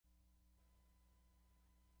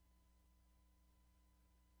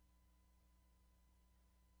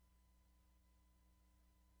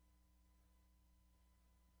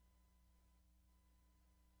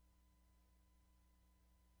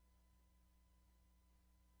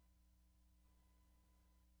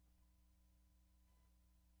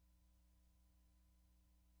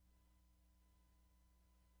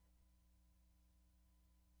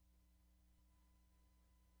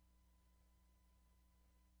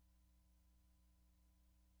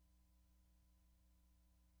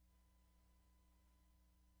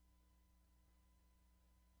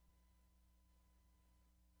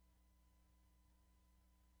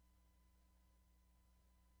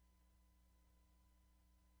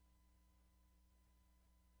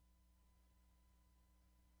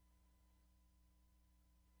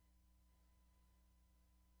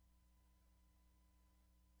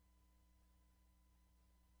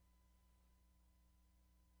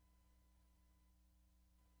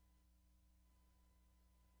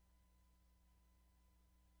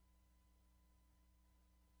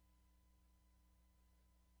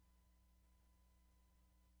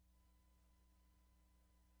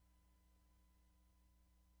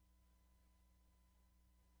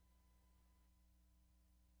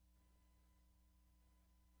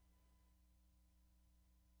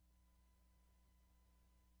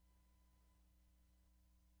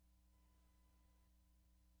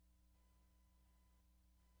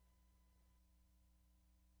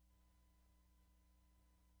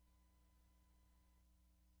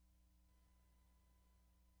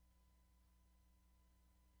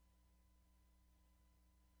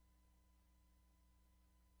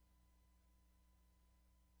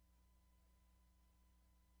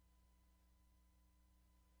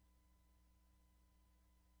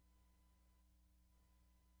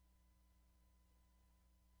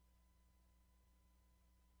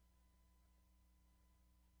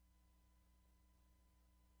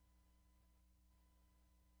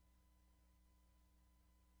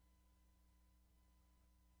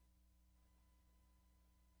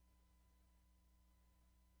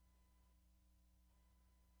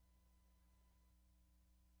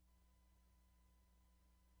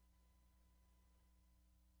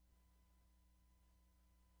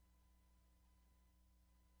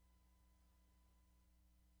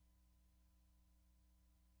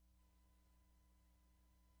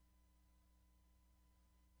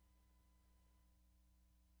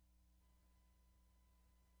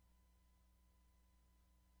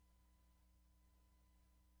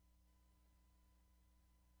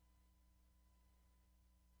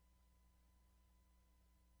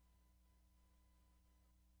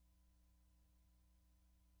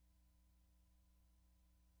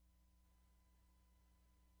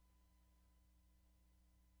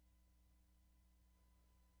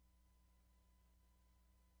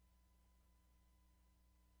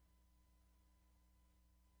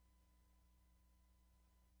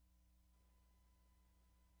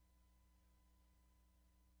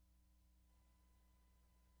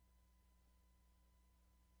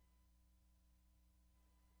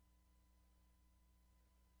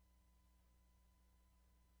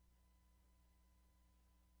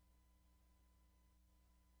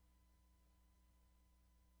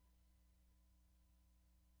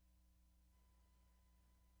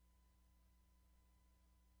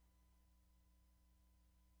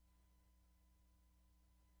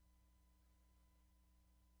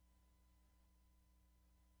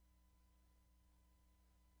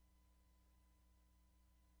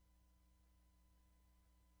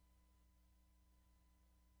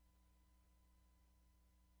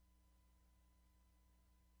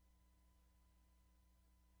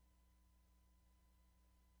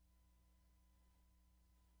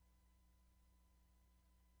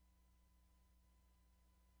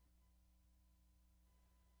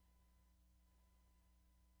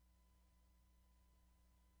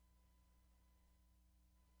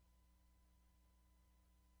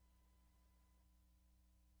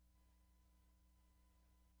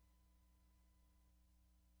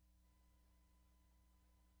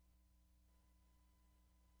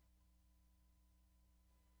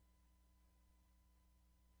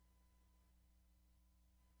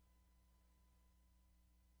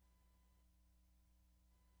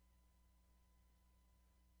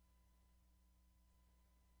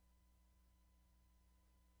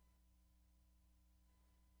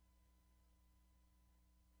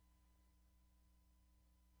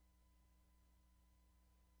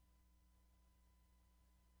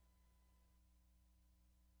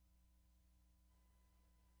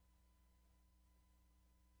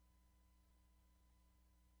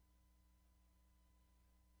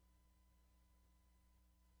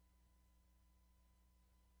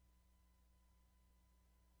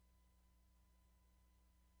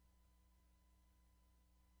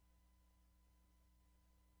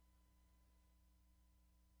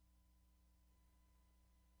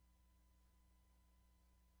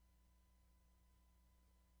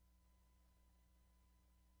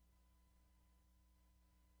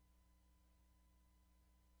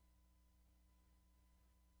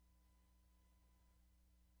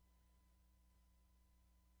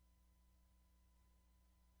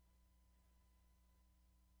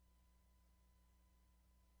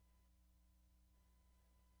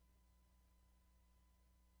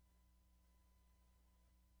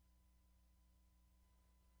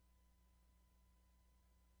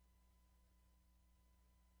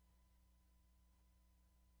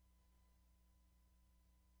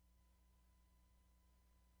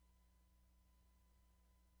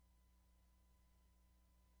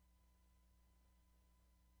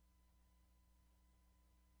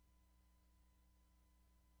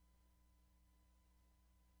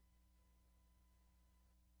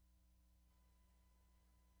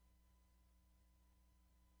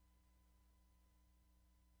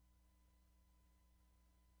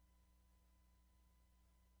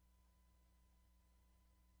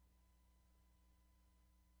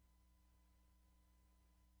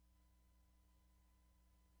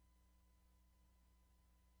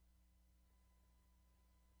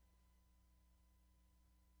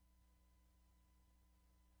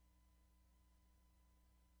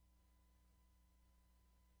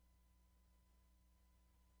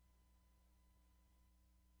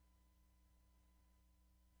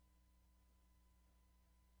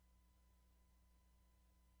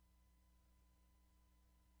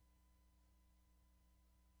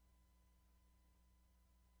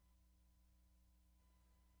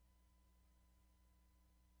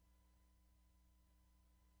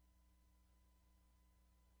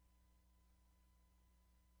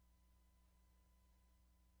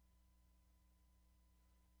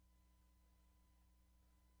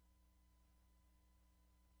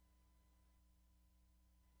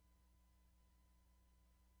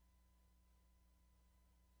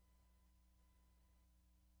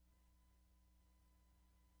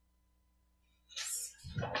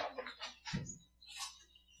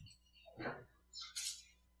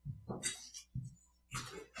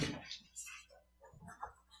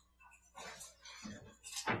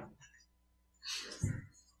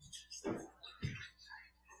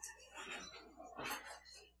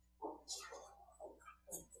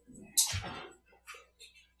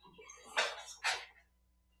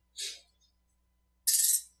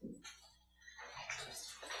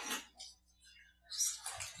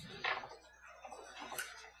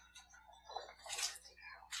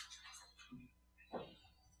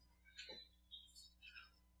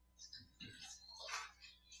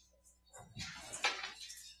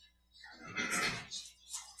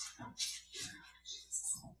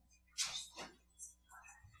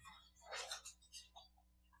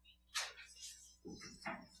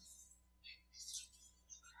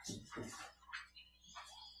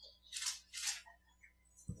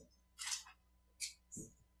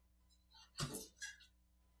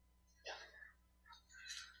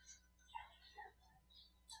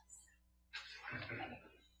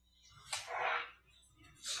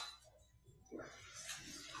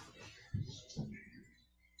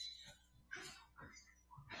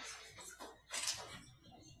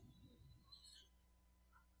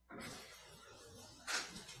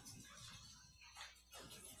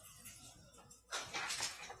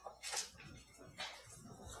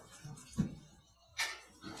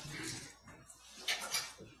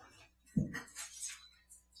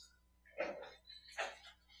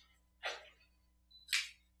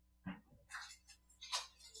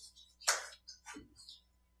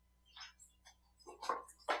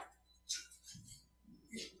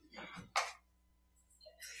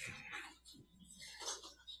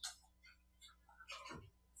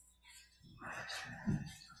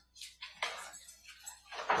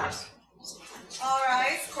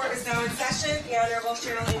objection, the Honorable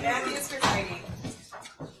Shirley Matthews presiding.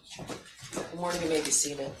 Good morning, you may be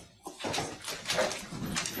seated.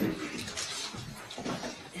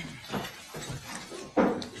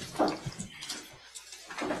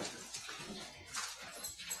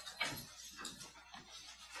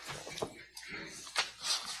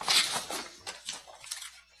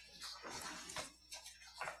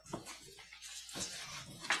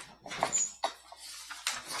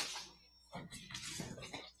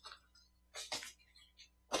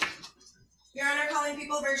 Your Honor, calling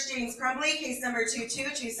People v. James Crumbley, case number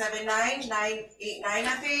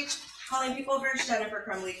 22279-989FH. Calling People v. Jennifer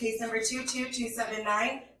Crumbley, case number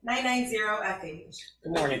 22279-990FH.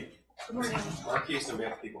 Good morning. Good morning. Marquise on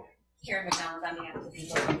behalf of people. Karen McDonald on behalf of the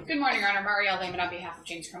people. Good morning, Your Honor. Marielle Lehman on behalf of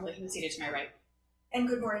James Crumbley, who is seated to my right. And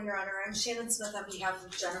good morning, Your Honor. I'm Shannon Smith on behalf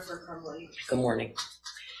of Jennifer Crumbley. Good morning.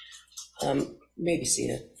 You may be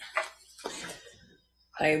seated.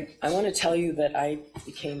 I want to tell you that I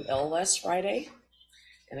became ill last Friday,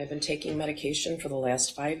 and I've been taking medication for the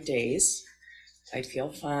last 5 days. I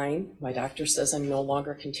feel fine. My doctor says I'm no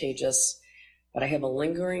longer contagious, but I have a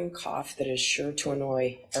lingering cough that is sure to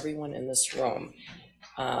annoy everyone in this room.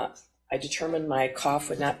 I determined my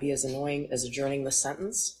cough would not be as annoying as adjourning the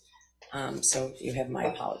sentence, so you have my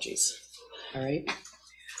apologies. All right.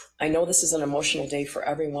 I know this is an emotional day for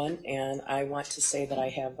everyone, and I want to say that I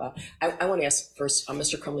have, I want to ask first,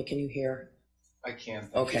 Mr. Crumbley, can you hear? I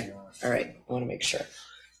can. Okay, all right, I want to make sure.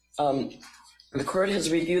 The court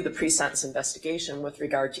has reviewed the pre-sentence investigation with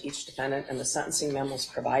regard to each defendant and the sentencing memos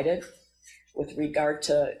provided. With regard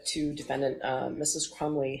to defendant Mrs.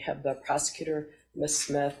 Crumbley, have the prosecutor, Ms.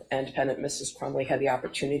 Smith, and defendant Mrs. Crumbley had the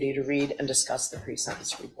opportunity to read and discuss the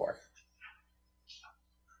pre-sentence report?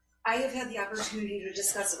 I have had the opportunity to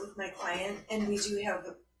discuss it with my client, and we do have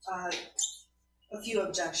a few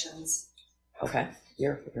objections. Okay,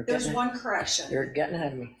 you're There's getting, one correction. you're getting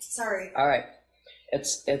ahead of me. Sorry. All right,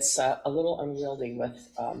 it's a little unwieldy with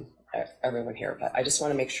everyone here, but I just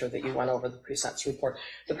want to make sure that you went over the pre-sentence report.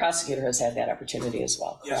 The prosecutor has had that opportunity as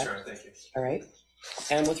well, correct? Yes, sir. Thank you. All right.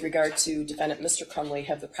 And with regard to defendant Mr. Crumbley,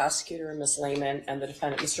 have the prosecutor, Ms. Lehman, and the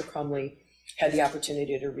defendant Mr. Crumbley had the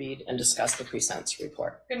opportunity to read and discuss the pre-sentence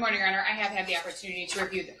report? Good morning, Your Honor. I have had the opportunity to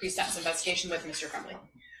review the pre-sentence investigation with Mr. Crumbley.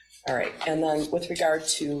 All right. And then with regard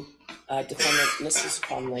to defendant Mrs.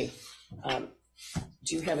 Crumbley,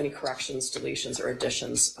 do you have any corrections, deletions, or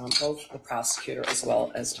additions, both the prosecutor as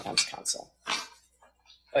well as defense counsel?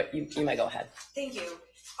 But you may go ahead. Thank you.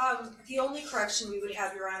 The only correction we would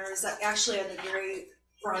have, Your Honor, is that actually on the very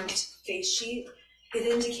front face sheet, it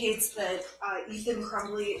indicates that Ethan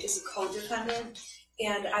Crumbley is a co-defendant,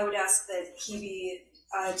 and I would ask that he be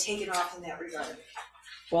taken off in that regard.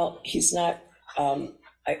 Well, he's not.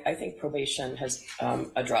 I think probation has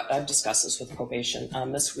I've discussed this with probation.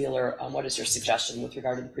 Ms. Wheeler, what is your suggestion with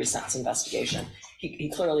regard to the pre-sentence investigation? He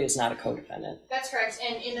clearly is not a co-defendant. That's correct.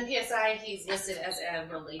 And in the PSI, he's listed as a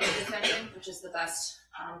related defendant, which is the best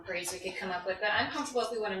phrase we could come up with. But I'm comfortable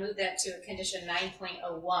if we want to move that to a condition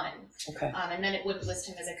 9.01. Okay. And then it would list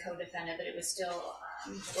him as a co-defendant, but it would still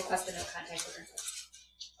request a no contact order.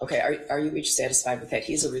 Okay. Are you each satisfied with that?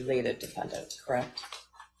 He's a related defendant, correct?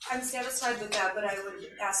 I'm satisfied with that, but I would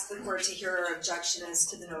ask the court to hear our objection as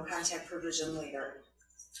to the no contact provision later.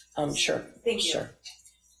 Sure. Thank you. Sure.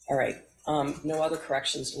 All right. No other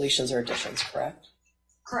corrections, deletions, or additions, correct?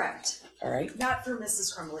 Correct. All right. Not for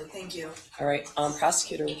Mrs. Crumbley. Thank you. All right.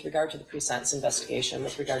 Prosecutor, with regard to the pre-sentence investigation,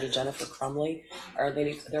 with regard to Jennifer Crumbley, are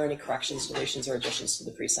there any corrections, deletions, or additions to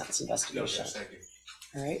the pre-sentence investigation? No, thank you.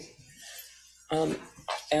 All right.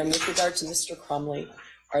 And with regard to Mr. Crumbley,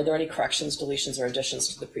 are there any corrections, deletions, or additions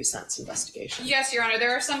to the pre-sentence investigation? Yes, Your Honor.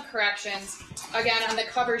 There are some corrections. Again, on the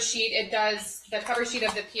cover sheet, the cover sheet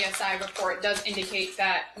of the PSI report does indicate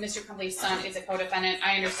that Mr. Crumbley's son is a co-defendant.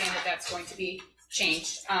 I understand that that's going to be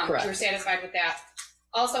changed. Correct. We're satisfied with that.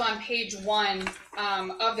 Also, on page 1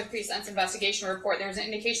 of the pre-sentence investigation report, there's an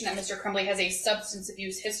indication that Mr. Crumbley has a substance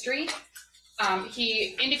abuse history.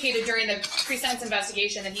 He indicated during the pre-sentence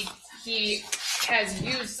investigation that he has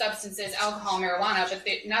used substances, alcohol, marijuana, but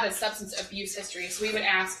not a substance abuse history. So we would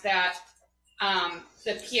ask that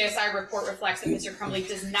the PSI report reflects that Mr. Crumbley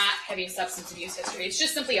does not have a substance abuse history. It's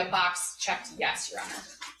just simply a box checked yes, Your Honor.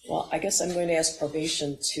 Well, I guess I'm going to ask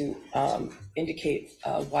probation to indicate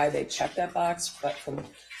why they checked that box, but from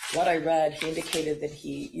what I read, he indicated that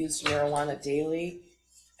he used marijuana daily,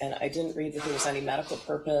 and I didn't read that there was any medical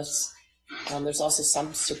purpose. There's also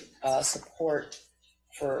some support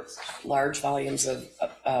for large volumes of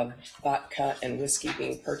vodka and whiskey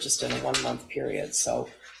being purchased in a 1 month period. So,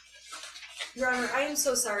 Your Honor, I am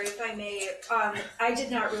so sorry, if I may. I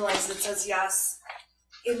did not realize it says yes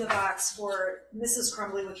in the box for Mrs.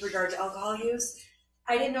 Crumbley with regard to alcohol use.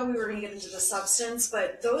 I didn't know we were gonna get into the substance,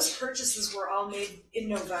 but those purchases were all made in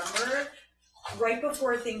November, right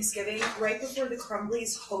before Thanksgiving, right before the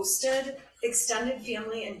Crumbleys hosted extended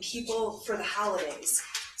family and people for the holidays.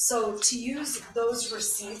 So to use those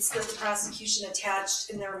receipts that the prosecution attached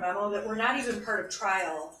in their memo that were not even part of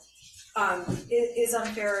trial is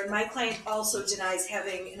unfair, and my client also denies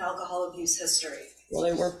having an alcohol abuse history. Well,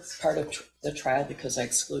 they were part of the trial because I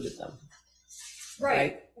excluded them.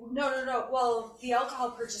 Right. No. Well, the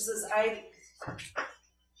alcohol purchases,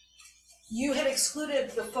 you had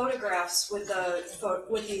excluded the photographs with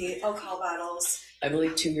the alcohol bottles. I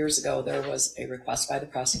believe 2 years ago, there was a request by the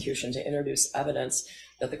prosecution to introduce evidence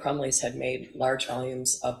that the Crumbleys had made large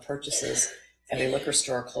volumes of purchases at a liquor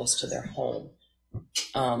store close to their home.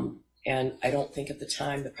 And I don't think at the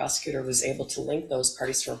time the prosecutor was able to link those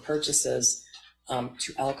party store purchases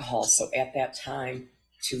to alcohol. So at that time,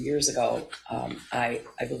 2 years ago, I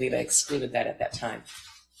believe I excluded that at that time.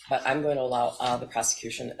 But I'm going to allow the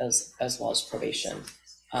prosecution as well as probation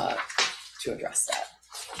to address that.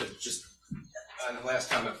 Just on the last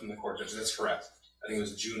comment from the court judge, that's correct. I think it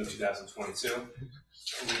was June of 2022.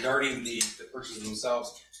 And regarding the purchases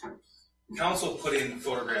themselves, counsel put in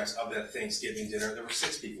photographs of that Thanksgiving dinner. There were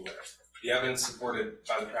 6 people there. The evidence supported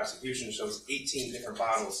by the prosecution shows 18 different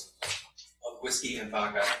bottles of whiskey and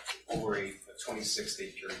vodka over a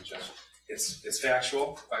 26-day period, Judge. It's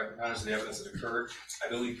factual by preponderance of the evidence that occurred. I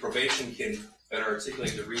believe probation can better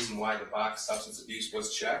articulate the reason why the box substance abuse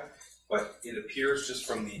was checked, but it appears just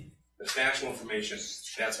from the factual information,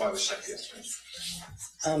 that's why it was checked yesterday.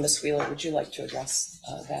 Ms. Wheeler, would you like to address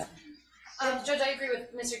that? Judge, I agree with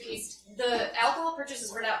Mr. Keast. The alcohol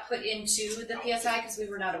purchases were not put into the PSI because we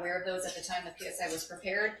were not aware of those at the time the PSI was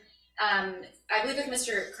prepared. I believe with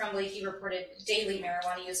Mr. Crumbley, he reported daily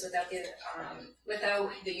marijuana use without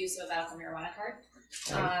the use of a medical marijuana card.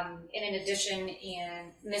 And in addition,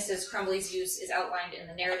 Mrs. Crumbley's use is outlined in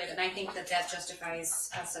the narrative, and I think that justifies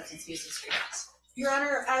substance abuse history. Your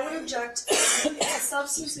Honor, I would object if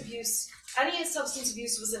substance abuse, any substance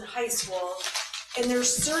abuse was in high school, and there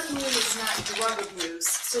certainly is not drug abuse.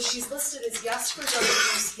 So she's listed as yes for drug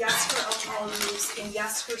abuse, yes for alcohol abuse, and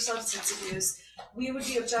yes for substance abuse. We would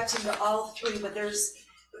be objecting to all 3, but the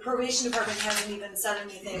probation department hasn't even said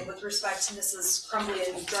anything with respect to Mrs.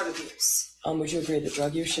 Crumbley and drug abuse. Would you agree that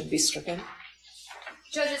drug use should be stricken?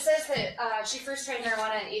 Judge, it says that she first tried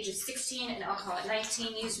marijuana at ages 16 and alcohol at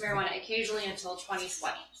 19, used marijuana occasionally until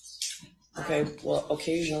 2020. Okay, well,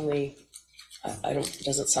 occasionally, it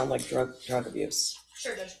doesn't sound like drug abuse.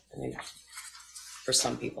 Sure, Judge. I mean, for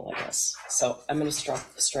some people, I guess. So I'm going to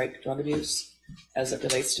strike drug abuse as it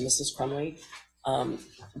relates to Mrs. Crumbley,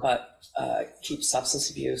 but keep substance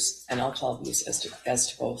abuse and alcohol abuse as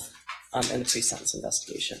to both in the pre-sentence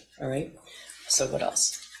investigation. All right. So what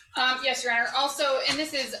else? Yes, Your Honor. Also, and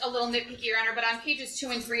this is a little nitpicky, Your Honor, but on pages 2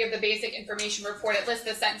 and 3 of the basic information report, it lists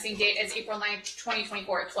the sentencing date as April 9th,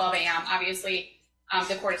 2024 at 12 a.m. Obviously,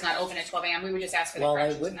 the court is not open at 12 a.m. We would just ask for the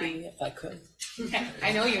correction Well, I would tonight. be if I could.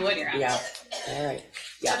 I know you would, Your Honor. Yeah. All right.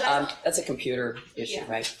 Yeah. That's a computer issue,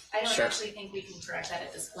 Yeah. right? I don't Sure. actually think we can correct that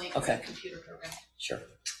at this point. Okay. It's a computer program. Sure.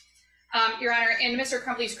 Your Honor, in Mr.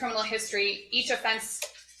 Crumbley's criminal history, each offense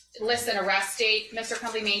lists an arrest date. Mr.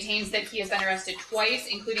 Crumbley maintains that he has been arrested twice,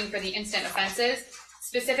 including for the instant offenses.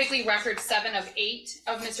 Specifically, record 7 of 8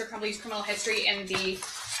 of Mr. Crumbley's criminal history in the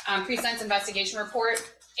pre-sentence investigation report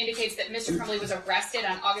indicates that Mr. Crumbley was arrested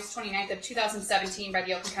on August 29th of 2017 by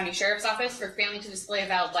the Oakland County Sheriff's Office for failing to display a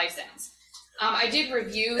valid license. I did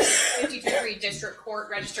review the 52-3 District Court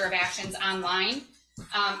Register of Actions online,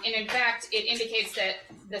 and in fact, it indicates that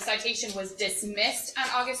the citation was dismissed on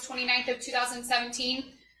August 29th of 2017,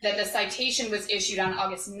 that the citation was issued on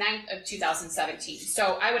August 9th of 2017.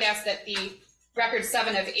 So I would ask that the record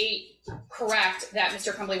 7 of 8 correct that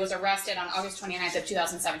Mr. Crumbley was arrested on August 29th of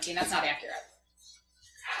 2017. That's not accurate.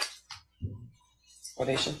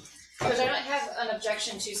 Probation. Because I don't have an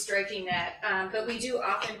objection to striking that, but we do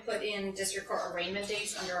often put in district court arraignment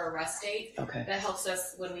dates under arrest date. Okay. That helps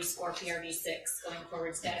us when we score PRV 6 going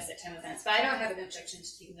forward status at 10 events. But I don't have an objection to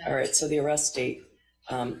keeping that. All right. So the arrest date,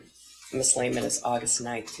 Ms. Lehman, is August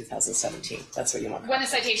 9th, 2017. That's what you want. When the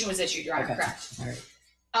citation was issued, Your Honor, Okay. correct. All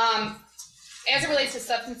right. As it relates to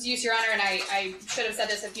substance use, Your Honor, and I should have said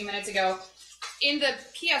this a few minutes ago, in the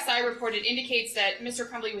PSI report, it indicates that Mr.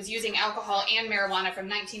 Crumbley was using alcohol and marijuana from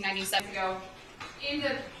 1997 ago. In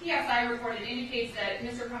the PSI report, it indicates that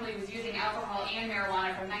Mr. Crumbley was using alcohol and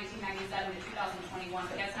marijuana from 1997 to 2021,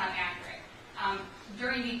 but that's not accurate.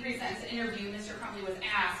 During the pre-sentence interview, Mr. Crumbley was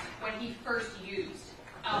asked when he first used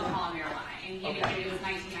alcohol and marijuana, and he indicated it was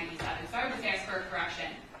 1997. So I would just ask for a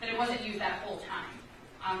correction, that it wasn't used that whole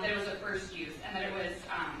time, that it was the first use, and that it was,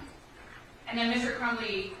 and then Mr.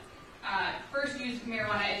 Crumbley first used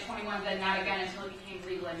marijuana at 21, then not again until it became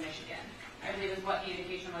legal in Michigan. I believe is what the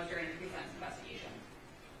indication was during the pre-sentence investigation.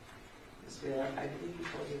 Ms. Wheeler, I believe you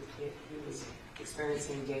told me he was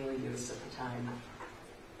experiencing daily use at the time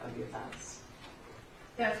of the offense.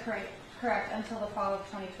 That's correct, until the fall of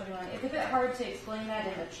 2021. It's a bit hard to explain that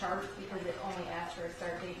in the chart because it only asks for a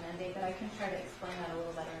start date and end date, but I can try to explain that a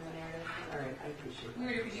little better in the narrative. All right, I appreciate We that.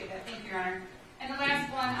 would appreciate that. Thank you, Your Honor. And the last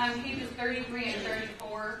one, on pages 33 and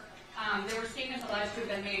 34, there were statements alleged to have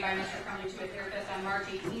been made by Mr. Crumbley to a therapist on March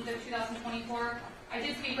 18th of 2024. I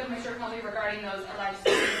did speak with Mr. Crumbley regarding those alleged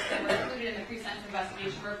statements that were included in the pre-sentence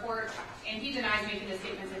investigation report, and he denies making the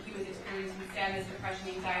statements that he was experiencing sadness, depression,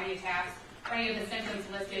 anxiety attacks, or any of the symptoms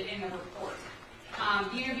listed in the report.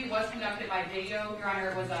 The interview was conducted by video. Your Honor,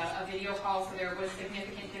 it was a video call, so there was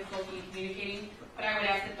significant difficulty in communicating, but I would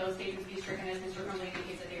ask that those statements be stricken as Mr. Crumbley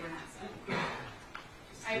indicates that they were not said.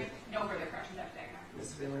 I have no further corrections after that, Your Honor.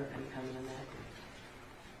 Ms. Wheeler, any comment on that?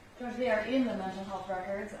 Judge, they are in the mental health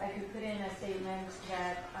records. I could put in a statement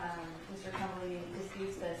that Mr. Crumbley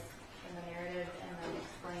disputes this in the narrative and then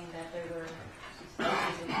explain that there were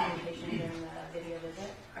issues in communication during the video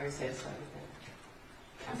visit. Are you satisfied with that?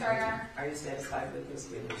 I'm sorry, Your Honor? Are you satisfied with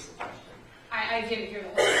Ms. Wheeler's suggestion? I didn't hear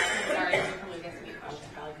the whole thing. I'm sorry, Mr. Crumbley gets me a question.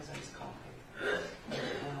 Probably because I was coughing.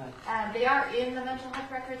 They are in the mental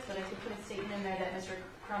health records, but I could put a statement in there that Mr.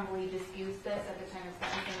 Crumbley disputes this at the time of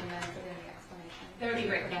sentencing and then put in the explanation. That would be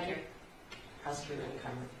great. Thank you. Prosecutor, any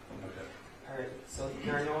comment? Okay. All right, so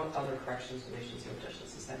there are no other corrections, deletions, or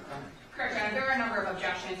additions, is that correct? Correct, Your Honor. There are a number of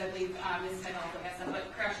objections. I believe Ms. Smith also has some,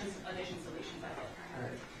 but corrections, additions, deletions, I will. All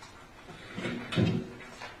right.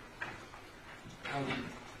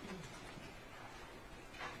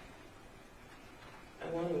 I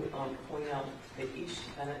want to point out that each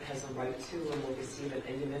defendant has a right to and will receive an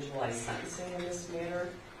individualized sentencing in this matter.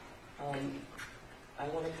 I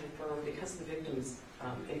want to confirm, because the victims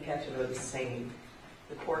impacted are the same,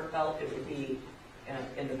 the court felt it would be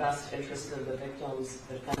in the best interest of the victims,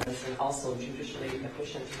 the defendants, and also judicially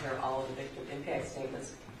efficient to hear all of the victim impact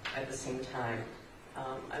statements at the same time.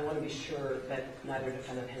 I want to be sure that neither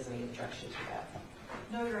defendant has any objection to that.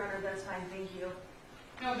 No, Your Honor, that's fine, thank you.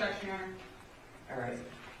 No objection, Your Honor. All right.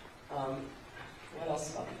 What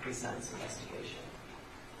else about the pre-sentence investigation?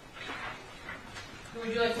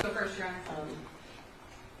 Would you like to go first, Your Honor?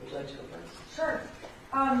 Would you like to go first? Sure.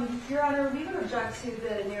 Your Honor, we would object to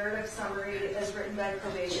the narrative summary as written by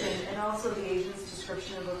probation and also the agent's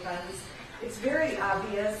description of offense. It's very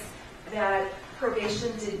obvious that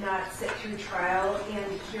probation did not sit through trial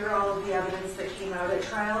and hear all of the evidence that came out at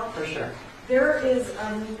trial. For sure. There is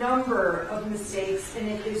a number of mistakes, and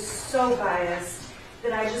it is so biased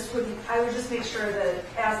that I would just make sure that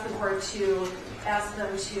ask the court to ask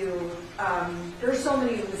them to. There's so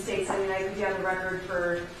many mistakes. I mean, I could be on the record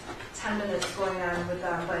for 10 minutes going on with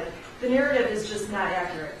them, but the narrative is just not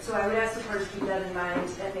accurate. So I would ask the court to keep that in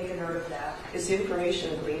mind and make a note of that. Is the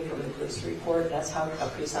information gleaned from the police report? That's how a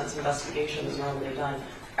pre-sentence investigation is normally done.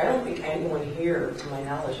 I don't think anyone here, to my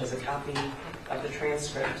knowledge, has a copy of the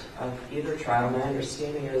transcript of either trial. My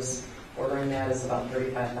understanding is ordering that is about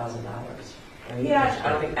 $35,000. Right? Yeah. I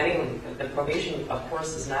don't think anyone, the probation, of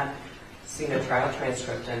course, has not seen a trial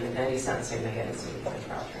transcript, and in any sentencing they haven't seen a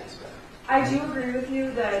trial transcript. I do agree with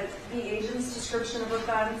you that the agent's description of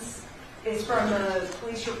offense is from the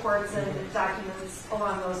police reports and documents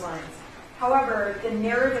along those lines. However, the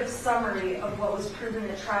narrative summary of what was proven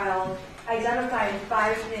at trial, identifying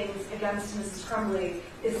 5 things against Mrs. Crumbley,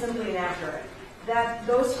 is simply inaccurate.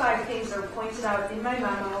 Those 5 things are pointed out in my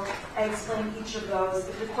memo. I explain each of those.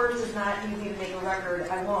 If the court does not need me to make a record,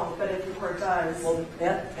 I won't, but if the court does. Well,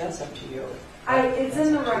 that's up to you. It's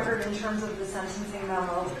in the record in terms of the sentencing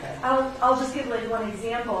memo. Okay. I'll just give like one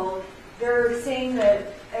example. They're saying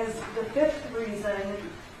that as the 5th reason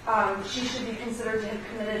she should be considered to have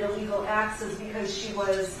committed illegal acts is because she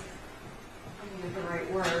was, let me get the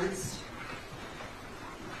right words,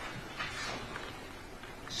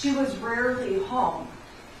 she was rarely home.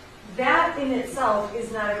 That in itself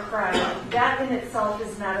is not a crime. That in itself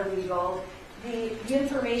is not illegal. The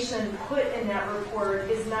information put in that report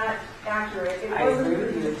is not accurate. I agree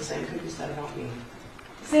with you. The same could be said about me.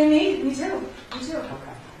 Same me too. Me too.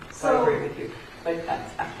 Okay. So I agree with you. But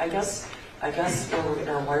I guess where we're getting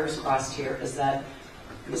our wires crossed here is that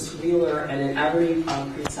Ms. Wheeler, and in every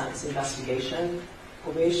pre-sentence investigation,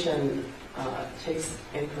 probation takes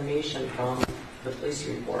information from the police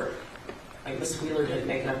report like Ms. Wheeler didn't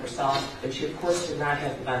make it up herself, but she of course did not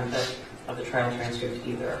have the benefit of the trial transcript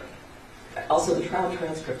either. Also, the trial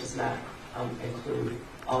transcript does not include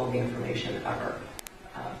all of the information ever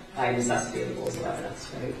by necessity of the rules of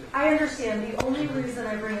evidence, right? I understand. The only reason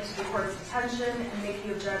I bring it to the court's attention and make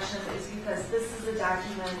the objection is because this is a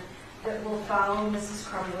document that will follow Mrs.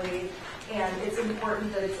 Crumbley, and it's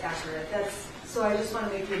important that it's accurate. So I just want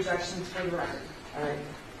to make the objections for the record.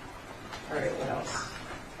 All right, what else?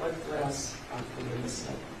 What else can you list?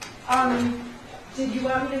 Did you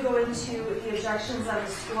want me to go into the objections on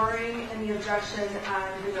the scoring and the objection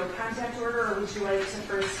on the no contact order, or would you like to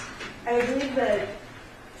first? I believe that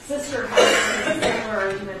Sister has a similar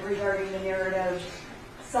argument regarding the narrative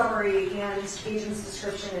summary and agent's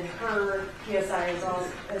description in her PSI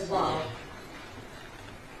as well.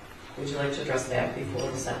 Would you like to address that before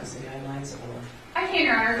the sentencing guidelines? I can,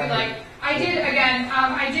 Your Honor, if you'd like.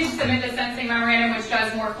 I did submit the sentencing memorandum, which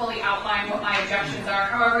does more fully outline what my objections are.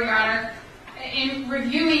 However, Your Honor, in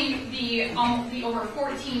reviewing the over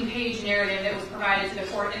 14-page narrative that was provided to the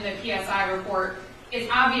court in the PSI report, it's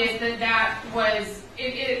obvious that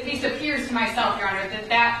it at least appears to myself, Your Honor,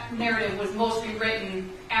 that narrative was mostly written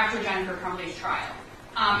after Jennifer Crumbley's trial.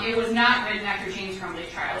 It was not written after James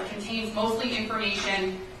Crumbley's trial. It contains mostly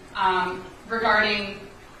information regarding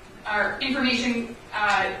information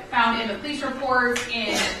found in the police reports,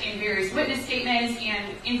 in various witness statements,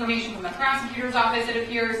 and information from the prosecutor's office, it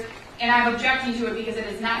appears. And I'm objecting to it because it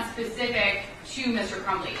is not specific to Mr.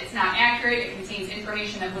 Crumbley. It's not accurate. It contains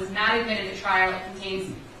information that was not admitted at trial. It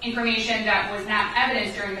contains information that was not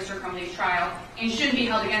evidence during Mr. Crumbley's trial and shouldn't be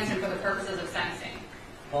held against him for the purposes of sentencing.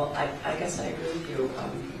 Well, I guess I agree with you.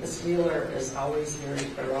 Ms. Wheeler is always very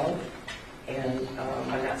thorough, and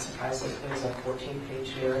I'm not surprised that there's a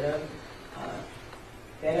 14-page narrative.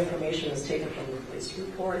 That information is taken from the police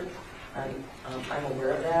report. I'm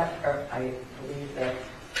aware of that. I believe that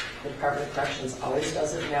the Department of Corrections always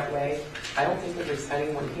does it in that way. I don't think that there's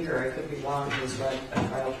anyone here, I could be wrong, who's read a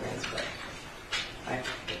trial transcript.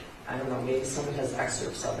 I don't know, maybe someone has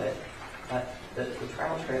excerpts of it, but the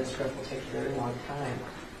trial transcript will take a very long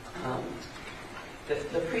time.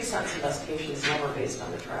 The pre-sentence investigation is never based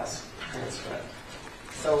on the trial transcript.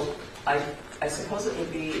 So I suppose it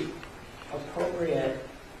would be appropriate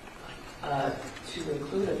to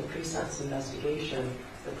include in the pre-sentence investigation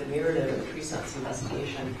that the narrative of the pre-sentence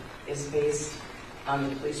investigation is based on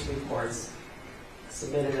the police reports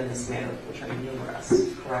submitted in this manner, which are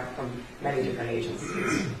numerous, correct, from many different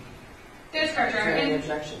agencies. That's correct, Your Honor. Is there any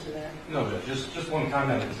objection to that? No, Judge, just one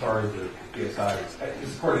comment as far as the PSI.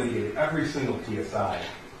 As part of every single PSI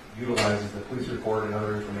utilizes the police report and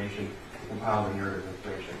other information to compile the narrative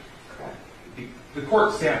information. Correct. The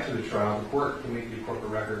court sat to the trial. The court can make the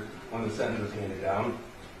corporate record when the sentence was handed down.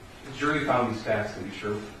 The jury found these facts to be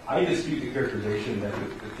true. I dispute the characterization that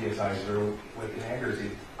the PSI is zero with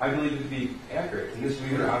inaccuracy. I believe it to be accurate. And Ms.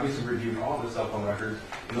 Wheeler obviously reviewed all the cell phone records,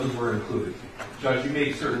 and those were included. Judge, you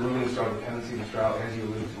made certain rulings throughout the pendency of the trial, as you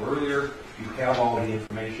alluded to earlier. You have all the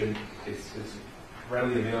information. It's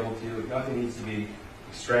readily available to you. Nothing needs to be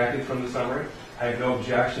extracted from the summary. I have no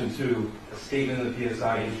objection to a statement in the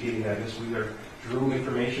PSI indicating that Ms. Wheeler drew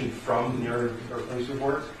information from the narrative or police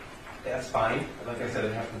reports. That's fine. Like I said,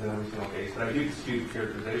 it happens in every single case. But I do dispute the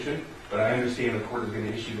characterization. But I understand the court is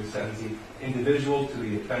going to issue the sentencing individual to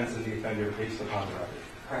the offense and the offender based upon the record.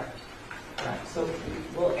 Correct. Correct. So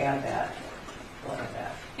we'll add that.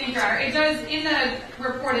 Thank you, Your Honor. It does, in the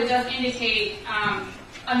report, it does indicate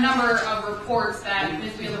a number of reports that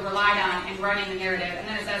Ms. Wheeler relied on in writing the narrative, and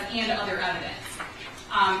then it says, and other evidence.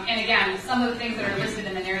 And again, some of the things that are listed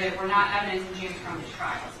in the narrative were not evidence in James Crumbley's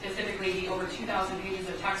trial, specifically the over 2,000 pages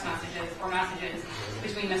of text messages or messages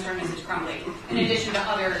between Mr. and Mrs. Crumbley, in addition to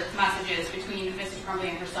other messages between Mrs. Crumbley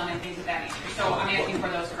and her son and things of that nature. So I'm asking for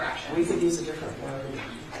those corrections. We could use a different word.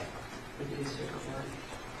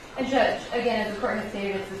 And Judge, again, as the court has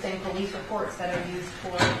stated, it's the same police reports that are used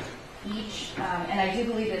for each, and I do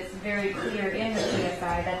believe it's very clear in the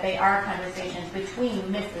PSI that they are conversations between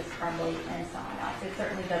Mrs. Crumbley and someone else. It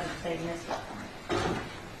certainly doesn't say Mr. Crumbley.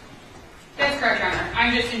 That's correct, Your Honor.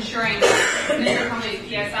 I'm just ensuring that Mr. Crumbley's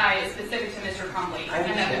PSI is specific to Mr. Crumbley,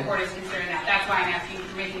 and that the court is considering that. That's why I'm asking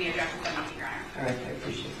for making the objections that I'm making, Your Honor. All right, I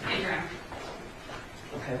appreciate that. Thank you, Your Honor.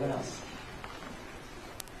 Okay, what else?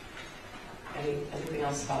 Anything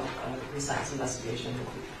else about the pre-sentence investigation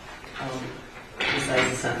besides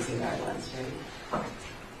the sentencing guidelines, right?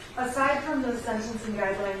 Aside from the sentencing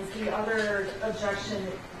guidelines, the other objection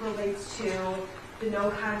relates to the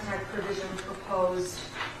no contact provision proposed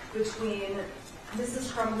between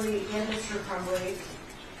Mrs. Crumbley and Mr. Crumbley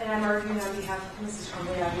and I'm arguing on behalf of Mrs.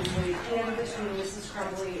 Crumbley, obviously, and between Mrs.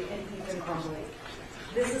 Crumbley and Ethan Crumbley.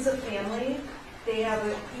 This is a family. They have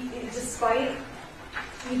despite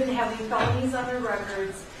even having felonies on their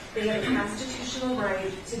records, they have a constitutional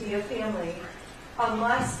right to be a family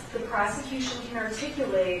unless the prosecution can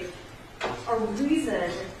articulate a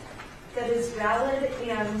reason that is valid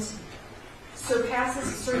and surpasses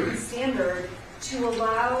a certain standard to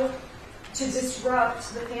allow, to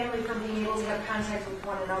disrupt the family from being able to have contact with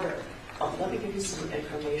one another. Let me give you some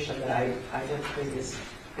information that I didn't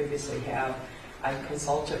previously have. I've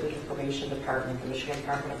consulted with the probation department, the Michigan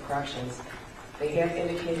Department of Corrections. They have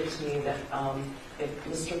indicated to me that if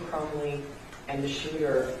Mr. Crumbley and the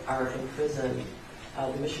shooter are in prison,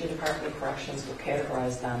 the Michigan Department of Corrections will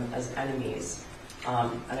categorize them as enemies.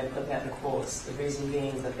 And I put that in quotes. The reason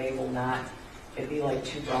being that they will not, it'd be like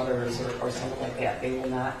two brothers or something like that. They will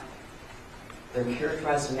not, they're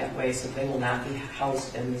characterized in that way, so they will not be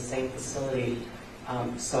housed in the same facility.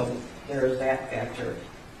 So there is that factor.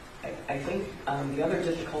 I think the other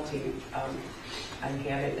difficulty I'm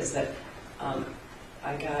having is that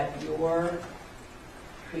I got your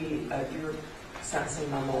sentencing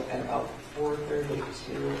memo at about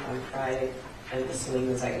 4:32 on Friday, and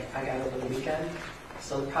miscellaneous I got over the weekend.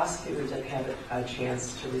 So the prosecutor didn't have a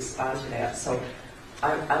chance to respond to that. So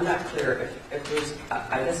I'm not clear if there's.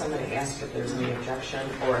 I guess I'm going to ask if there's any objection,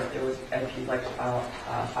 or if you'd like to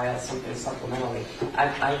file something supplementally.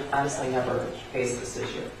 I honestly never faced this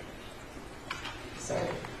issue. So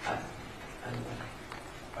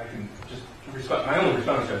I can just respond. My only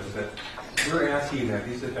response, Judge, is that we're asking that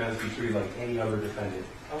these defendants be treated like any other defendant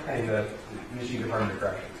in the Michigan Department of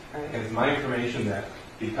Corrections. Right. And it's my information that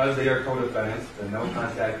because they are co-defendants, the no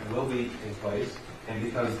contact will be in place, and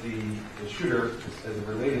because the shooter is a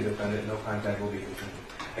related defendant, no contact will be continued.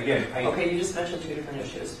 Again, okay, you just mentioned two different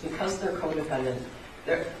issues. Because they're co-defendant,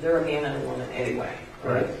 they're a man and a woman anyway,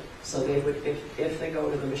 right? So they would, if they go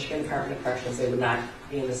to the Michigan Department of Corrections, they would not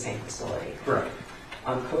be in the same facility. Correct.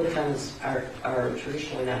 Co-defendants are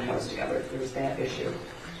traditionally not housed together. There's that issue.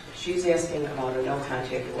 She's asking about a no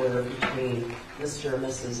contact order between Mr. and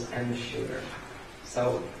Mrs. and the shooter.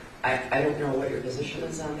 So I don't know what your position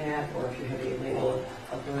is on that, or if you have any legal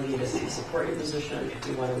authority to support your position. If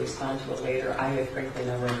you want to respond to it later, I have frankly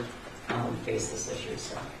never faced this issue.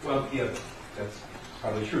 So. Well, yeah, that's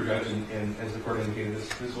probably true, Judge, and as the court indicated,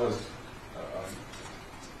 this was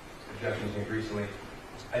objections made recently.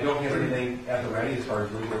 I don't have anything at the ready as far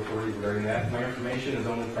as legal authority regarding that. My information is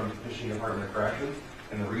only from the Michigan Department of Corrections,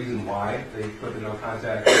 and the reason why they put the no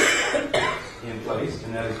contact in place,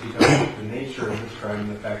 and that is because of the nature of this crime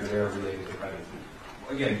and the fact that they are related defendants.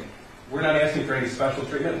 Again, we're not asking for any special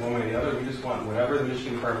treatment one way or the other. We just want whatever the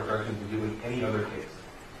Michigan Department of Corrections would do in any other case.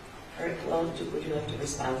 All right, well, would you like to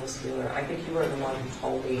respond to this, Wheeler? I think you were the one who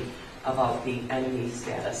told me about the enemy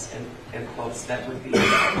status in quotes that would be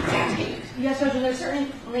maintained. Yes, Judge, and there's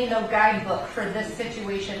certainly no guidebook for this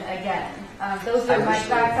situation again. Those are my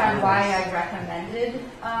thoughts on why I recommended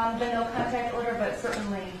the no contact order, but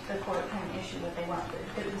certainly the court can issue what they want.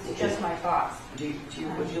 It was just my thoughts.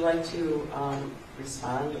 Would you like to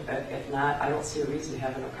respond? If not, I don't see a reason to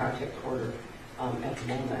have a no contact order at the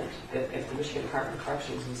moment. If the Michigan Department of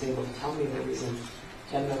Corrections was able to tell me the reason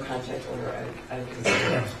to have no contact order, I would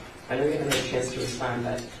consider it. I know you haven't had a chance to respond,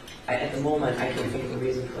 but at the moment, I can't think of a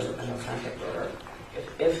reason for a no contact order.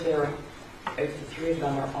 If the three of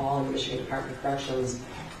them are all in the Michigan Department of Corrections,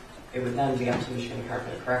 it would then be up to the Michigan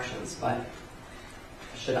Department of Corrections. But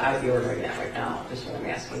should I be ordering that right now? Is what I'm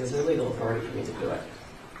asking. Is there legal authority for me to do it?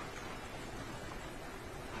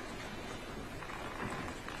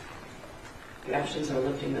 The options are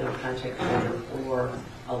lifting the no contact order or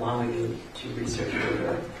allowing you to research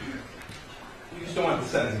further. You just don't want the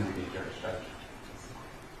sentencing to be judged, Judge.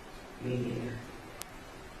 Me neither.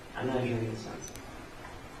 I'm not hearing the sense.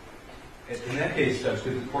 In that case, Judge,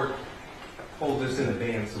 could the court hold this in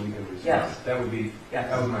abeyance so we can respond? Yes. That would be, Yes.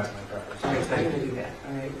 that was my preference. All right, I'm going to do that,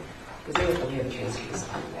 all right? Because they will have a chance to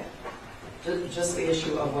respond to that. Just the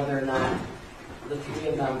issue of whether or not the three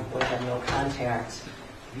of them would have no contact.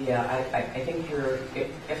 Yeah, I think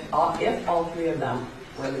if all three of them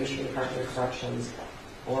were in the Michigan Department of Corrections,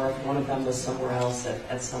 or if one of them was somewhere else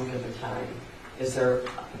at some given time, is there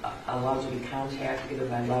allowed to be contact either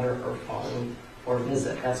by letter or phone or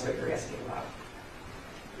visit? That's what you're asking about.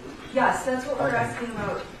 Yes, that's what we're asking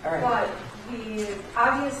about. All right. But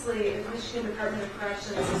obviously, if Michigan Department of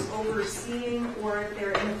Corrections is overseeing or if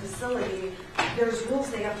they're in a facility, there's rules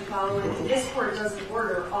they have to follow, and this court doesn't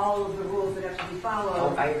order all of the rules that have to be followed.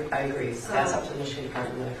 Oh, I agree. So- That's up to the Michigan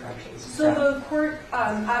Department of Corrections. So the court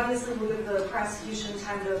obviously will give the prosecution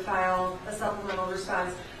time to file a supplemental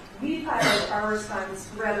response. We filed our response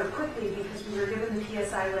rather quickly because we were given the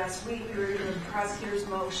PSI last week. We were given the prosecutor's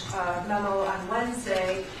memo on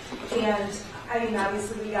Wednesday, and I mean,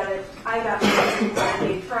 obviously I got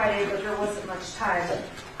it Friday, but there wasn't much time.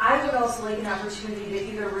 I would also like an opportunity to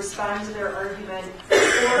either respond to their argument or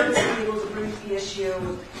to be able to brief the issue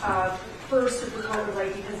first if the court would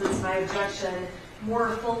like, because it's my objection,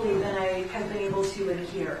 more fully than I have been able to in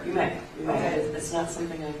here. You may. Okay. It's not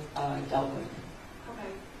something I've dealt with.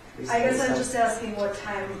 I guess I'm just asking what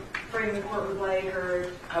time frame the court would like,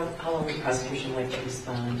 or... How long would the prosecution like to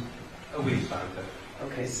respond? A week's time.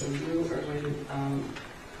 Okay, so you are going to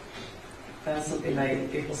file something by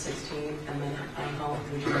April 16th, and then how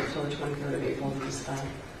long would you wait till the 23rd of April to respond?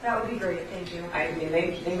 That would be great, thank you. I mean,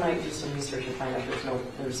 they might do some research and find out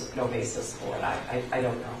there's no basis for it. I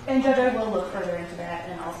don't know. And Judge, I will look further into that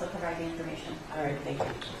and also provide the information. All right, thank you.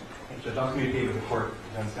 Judge, I'll communicate with the court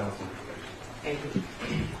defense counsel. Thank you.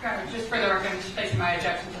 Just for the record, I'm just placing my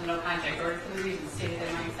objection to the no contact order for the reasons stated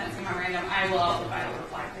in my sentencing memorandum. I will also file a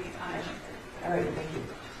reply brief on it. All right, thank you.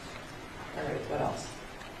 All right, what else?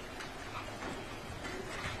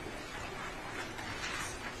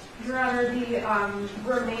 Your Honor,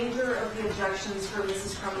 the remainder of the objections for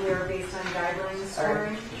Mrs. Crumbley are based on guidelines All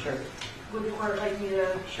scoring. right, sure. Would the court like me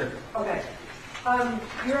to? Sure. Okay.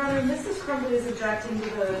 Your Honor, Mrs. Crumbley is objecting to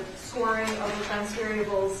the scoring of offense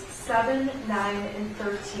variables 7, 9, and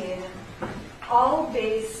 13, all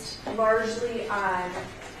based largely on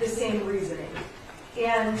the same reasoning.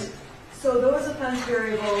 And so those offense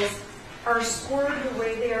variables are scored the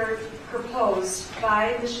way they are proposed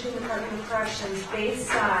by Michigan Department of Corrections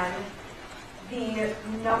based on the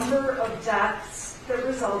number of deaths that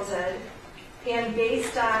resulted and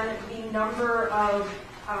based on the number of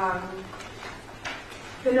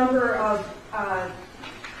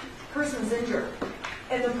persons injured.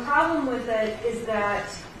 And the problem with it is that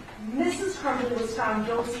Mrs. Crumbley was found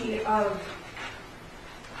guilty of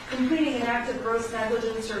completing an act of gross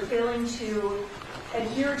negligence or failing to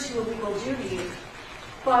adhere to a legal duty.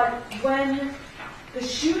 But when the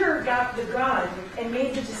shooter got the gun and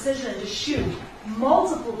made the decision to shoot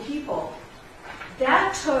multiple people,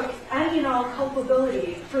 that took any and all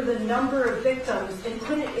culpability for the number of victims and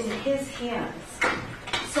put it in his hands.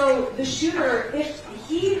 So the shooter, if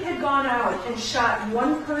he had gone out and shot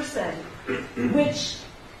one person, which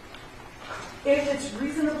if it's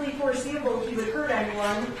reasonably foreseeable he would hurt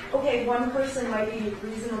anyone, okay, one person might be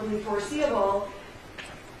reasonably foreseeable,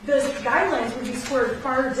 the guidelines would be scored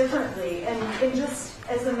far differently. And just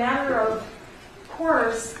as a matter of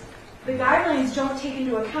course, the guidelines don't take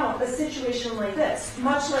into account a situation like this,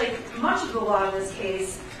 much of the law in this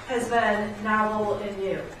case has been novel and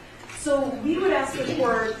new. So we would ask the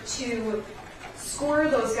court to score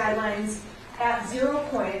those guidelines at 0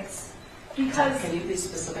 points because... Can you be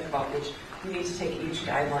specific about which? You need to take each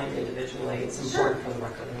guideline individually. It's important for the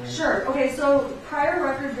record. Right? Sure. Okay, so prior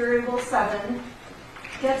record variable 7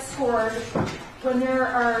 gets scored when there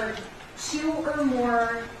are 2 or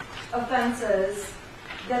more offenses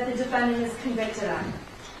that the defendant is convicted on.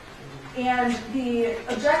 And the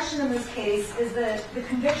objection in this case is that the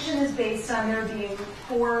conviction is based on there being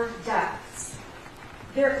 4 deaths.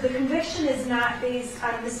 The conviction is not based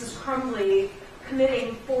on Mrs. Crumbley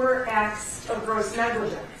committing 4 acts of gross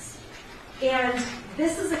negligence. And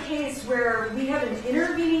this is a case where we have an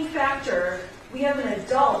intervening factor. We have an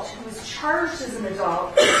adult who was charged as an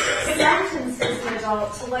adult, sentenced as an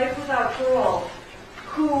adult to life without parole,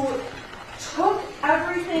 who took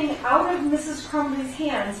everything out of Mrs. Crumbley's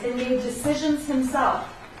hands and made decisions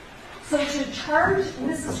himself. So to charge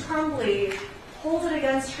Mrs. Crumbley, hold it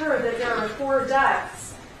against her that there are 4 deaths,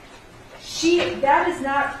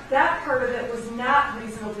 that part of it was not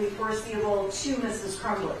reasonably foreseeable to Mrs.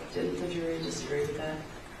 Crumbley. Did the jury disagree with that?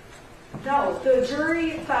 No, the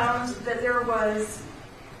jury found that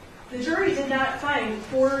the jury did not find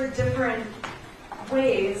 4 different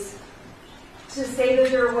ways to say that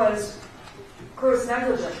there was gross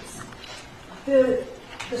negligence. The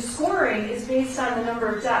scoring is based on the number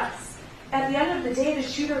of deaths. At the end of the day, the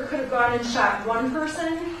shooter could have gone and shot 1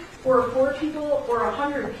 person, or 4 people, or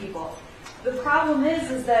 100 people. The problem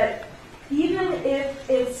is that even if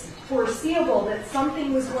it's foreseeable that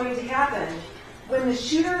something was going to happen, when the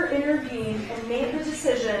shooter intervened and made the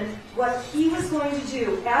decision what he was going to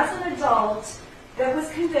do as an adult that was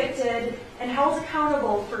convicted and held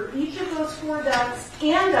accountable for each of those 4 deaths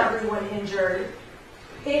and everyone injured,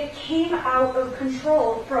 it came out of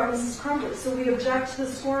control from Mrs. Crumbley. So we object to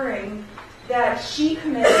the scoring that she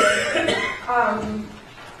committed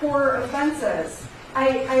 4 offenses. I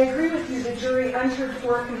agree with you, the jury entered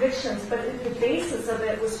 4 convictions, but the basis of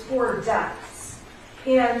it was 4 deaths.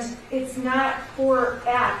 And it's not 4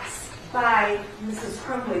 acts by Mrs.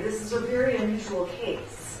 Crumbley. This is a very unusual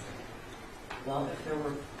case. Well,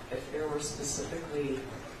 if there were specifically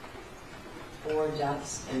 4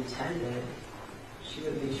 deaths intended, she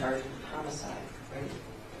would be charged with homicide, right?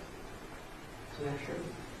 Isn't that true?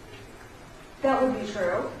 That would be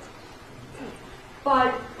true.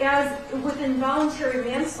 But as with involuntary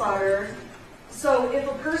manslaughter, so if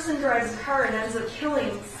a person drives a car and ends up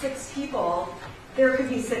killing 6 people, there could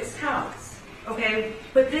be 6 counts, okay?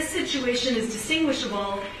 But this situation is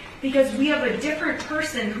distinguishable because we have a different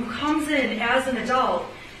person who comes in as an adult,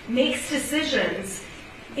 makes decisions,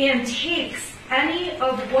 and takes any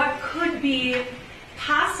of what could be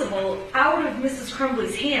possible out of Mrs.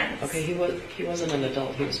 Crumbley's hands. Okay, he wasn't an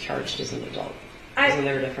adult. He was charged as an adult. Isn't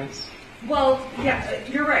there a difference? Well, yeah,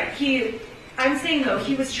 you're right. I'm saying though,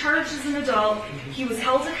 he was charged as an adult. He was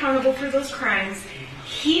held accountable for those crimes.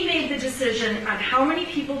 He made the decision on how many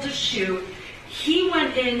people to shoot. He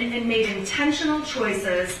went in and made intentional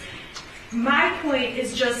choices. My point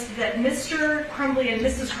is just that Mr. Crumbley and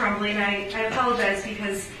Mrs. Crumbley, and I apologize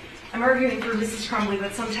because I'm arguing for Mrs. Crumbley,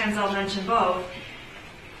 but sometimes I'll mention both.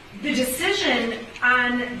 The decision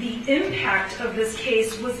on the impact of this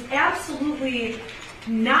case was absolutely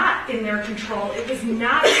not in their control. It was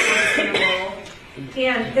not foreseeable,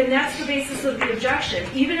 and that's the basis of the objection.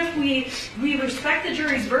 Even if we respect the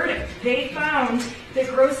jury's verdict, they found that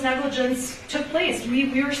gross negligence took place.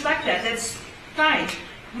 We respect that. That's fine.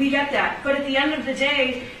 We get that. But at the end of the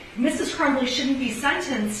day, Mrs. Crumbley shouldn't be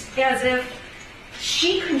sentenced as if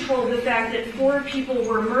she controlled the fact that 4 people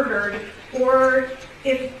were murdered, or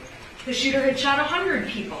if the shooter had shot 100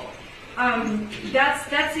 people.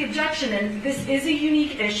 That's the objection, and this is a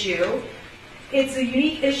unique issue. It's a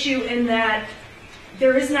unique issue in that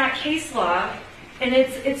there is not case law, and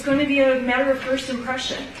it's going to be a matter of first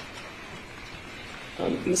impression.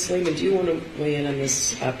 Ms. Lehman, do you want to weigh in on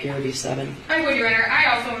this PRB 7? I would, Your Honor.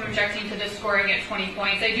 I also am objecting to this scoring at 20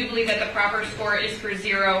 points. I do believe that the proper score is for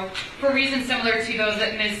 0, for reasons similar to those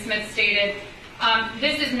that Ms. Smith stated.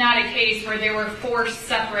 This is not a case where there were 4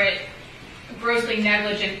 separate grossly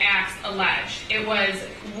negligent acts alleged. It was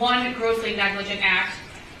one grossly negligent act,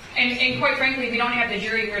 and quite frankly, we don't have the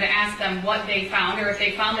jury here to ask them what they found, or if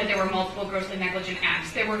they found that there were multiple grossly negligent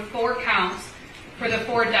acts. There were 4 counts for the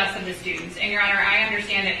 4 deaths of the students. And Your Honor, I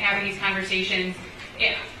understand that having these conversations,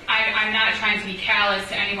 I'm not trying to be callous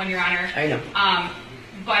to anyone, Your Honor. I know.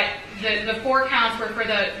 But the 4 counts were for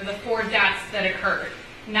the 4 deaths that occurred,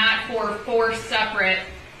 not for 4 separate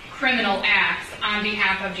criminal acts on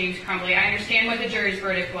behalf of James Crumbley. I understand what the jury's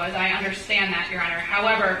verdict was. I understand that, Your Honor.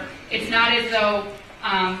 However, it's not as though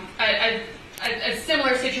a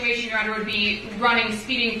similar situation, Your Honor, would be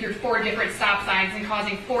speeding through 4 different stop signs and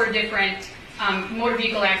causing 4 different motor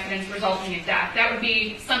vehicle accidents resulting in death. That would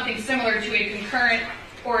be something similar to a concurrent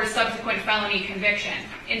or subsequent felony conviction.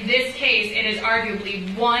 In this case, it is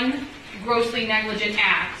arguably one grossly negligent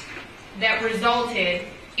act that resulted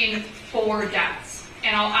in 4 deaths,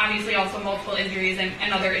 and obviously also multiple injuries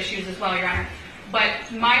and other issues as well, Your Honor.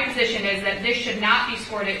 But my position is that this should not be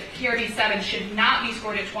scored at, PRB 7 should not be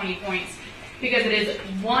scored at 20 points, because it is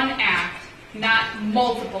one act, not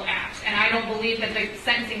multiple acts. And I don't believe that the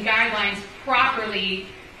sentencing guidelines properly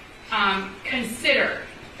consider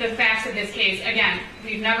the facts of this case. Again,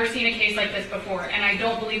 we've never seen a case like this before, and I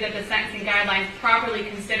don't believe that the sentencing guidelines properly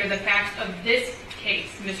consider the facts of this case,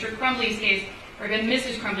 Mr. Crumbley's case, or even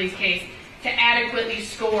Mrs. Crumbley's case, to adequately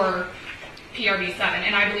score PRB 7,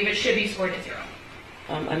 and I believe it should be scored at 0.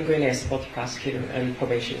 I'm going to ask both the prosecutor and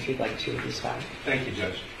probation if you'd like to respond. Thank you,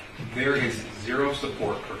 Judge. There is 0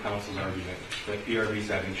 support for counsel's argument that PRB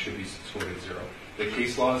 7 should be scored at 0. The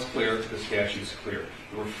case law is clear, the statute is clear.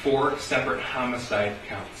 There were 4 separate homicide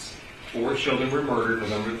counts. 4 children were murdered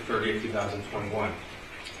November 30th, 2021.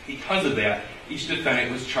 Because of that, each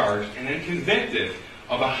defendant was charged and then convicted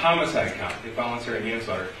of a homicide count, involuntary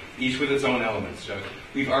manslaughter, each with its own elements, Judge.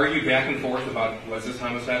 We've argued back and forth about was this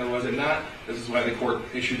homicide or was it not. This is why the court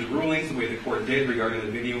issued the rulings the way the court did regarding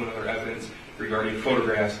the video and other evidence regarding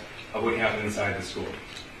photographs of what happened inside the school.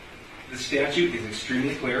 The statute is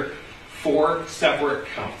extremely clear. 4 separate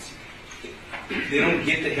counts. They don't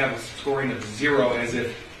get to have a scoring of 0 as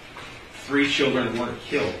if 3 children weren't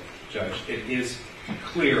killed, Judge. It is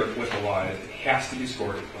clear what the law is. It has to be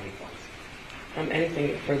scored at 20 points.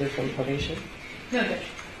 Anything further from probation? No, Judge.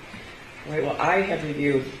 All right, well, I have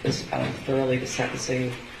reviewed this thoroughly, the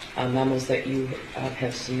sentencing memos that you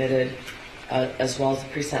have submitted, as well as the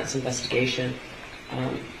pre-sentence investigation,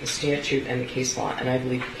 the statute, and the case law, and I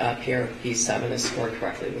believe PRB 7 is scored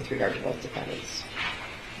correctly with regard to both defendants.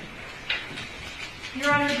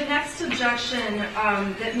 Your Honor, the next objection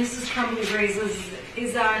that Mrs. Crumbley raises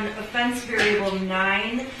is on offense variable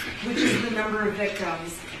 9, which is the number of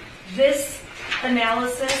victims. This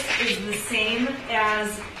analysis is the same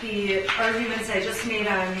as the arguments I just made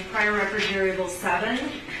on prior record variable 7.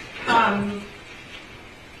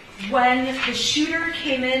 When the shooter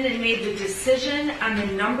came in and made the decision on the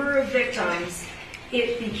number of victims,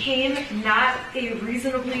 it became not a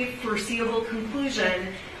reasonably foreseeable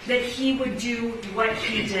conclusion that he would do what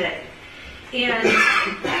he did. And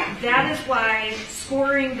that is why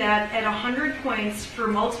scoring that at 100 points for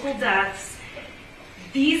multiple deaths,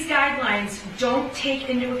 these guidelines don't take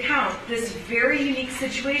into account this very unique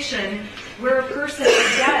situation where a person,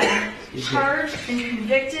 again, charged and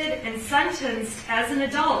convicted and sentenced as an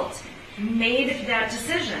adult, made that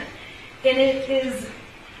decision. And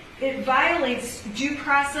it violates due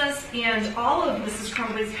process and all of Mrs.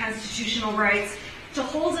 Crumbley's constitutional rights to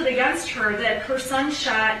hold it against her that her son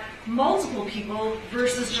shot multiple people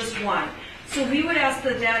versus just one. So we would ask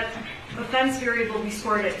that that offense variable be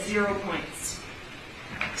scored at 0 points.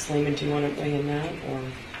 Slayman, do you want to weigh in that, or?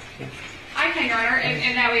 Yeah. I can, Your Honor,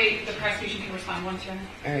 and that way the prosecution can respond once, Your Honor.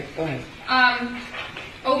 All right, go ahead.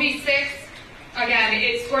 OB6, again,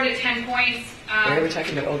 it's scored at 10 points. Are we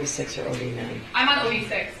talking about OB6 or OB9? I'm on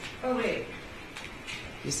OB6. Oh, wait.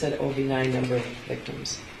 You said OB9 number of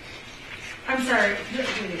victims. I'm sorry.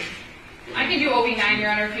 I can do OB9, Your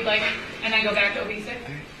Honor, if you'd like, and then go back to OB6.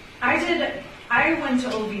 I went to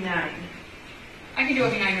OB9. I can do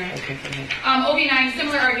OB9, Your Honor. Okay, go ahead. OB9,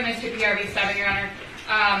 similar arguments to PRB 7, Your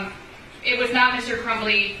Honor. It was not Mr.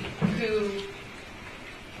 Crumbley who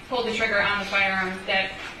pulled the trigger on the firearm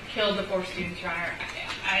that killed the 4 students, Your Honor.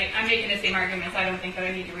 I'm making the same arguments. I don't think that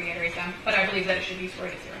I need to reiterate them, but I believe that it should be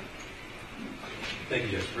scored at 0.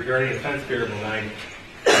 Thank you, Judge. Regarding offense variable 9,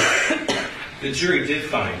 the jury did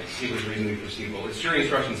find he was reasonably foreseeable. It's jury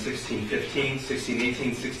instructions 1615,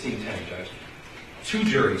 1618, 1610, Judge. 2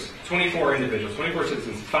 juries, 24 individuals, 24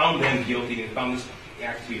 citizens found them guilty and found this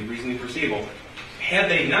act to be reasonably foreseeable. Had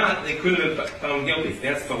they not, they couldn't have been found guilty.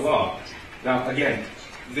 That's the law. Now, again,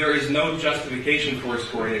 there is no justification for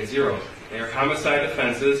scoring at 0. They are homicide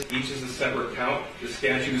offenses. Each is a separate count. The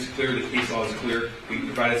statute is clear. The case law is clear. We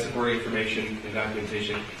provided supporting information and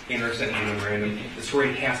documentation in our sentencing memorandum. The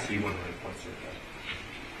scoring has to be 100 points.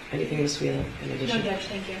 Anything, Ms. Wheeler, in addition? No, Judge,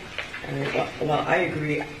 thank you. All right, well, I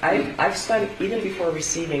agree. I've spent, even before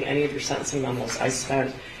receiving any of your sentencing memos, I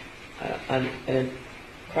spent an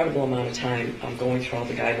incredible amount of time going through all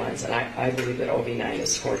the guidelines, and I believe that OB9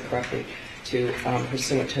 is scored correctly to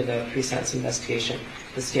pursuant to the pre-sentence investigation,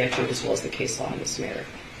 the statute, as well as the case law in this matter.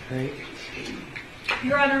 All right?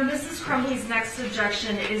 Your Honor, Mrs. Crumbley's next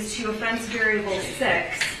objection is to offense variable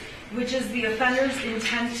 6, which is the offender's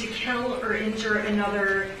intent to kill or injure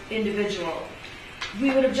another individual.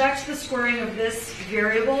 We would object to the scoring of this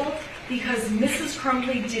variable because Mrs.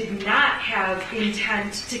 Crumbley did not have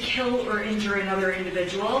intent to kill or injure another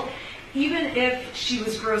individual, even if she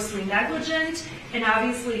was grossly negligent and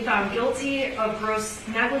obviously found guilty of gross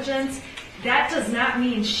negligence. That does not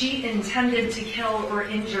mean she intended to kill or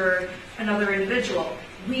injure another individual.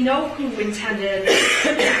 We know who intended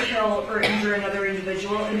to kill or injure another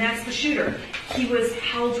individual, and that's the shooter. He was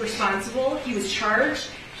held responsible, he was charged,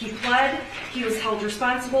 he pled, he was held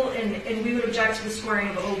responsible, and we would object to the scoring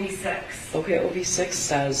of OB6. Okay, OB6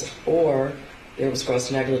 says, or there was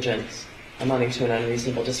gross negligence amounting to an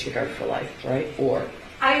unreasonable disregard for life, right? Or.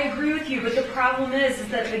 I agree with you, but the problem is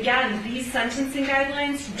that, again, these sentencing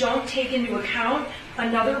guidelines don't take into account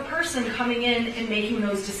another person coming in and making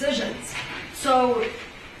those decisions. So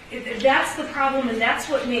that's the problem, and that's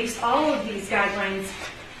what makes all of these guidelines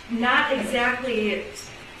not exactly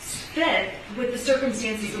fit with the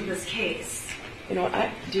circumstances of this case. You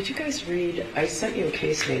know, did you guys read, I sent you a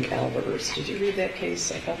case named Albers. Did you read that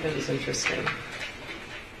case? I thought that was interesting.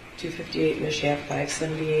 258 Mishap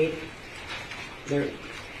 578.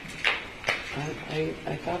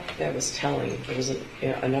 I thought that was telling. There was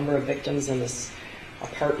a number of victims in this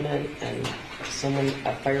apartment, and someone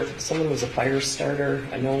was a fire starter,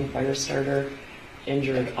 a known fire starter,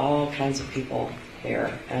 injured all kinds of people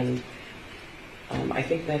there. And I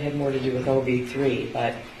think that had more to do with OB3,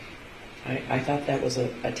 but I thought that was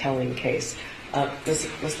a telling case.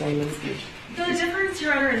 Ms. Lehman? The difference,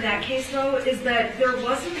 Your Honor, in that case, though, is that there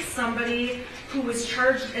wasn't somebody who was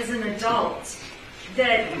charged as an adult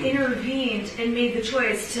that intervened and made the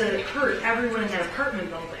choice to hurt everyone in that apartment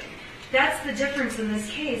building. That's the difference in this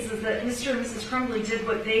case, is that Mr. and Mrs. Crumbley did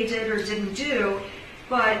what they did or didn't do,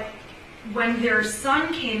 but when their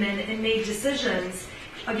son came in and made decisions,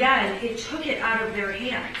 again, it took it out of their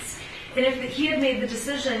hands. And if he had made the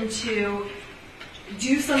decision to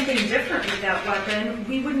do something different with that weapon,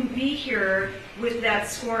 we wouldn't be here with that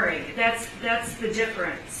scoring. That's the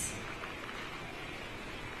difference.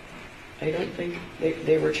 I don't think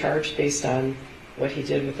they were charged based on what he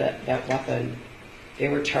did with that weapon. They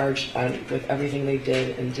were charged with everything they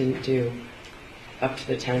did and didn't do up to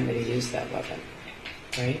the time that he used that weapon,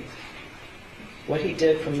 right? What he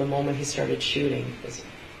did from the moment he started shooting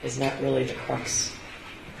is not really the crux.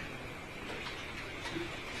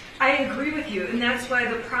 I agree with you, and that's why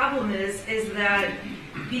the problem is that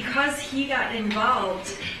because he got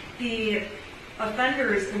involved, the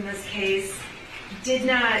offenders in this case did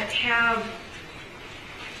not have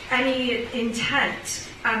any intent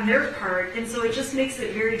on their part, and so it just makes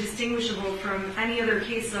it very distinguishable from any other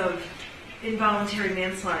case of involuntary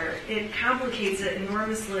manslaughter. It complicates it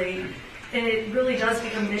enormously, and it really does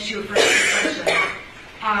become an issue of first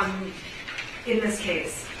impression in this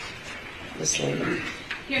case. Ms. Lehman.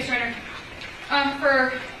 Yes, Your Honor.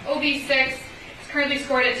 For OB6, it's currently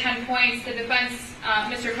scored at 10 points. The defense,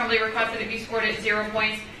 Mr. Crumbley, requested it be scored at 0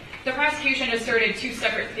 points. The prosecution asserted 2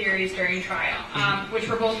 separate theories during trial, which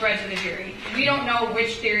were both read to the jury. We don't know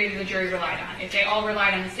which theory the jury relied on. If they all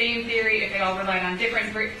relied on the same theory, if they all relied on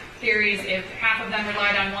different theories, if half of them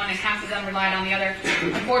relied on one and half of them relied on the other.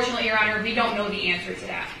 Unfortunately, Your Honor, we don't know the answer to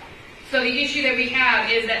that. So the issue that we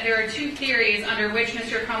have is that there are 2 theories under which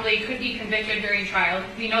Mr. Crumbley could be convicted during trial.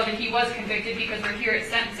 We know that he was convicted because we're here at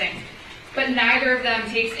sentencing. But neither of them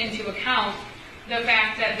takes into account the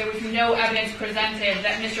fact that there was no evidence presented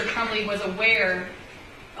that Mr. Crumbley was aware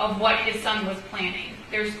of what his son was planning.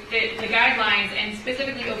 There's the guidelines, and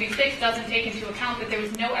specifically OB6 doesn't take into account that there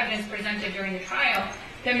was no evidence presented during the trial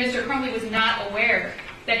that Mr. Crumbley was not aware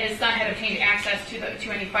that his son had obtained access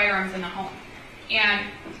to any firearms in the home. And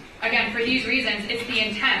again, for these reasons, it's the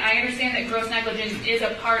intent. I understand that gross negligence is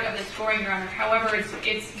a part of the scoring, Your Honor. However,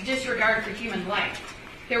 it's disregard for human life.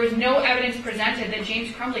 There was no evidence presented that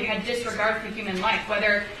James Crumbley had disregard for human life,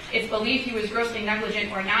 whether it's believed he was grossly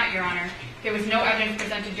negligent or not, Your Honor. There was no evidence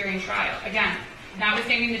presented during trial. Again,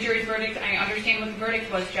 notwithstanding the jury's verdict, I understand what the verdict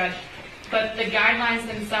was, Judge, but the guidelines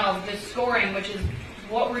themselves, the scoring, which is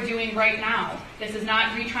what we're doing right now, this is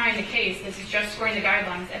not retrying the case, this is just scoring the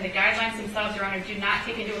guidelines, and the guidelines themselves, Your Honor, do not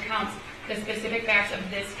take into account the specific facts of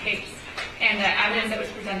this case and the evidence that was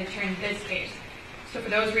presented during this case. So for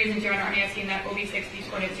those reasons, Your Honor, I'm asking that OB6 be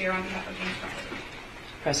scored at 0 on behalf of James Crumbley.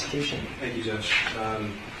 Prosecution. Thank you, Judge.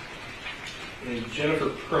 In Jennifer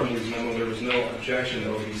Crumbley's memo, there was no objection to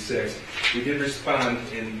OB6. We did respond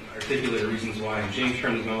and articulate reasons why. In James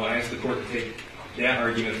Crumbley's memo, I asked the court to take that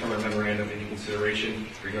argument from our memorandum into consideration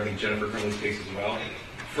regarding Jennifer Crumbley's case as well.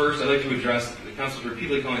 First, I'd like to address the counsel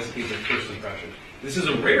repeatedly calling this a case of first impression. This is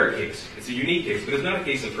a rare case. It's a unique case, but it's not a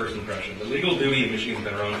case of first impression. The legal duty in Michigan has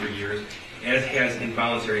been around for years, as has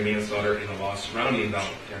involuntary manslaughter and the law surrounding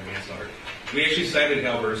involuntary manslaughter. We actually cited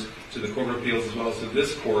Albers to the Court of Appeals as well as to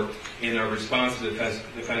this court in our response to the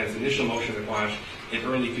defendant's initial motion to quash in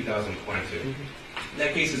early 2022.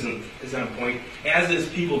 That case is on point, as is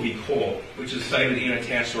People v. Cole, which is cited and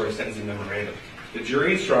attached to our sentencing memorandum. The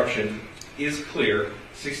jury instruction is clear,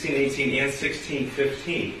 1618 and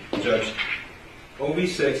 1615, Judge.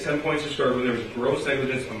 OB6, 10 points to score when there was gross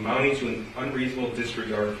negligence amounting to an unreasonable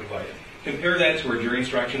disregard for life. Compare that to our jury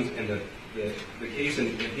instructions and the case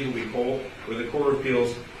in People v. Cole, where the Court of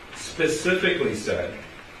Appeals specifically said,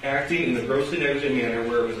 acting in a grossly negligent manner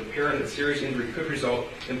where it was apparent that serious injury could result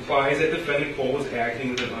implies that defendant Cole was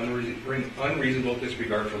acting with an unreasonable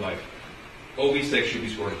disregard for life. OB6 should be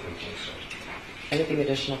scored at 10 points. Anything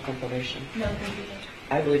additional confirmation? No, thank you, Judge.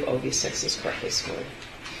 I believe OB6 is correctly scored.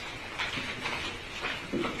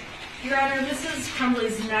 Your Honor, Mrs.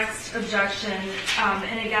 Crumbley's next objection,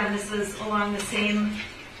 and again, this is along the same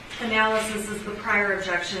analysis as the prior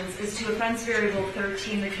objections, is to offense variable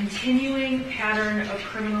 13, the continuing pattern of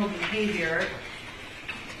criminal behavior.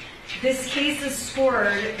 This case is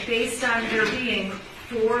scored based on there being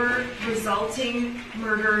 4 resulting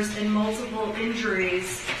murders and multiple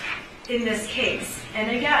injuries in this case.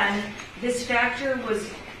 And again, this factor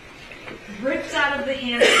was ripped out of the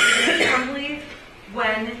hands of Mrs. Crumbley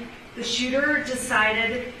when the shooter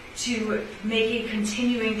decided to make a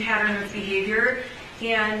continuing pattern of behavior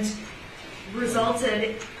and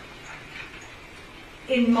resulted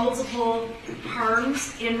in multiple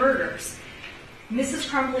harms and murders. Mrs.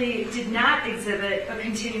 Crumbley did not exhibit a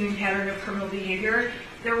continuing pattern of criminal behavior.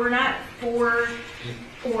 There were not 4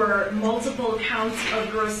 or multiple counts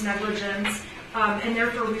of gross negligence, and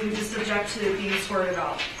therefore we would just object to it being scored at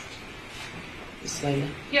all. Ms.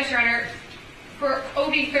 Lehman? Yes, Your Honor. For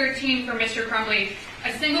OB 13 for Mr. Crumbley,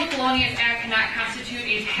 a single felonious act cannot constitute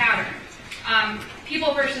a pattern.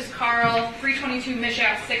 People versus Carl, 322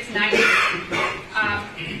 Mishap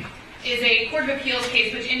 690, is a Court of Appeals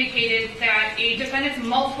case which indicated that a defendant's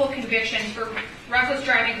multiple convictions for reckless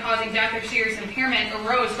driving causing death or serious impairment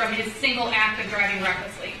arose from his single act of driving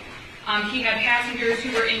recklessly. He had passengers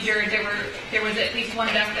who were injured. There was at least one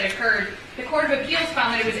death that occurred. The Court of Appeals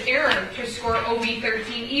found that it was error to score OB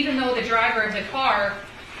 13, even though the driver of the car,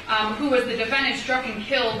 who was the defendant, struck and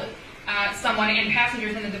killed someone, and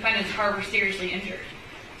passengers in the defendant's car were seriously injured.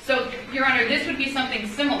 So, Your Honor, this would be something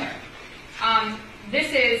similar.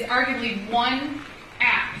 This is arguably one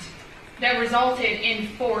act that resulted in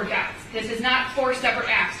 4 deaths. This is not 4 separate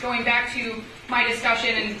acts. Going back to my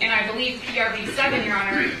discussion, and I believe PRV 7, Your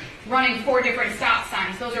Honor, running 4 different stop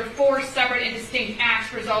signs. Those are 4 separate and distinct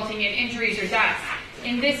acts resulting in injuries or deaths.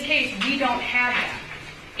 In this case, we don't have that.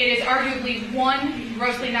 It is arguably one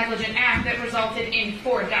grossly negligent act that resulted in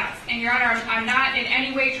 4 deaths. And Your Honor, I'm not in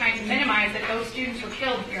any way trying to minimize that those students were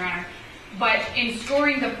killed, Your Honor. But in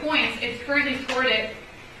scoring the points, it's currently scored at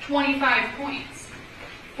 25 points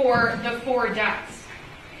for the 4 deaths,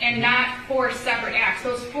 and not 4 separate acts.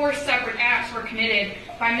 Those 4 separate acts were committed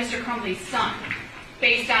by Mr. Crumbley's son,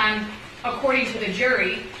 based on, according to the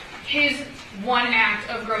jury, his one act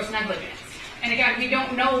of gross negligence. And again, we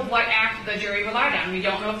don't know what act the jury relied on. We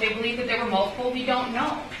don't know if they believed that there were multiple. We don't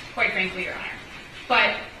know, quite frankly, Your Honor.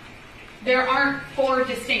 But there aren't 4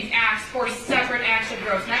 distinct acts, 4 separate acts of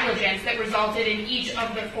gross negligence that resulted in each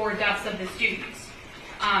of the 4 deaths of the students.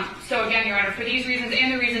 So again, Your Honor, for these reasons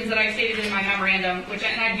and the reasons that I stated in my memorandum,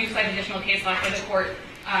 and I do cite additional case law for the court,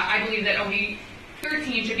 I believe that OB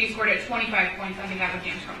 13 should be scored at 25 points on behalf of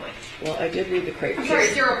James Crumbley. Well, I did read the case. I'm sorry,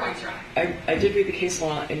 0 points, Your Honor. I did read the case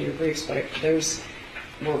law in your briefs, but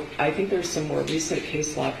I think there's some more recent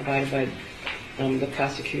case law provided by the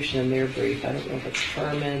prosecution in their brief. I don't know if it's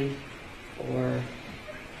Furman or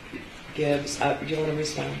Gibbs. Do you want to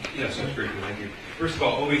respond? Yes, that's great. Thank you. First of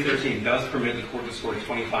all, OB 13 does permit the court to score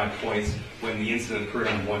 25 points when the incident occurred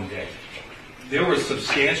on one day. There was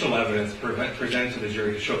substantial evidence presented to the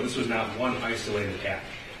jury to show this was not one isolated act.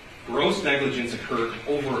 Gross negligence occurred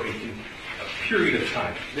over a period of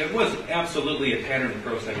time. There was absolutely a pattern of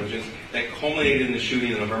gross negligence that culminated in the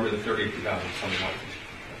shooting on November the 30th,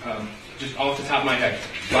 2021. Just off the top of my head,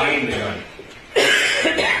 buying the gun,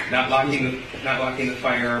 not locking the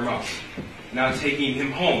firearm up, not taking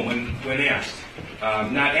him home when asked,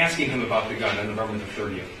 not asking him about the gun on November the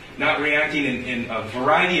 30th, not reacting in a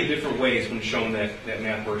variety of different ways when shown that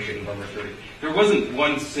math worksheet on November 30th. There wasn't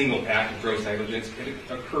one single act of gross negligence. It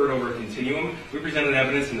occurred over a continuum. We presented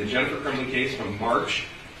evidence in the Jennifer Crumbley case from March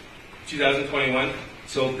 2021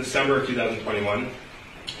 till December of 2021.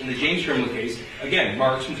 In the James Crumbley case, again,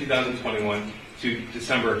 March from 2021 to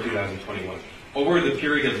December of 2021. Over the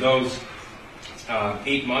period of those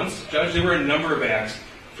 8 months, Judge, there were a number of acts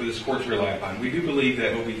for this court to rely upon. We do believe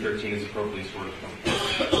that OB 13 is appropriately scored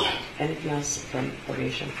at 20. Anything else from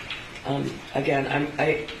probation? Again,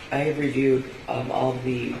 I have reviewed all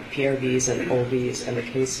the PRVs and OBs and the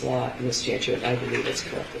case law and the statute, and I believe it's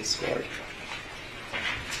correctly scored.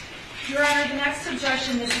 Your Honor, the next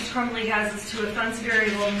objection Mrs. Crumbley has is to offense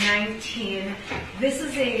variable 19. This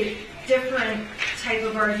is a different type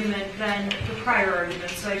of argument than the prior argument,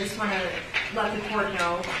 so I just want to let the court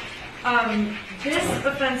know. This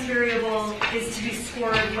offense variable is to be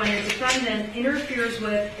scored when a defendant interferes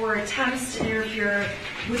with or attempts to interfere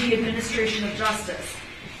with the administration of justice.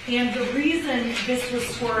 And the reason this was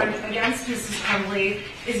scored against Mrs. Crumbley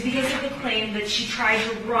is because of the claim that she tried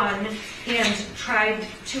to run and tried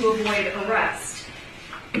to avoid arrest.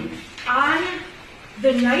 On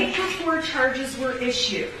the night before charges were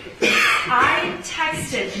issued, I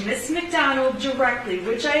texted Ms. McDonald directly,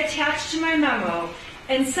 which I attached to my memo,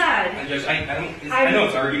 and said, Judge, I know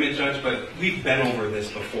it's argument, Judge, but we've been over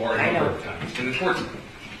this before a number of times. And the court,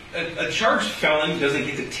 a charged felon doesn't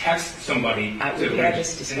get to text somebody. We've had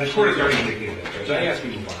this discussion. And the court has already indicated that, Judge. I ask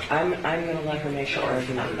you to move on. I'm going to let her make her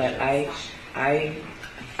argument, but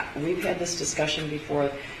we've had this discussion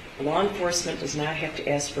before. Law enforcement does not have to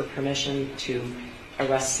ask for permission to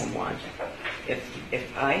arrest someone.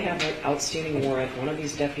 If I have an outstanding warrant, one of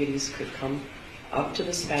these deputies could come up to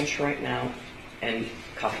this bench right now and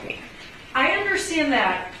cuff me. I understand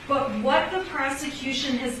that, but what the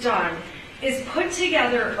prosecution has done is put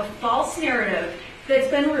together a false narrative that's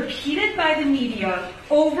been repeated by the media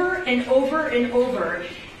over and over and over.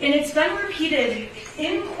 And it's been repeated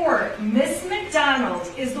in court. Miss McDonald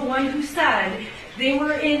is the one who said they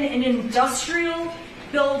were in an industrial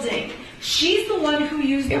building. She's the one who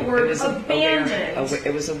used the word abandoned.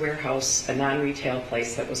 It was a warehouse, a non-retail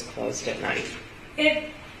place that was closed at night.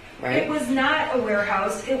 Right? It was not a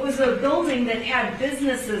warehouse. It was a building that had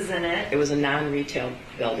businesses in it. It was a non-retail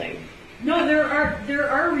building. No, there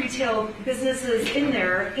are retail businesses in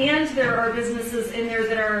there, and there are businesses in there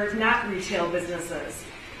that are not retail businesses.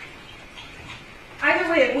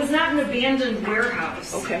 Either way, it was not an abandoned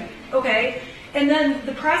warehouse. Okay. Okay? And then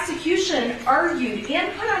the prosecution argued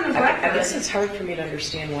and put on the record. I guess it's hard for me to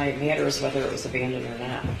understand why it matters whether it was abandoned or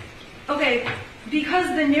not. Okay,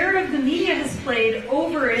 because the narrative the media has played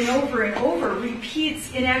over and over and over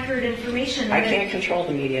repeats inaccurate information. I can't control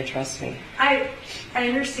the media, trust me. I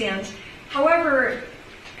understand. However,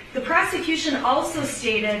 the prosecution also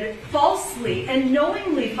stated falsely and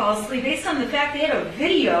knowingly falsely, based on the fact they had a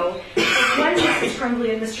video of when Mrs.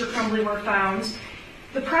 Crumbley and Mr. Crumbley were found.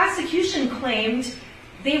 The prosecution claimed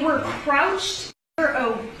they were crouched under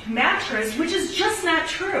a mattress, which is just not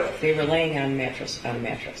true. They were laying on a mattress.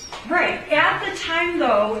 Right. At the time,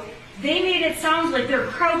 though, they made it sound like they're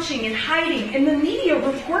crouching and hiding, and the media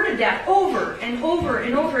reported that over and over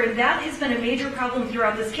and over, and that has been a major problem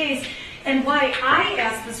throughout this case, and why I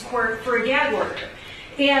asked this court for a gag order.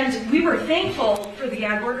 And we were thankful for the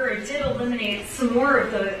gag order. It did eliminate some more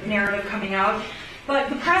of the narrative coming out. But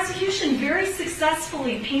the prosecution very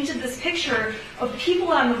successfully painted this picture of people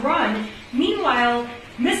on the run. Meanwhile,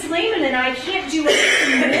 Ms. Lehman and I can't do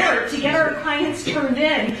anything more to get our clients turned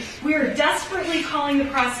in. We are desperately calling the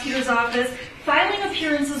prosecutor's office, filing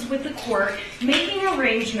appearances with the court, making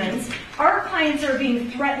arrangements. Our clients are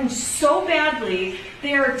being threatened so badly,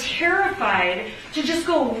 they are terrified to just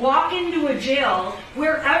go walk into a jail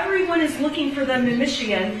where everyone is looking for them in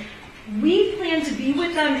Michigan. We plan to be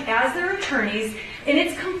with them as their attorneys, and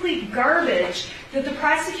it's complete garbage that the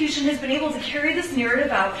prosecution has been able to carry this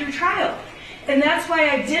narrative out through trial. And that's why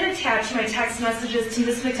I did attach my text messages to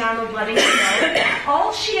Ms. McDonald letting her know.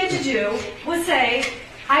 All she had to do was say,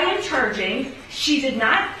 I am charging. She did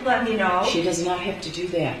not let me know. She does not have to do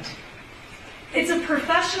that. It's a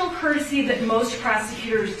professional courtesy that most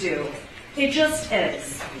prosecutors do. It just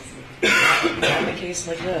is. Not in a case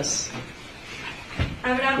like this.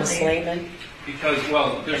 Evidently. Ms. Lehman? Because,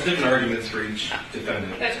 well, there's different arguments for each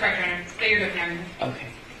defendant. That's correct, Your Honor. They are different arguments. Okay.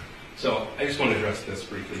 So I just want to address this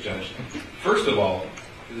briefly, Judge. First of all,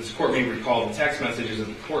 this court may recall the text messages that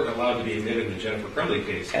the court allowed to be admitted in the Jennifer Crumbley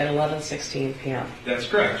case. At 11:16 p.m. That's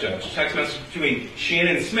correct, Judge. Text message between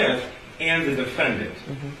Shannon Smith and the defendant.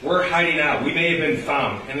 We're hiding out. We may have been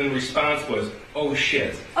found. And then the response was, oh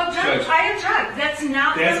shit. Oh, Judge, I object. That's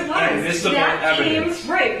not what it was. Admissible evidence.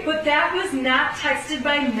 Right, but that was not texted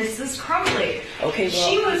by Mrs. Crumbley. Okay, well,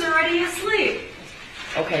 she was already asleep.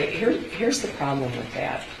 Okay, here's the problem with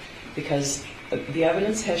that. Because the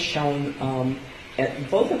evidence has shown,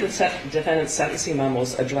 both of the defendant's sentencing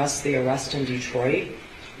memos address the arrest in Detroit.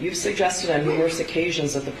 You've suggested on numerous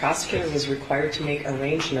occasions that the prosecutor was required to make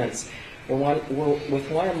arrangements with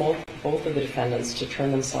one or both of the defendants to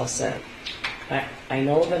turn themselves in. I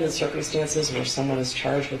know that in circumstances where someone is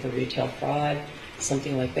charged with a retail fraud,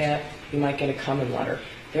 something like that, you might get a common letter.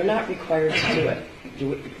 They're not required to do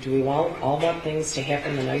it. Do we all want things to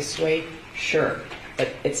happen the nice way? Sure, but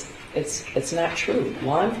it's not true.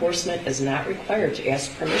 Law enforcement is not required to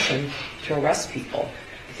ask permission to arrest people.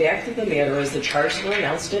 The fact of the matter is the charges were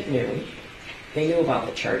announced at noon. They knew about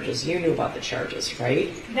the charges. You knew about the charges, right?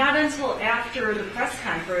 Not until after the press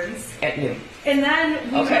conference. At noon. And then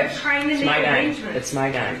we were trying to make arrangements. It's my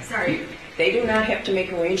dime. Sorry. They do not have to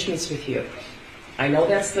make arrangements with you. I know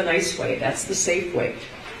that's the nice way. That's the safe way.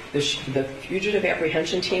 The fugitive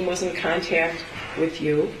apprehension team was in contact with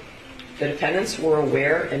you. The defendants were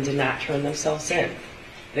aware and did not turn themselves in.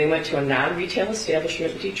 They went to a non-retail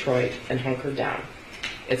establishment in Detroit and hunkered down.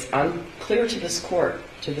 It's unclear to this court,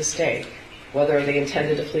 to this day, whether they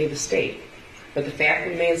intended to flee the state. But the fact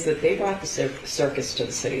remains that they brought the circus to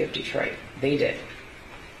the city of Detroit. They did.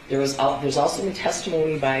 There's also been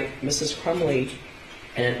testimony by Mrs. Crumbley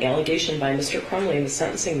and an allegation by Mr. Crumbley in the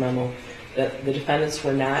sentencing memo that the defendants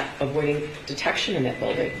were not avoiding detection in that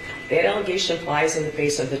building. That allegation flies in the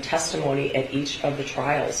face of the testimony at each of the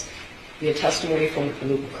trials. We had testimony from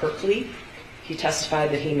Luke Kirkley. He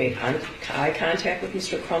testified that he made eye contact with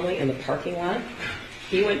Mr. Crumbley in the parking lot.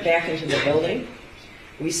 He went back into the building.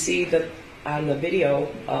 We see that on the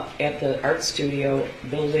video at the art studio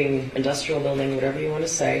building, industrial building, whatever you want to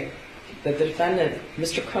say, that the defendant,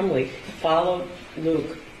 Mr. Crumbley, followed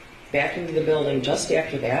Luke back into the building just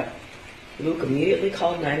after that. Luke immediately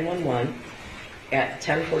called 911 at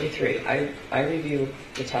 10:43. I review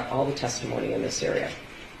all the testimony in this area.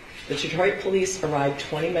 The Detroit police arrived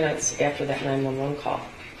 20 minutes after that 911 call.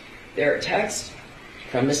 There are texts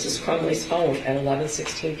from Mrs. Crumbley's phone at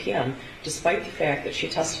 11:16 p.m., despite the fact that she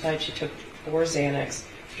testified she took 4 Xanax,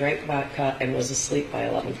 drank vodka, and was asleep by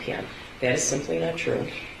 11 p.m. That is simply not true.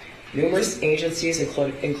 Numerous agencies,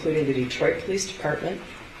 including the Detroit Police Department,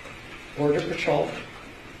 Border Patrol,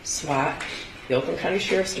 SWAT, the Oakland County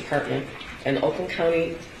Sheriff's Department, and the Oakland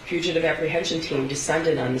County Fugitive Apprehension Team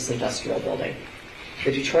descended on this industrial building.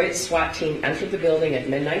 The Detroit SWAT team entered the building at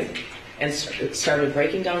midnight and started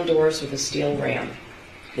breaking down doors with a steel ram.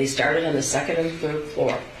 They started on the 2nd and 3rd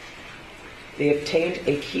floor. They obtained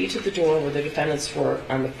a key to the door where the defendants were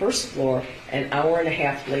on the 1st floor an hour and a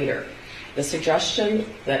half later. The suggestion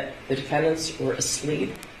that the defendants were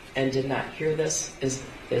asleep and did not hear this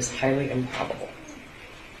is highly improbable.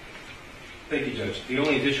 Thank you, Judge. The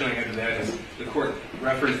only addition I have to that is the court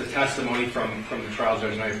referenced the testimony from the trial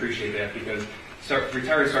judge, and I appreciate that because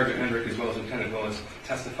retired Sergeant Hendrick as well as Lieutenant Willis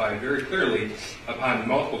testified very clearly upon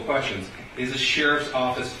multiple questions. It is a sheriff's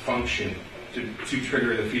office function to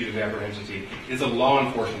trigger the fugitive apprehension team. It is a law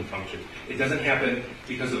enforcement function. It doesn't happen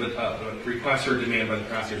because of a request or demand by the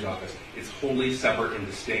prosecutor's office. It's wholly separate and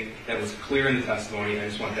distinct. That was clear in the testimony, and I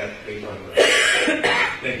just want that paper on the record.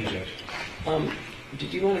 Thank you, Judge.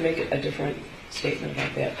 Did you want to make a different statement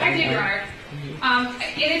about that? I did, Your Honor.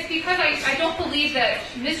 It is because I don't believe that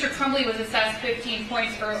Mr. Crumbley was assessed 15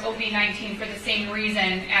 points for OB-19 for the same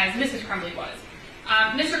reason as Mrs. Crumbley was.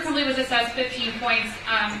 Mr. Crumbley was assessed 15 points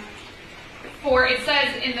for, it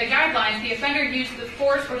says in the guidelines, the offender used the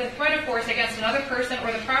force or the threat of force against another person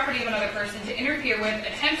or the property of another person to interfere with,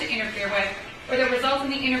 attempt to interfere with, or that results in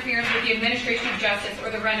the interference with the administration of justice or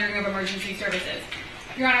the rendering of emergency services.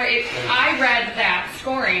 Your Honor, I read that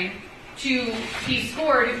scoring to be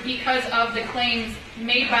scored because of the claims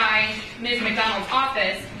made by Ms. McDonald's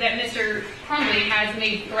office that Mr. Crumbley has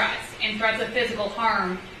made threats and threats of physical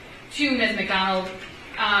harm to Ms. McDonald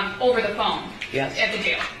over the phone at the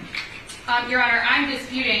jail. Your Honor, I'm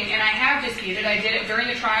disputing, and I have disputed, I did it during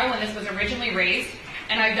the trial when this was originally raised,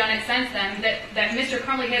 and I've done it since then, that Mr.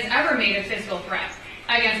 Crumbley has ever made a physical threat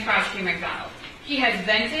against Prosecutor McDonald. He has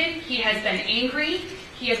vented, he has been angry,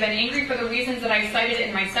 for the reasons that I cited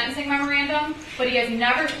in my sentencing memorandum, but he has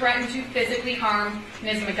never threatened to physically harm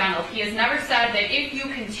Ms. McDonald. He has never said that if you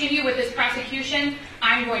continue with this prosecution,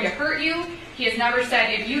 I'm going to hurt you. He has never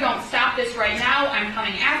said, if you don't stop this right now, I'm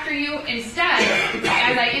coming after you. Instead,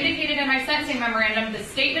 as I indicated in my sentencing memorandum, the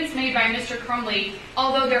statements made by Mr. Crumbley,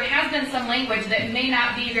 although there has been some language that may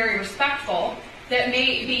not be very respectful, that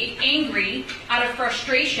may be angry out of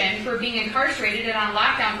frustration for being incarcerated and on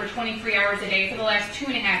lockdown for 23 hours a day for the last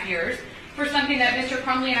 2.5 years, for something that Mr.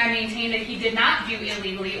 Crumbley and I maintain that he did not do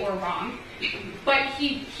illegally or wrong. But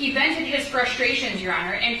he vented his frustrations, Your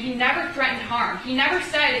Honor, and he never threatened harm. He never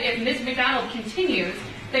said if Ms. McDonald continues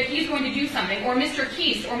that he's going to do something, or Mr.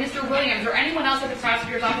 Keese, or Mr. Williams, or anyone else at the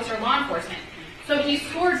prosecutor's office or law enforcement. So he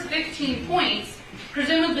scored 15 points,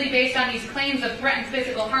 presumably based on these claims of threatened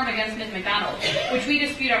physical harm against Ms. McDonald, which we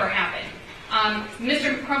dispute ever happened.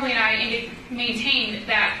 Mr. Crumbley and I maintained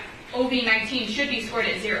that OB-19 should be scored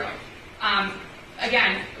at 0.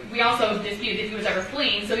 Again, we also dispute if he was ever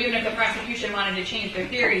fleeing, so even if the prosecution wanted to change their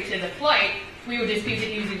theory to the flight, we would dispute that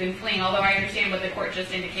he was even fleeing, although I understand what the court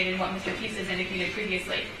just indicated and what Mr. Keese has indicated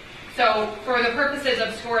previously. So for the purposes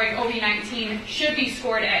of scoring, OB-19 should be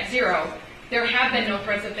scored at 0. There have been no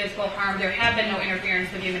threats of physical harm. There have been no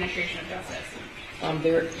interference with the administration of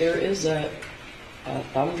justice. There is a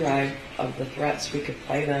thumb drive of the threats. We could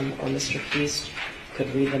play them, or Mr. Keese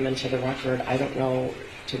could read them into the record. I don't know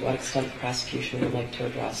to what extent the prosecution would like to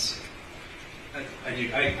address.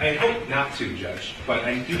 I hope not to, Judge, but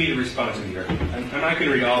I do need to respond to you. I'm not going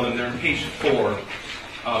to read all of them. They're on page 4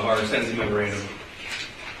 of our sentencing memorandum.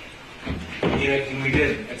 And we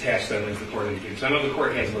did attach that link to the court indicated, so I know the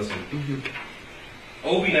court has listened.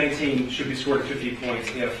 OB-19 should be scored at 50 points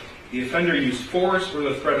if the offender used force or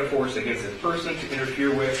the threat of force against a person to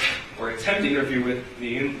interfere with or attempt to interfere with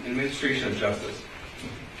the administration of justice.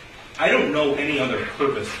 I don't know any other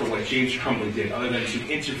purpose for what James Crumbley did other than to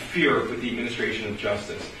interfere with the administration of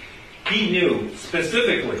justice. He knew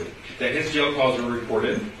specifically that his jail calls were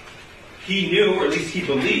recorded. He knew, or at least he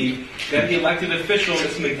believed, that the elected official,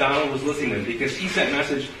 Ms. McDonald, was listening to him because he sent a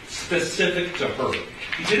message specific to her.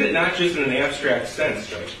 He did it not just in an abstract sense,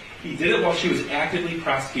 Judge. He did it while she was actively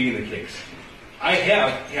prosecuting the case. I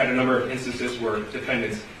have had a number of instances where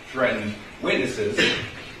defendants threatened witnesses,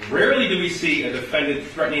 Rarely do we see a defendant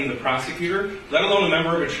threatening the prosecutor, let alone a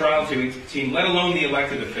member of a trial team, let alone the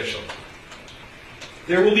elected official.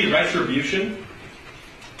 There will be retribution.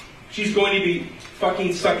 She's going to be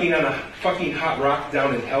fucking sucking on a fucking hot rock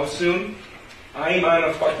down in hell soon. I am on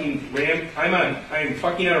a fucking I am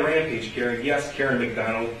fucking on a rampage, Karen. Yes, Karen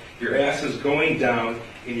McDonald. Your ass is going down,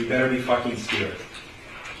 and you better be fucking scared.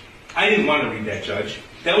 I didn't want to read that, Judge.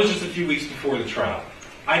 That was just a few weeks before the trial.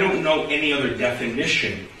 I don't know any other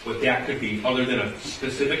definition what that could be other than a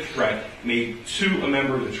specific threat made to a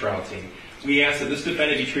member of the trial team. We ask that this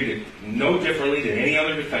defendant be treated no differently than any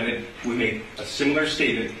other defendant who would make a similar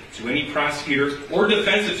statement to any prosecutor or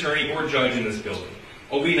defense attorney or judge in this building.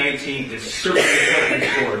 OB-19 is certainly correctly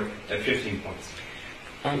scored at 15 points.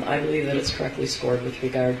 I believe that it's correctly scored with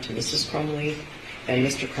regard to Mrs. Crumbley and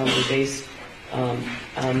Mr. Crumbley based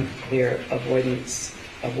on their avoiding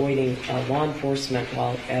law enforcement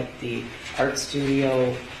while at the art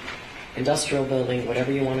studio, industrial building,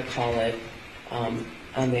 whatever you want to call it, on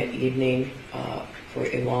that evening for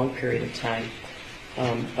a long period of time.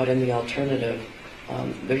 But in the alternative,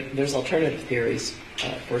 there's alternative theories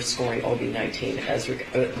for scoring OB-19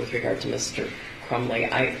 with regard to Mr.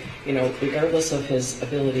 Crumbley. Regardless of his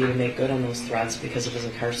ability to make good on those threats because of his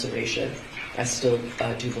incarceration, I still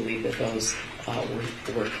do believe that those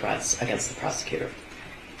were threats against the prosecutor.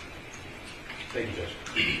 Thank you,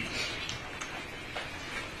 Judge.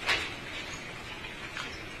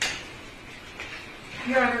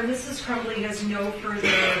 Your Honor, Mrs. Crumbley has no further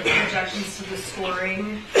objections to the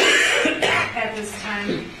scoring at this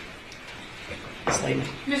time. Slayman.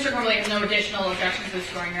 Mr. Crumbley has no additional objections to the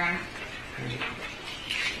scoring, Your Honor.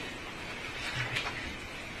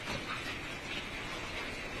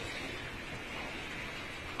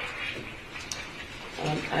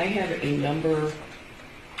 I have a number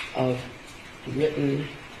of written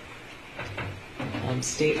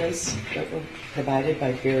statements that were provided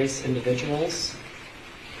by various individuals.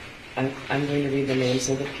 I'm going to read the names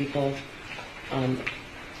of the people.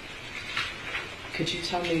 Could you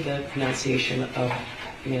tell me the pronunciation of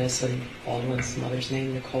Madison Baldwin's mother's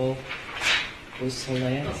name, Nicole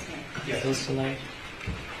Beausoleil? Yes. Beausoleil.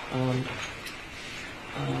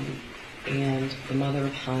 And the mother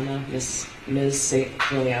of Hannah, Ms. St.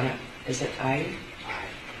 Juliana, is it I?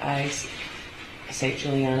 St.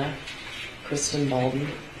 Juliana, Kristen Baldwin,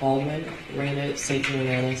 Raina St.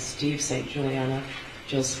 Juliana, Steve St. Juliana,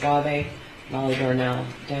 Jill Suave, Molly Darnell,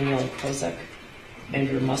 Danielle Kozak,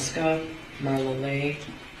 Andrew Muska, Marla Lay,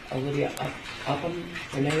 Olivia Upham,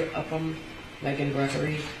 Renee Upham, Megan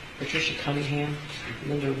Gregory, Patricia Cunningham,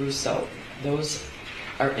 Linda Russo. Those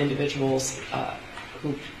are individuals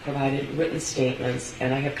who provided written statements,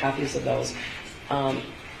 and I have copies of those.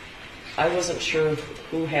 I wasn't sure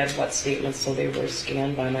who had what statements, so they were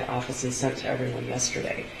scanned by my office and sent to everyone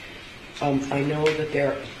yesterday. I know that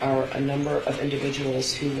there are a number of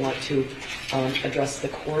individuals who want to address the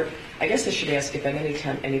court. I guess I should ask if at any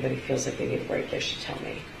time anybody feels like they need a break, they should tell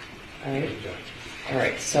me. All right? All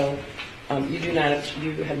right, so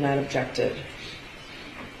you have not objected,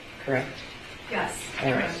 correct? Yes.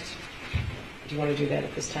 All right. Do you want to do that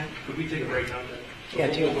at this time? Could we take a break now,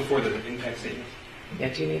 Judge? Yeah, before the impact statement.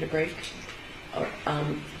 Yeah, do you need a break?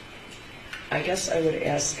 I guess I would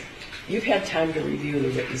ask, you've had time to review the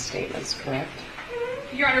written statements, correct?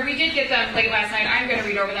 Your Honor, we did get them late last night. I'm going to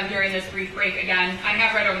read over them during this brief break again. I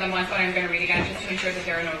have read over them once, but I'm going to read again just to ensure that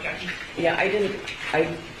there are no objections. Yeah, I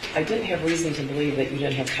didn't have reason to believe that you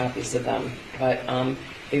didn't have copies of them, but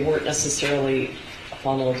they weren't necessarily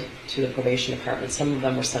funneled to the probation department. Some of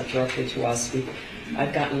them were sent directly to us.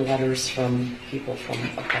 I've gotten letters from people from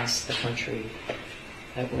across the country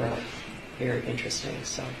that were very interesting.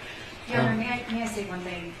 So, Your Honor, may I say one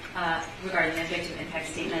thing regarding the victim impact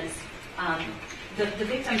statements? The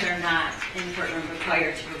victims are not in the courtroom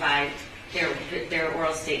required to provide their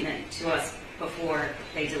oral statement to us before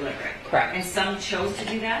they deliver it. Correct. And some chose to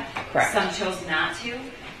do that. Correct. Some chose not to.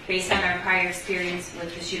 Based on our prior experience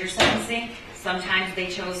with the shooter sentencing, sometimes they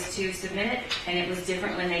chose to submit it, and it was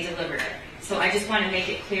different when they delivered it. So I just want to make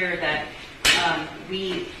it clear that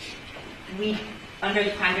we, under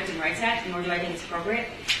the Crime Victim Rights Act, nor do I think it's appropriate,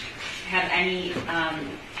 have any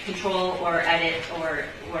control or edit or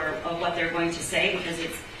of what they're going to say, because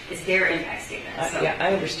it's their impact statement. So. Yeah,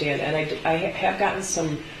 I understand, and I have gotten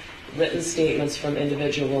some written statements from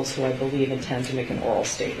individuals who I believe intend to make an oral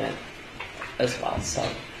statement as well. So,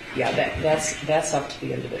 yeah, that's up to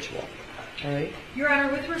the individual. All right. Your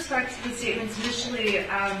Honor, with respect to the statements, initially,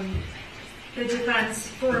 the defense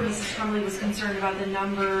for Mrs. Crumbley was concerned about the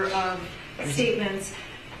number of statements.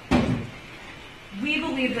 we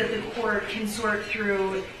believe that the court can sort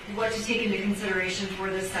through what to take into consideration for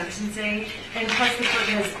this sentencing, and plus the court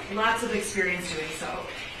has lots of experience doing so.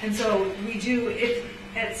 And so we do, if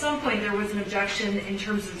at some point there was an objection in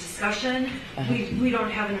terms of discussion, we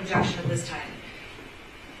don't have an objection at this time.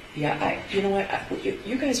 Yeah, you know what,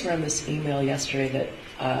 you guys were on this email yesterday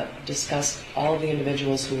that discussed all of the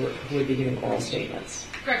individuals who would be giving oral statements.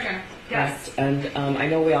 Correct, Your Honor. Yes. And I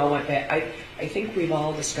know we all went back. I think we've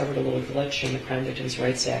all discovered a little glitch in the Crime Victims'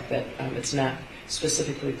 Rights Act that it's not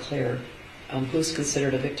specifically clear who's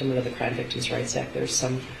considered a victim under the Crime Victims' Rights Act. There's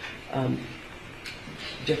some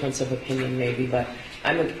difference of opinion maybe, but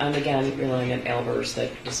I'm again relying on Albers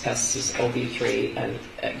that discusses OB3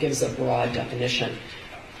 and gives a broad definition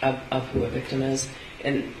of who a victim is.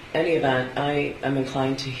 In any event, I am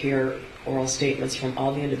inclined to hear oral statements from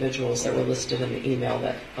all the individuals that were listed in the email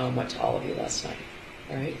that went to all of you last night.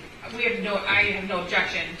 All right? I have no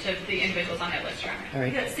objection to the individuals on that list, Your Honor. All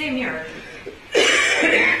right. Yeah, same here.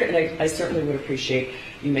 And I certainly would appreciate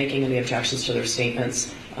you making any objections to their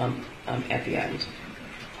statements at the end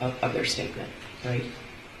of their statement. Right?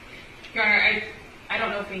 Your Honor, I don't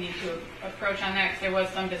know if we need to approach on that because there was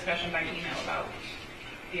some discussion by email about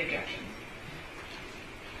the objections.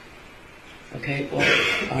 Okay, well...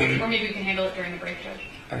 or maybe we can handle it during the break, Judge.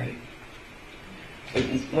 All right.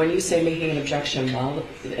 When you say making an objection while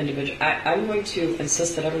the individual... I'm going to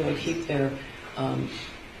insist that everyone keep their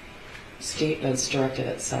statements directed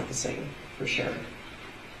at sentencing, for sure.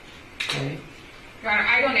 All right? Your Honor,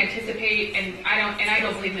 I don't anticipate, and I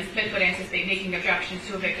don't believe Ms. Smith would anticipate making objections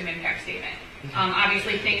to a victim impact statement.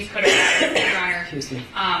 Obviously, things could have happened, Your Honor. Excuse me.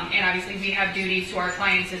 And obviously, we have duties to our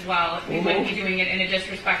clients as well. We wouldn't be doing it in a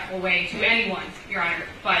disrespectful way to anyone, Your Honor.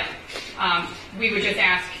 But we would just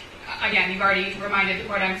ask, again, you've already reminded the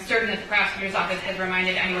court. I'm certain that the prosecutor's office has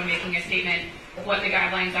reminded anyone making a statement of what the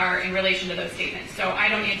guidelines are in relation to those statements. So I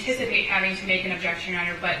don't anticipate having to make an objection, Your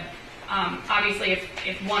Honor. But obviously,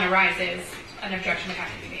 if one arises, an objection would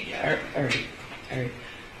have to be made, Judge. All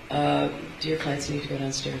right. Do your clients need to go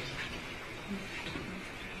downstairs?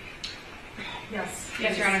 Yes.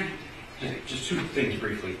 Yes, Your Honor. Just two things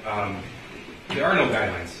briefly. There are no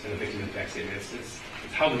guidelines in the victim impact statement. It's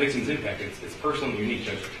how the victim's impacted. It's personal and unique,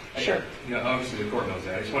 Judge. Sure. Obviously the court knows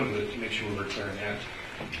that. I just wanted to make sure we were clear on that.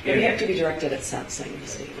 They have to be directed at sentencing, the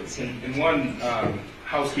statements. In one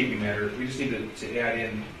housekeeping matter, we just need to add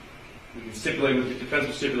in, we can stipulate, with the defense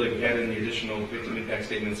will stipulate, we add in the additional victim impact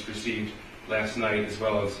statements received last night, as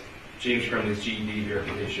well as James Crumbley's GED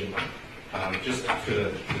verification, just for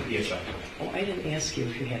the PSI. Oh, I didn't ask you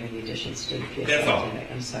if you had any additions to the PSI. That's all.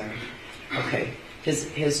 I'm sorry. Okay.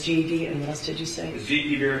 His GED, and what else did you say? His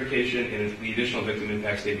GED verification and the additional victim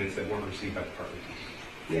impact statements that weren't received by the department.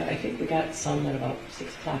 Yeah, I think we got some at about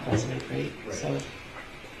 6 o'clock last night, right? So,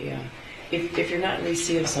 yeah. If you're not in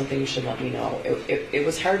receipt of something, you should let me know. It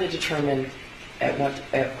was hard to determine at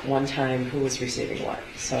one time who was receiving what.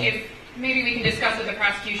 So If maybe we can discuss with the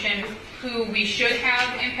prosecution who we should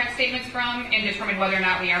have impact statements from and determine whether or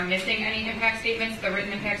not we are missing any impact statements, the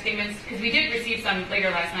written impact statements, because we did receive some later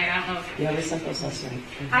last night. I don't know if... Yeah, we sent those last night.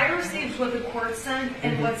 I received what the court sent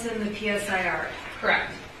and what's in the PSIR.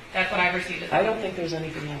 Correct. That's what I've received. I don't think there's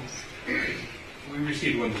anything else. We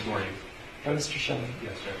received one this morning. From Mr. Schilling.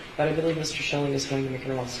 Yes, sir. But I believe Mr. Schilling is going to make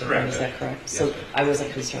an oral statement. Correct. Is that correct? Yes, So sir. I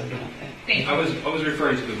wasn't concerned about that. Thank you. I was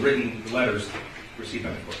referring to the written letters received by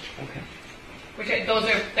the court. Okay.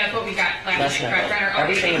 That's what we got last night, correct, Renner? Okay,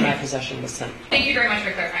 Everything in thank my possession was sent. you. Thank you very much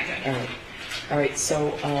for clarifying, Judge. All right. All right. So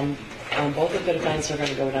both of the defendants are going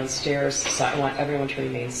to go downstairs. So I want everyone to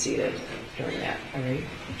remain seated during that. All right.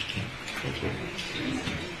 Thank you.